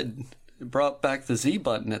controller did? It brought back the Z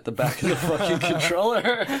button at the back of the fucking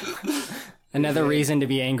controller. Another reason to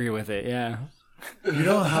be angry with it, yeah. You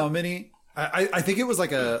know how many? I think it was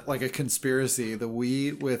like a conspiracy. The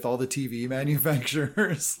Wii with all the TV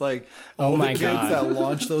manufacturers, like all the kids that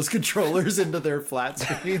launched those controllers into their flat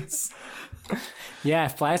screens. Yeah,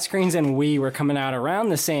 flat screens and Wii were coming out around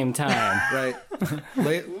the same time. Right.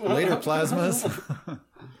 Later plasmas.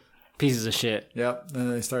 Pieces of shit. Yep.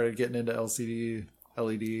 Then they started getting into LCD,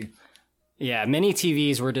 LED. Yeah, many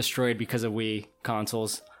TVs were destroyed because of Wii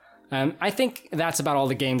consoles. I think that's about all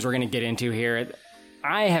the games we're going to get into here.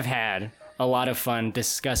 I have had a lot of fun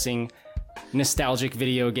discussing nostalgic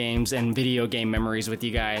video games and video game memories with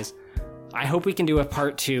you guys. I hope we can do a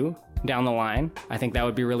part 2 down the line. I think that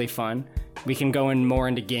would be really fun. We can go in more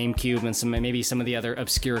into GameCube and maybe some of the other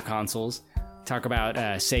obscure consoles. Talk about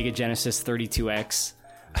Sega Genesis 32X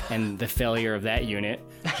and the failure of that unit.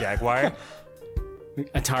 Jaguar?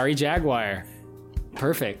 Atari Jaguar.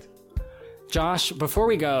 Perfect. Josh, before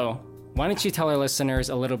we go, why don't you tell our listeners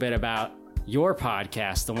a little bit about your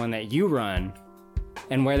podcast, the one that you run,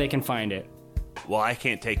 and where they can find it? Well, I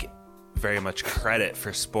can't take very much credit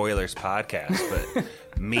for Spoilers Podcast, but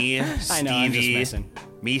me, Stevie, I know, I'm just messing.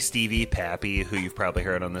 Stevie, Pappy, who you've probably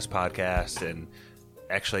heard on this podcast, and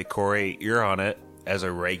actually, Corey, you're on it as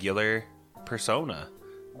a regular persona.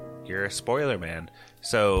 You're a spoiler man.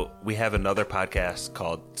 So we have another podcast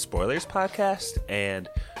called Spoilers Podcast, and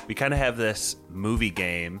we kind of have this movie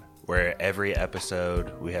game where every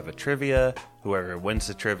episode we have a trivia. Whoever wins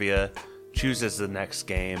the trivia chooses the next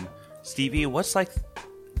game. Stevie, what's like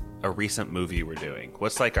a recent movie we're doing?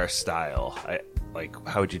 What's like our style?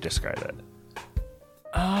 How would you describe it?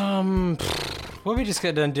 What we just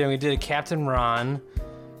got done doing, we did a Captain Ron.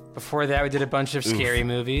 Before that, we did a bunch of scary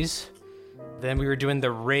movies. Then we were doing the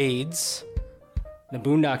Raids. The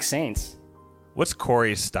Boondock Saints. What's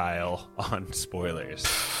Corey's style on spoilers?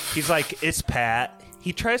 He's like, it's Pat.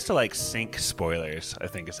 He tries to like sync spoilers, I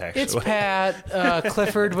think it's actually. It's Pat.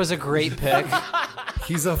 Clifford was a great pick.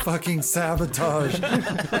 He's a fucking sabotage.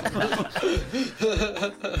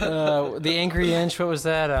 The Angry Inch, what was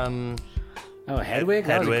that? Hedwig?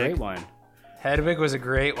 That was a great one. Hedwig was a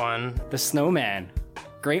great one. The Snowman.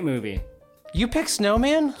 Great movie. You picked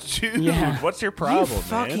Snowman? Dude, Yeah. What's your problem, You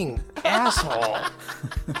fucking asshole.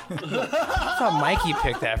 I thought Mikey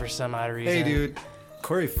picked that for some odd reason. Hey, dude.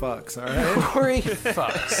 Corey fucks, all right? Corey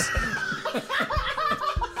fucks.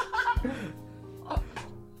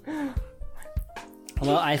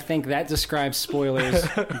 Well, I think that describes spoilers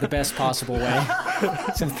the best possible way.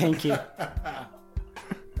 So thank you.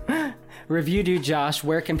 Review Dude Josh,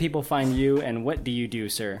 where can people find you and what do you do,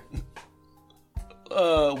 sir?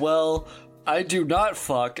 Well, I do not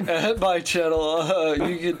fuck at my channel.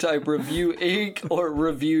 You can type Review Inc. or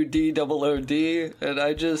Review DOOD, and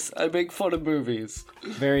I make fun of movies.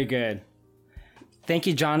 Very good. Thank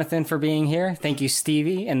you, Jonathan, for being here. Thank you,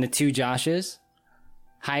 Stevie, and the two Joshes.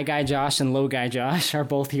 High Guy Josh and Low Guy Josh are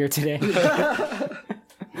both here today.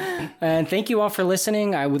 And thank you all for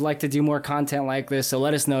listening. I would like to do more content like this, so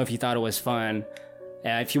let us know if you thought it was fun.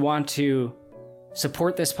 If you want to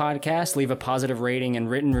support this podcast, leave a positive rating and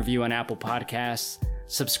written review on Apple Podcasts.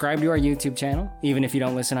 Subscribe to our YouTube channel, even if you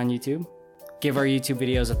don't listen on YouTube. Give our YouTube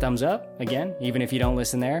videos a thumbs up, again, even if you don't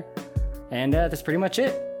listen there. And that's pretty much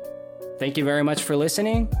it. Thank you very much for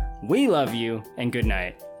listening. We love you, and good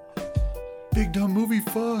night. Big dumb movie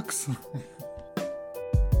fucks.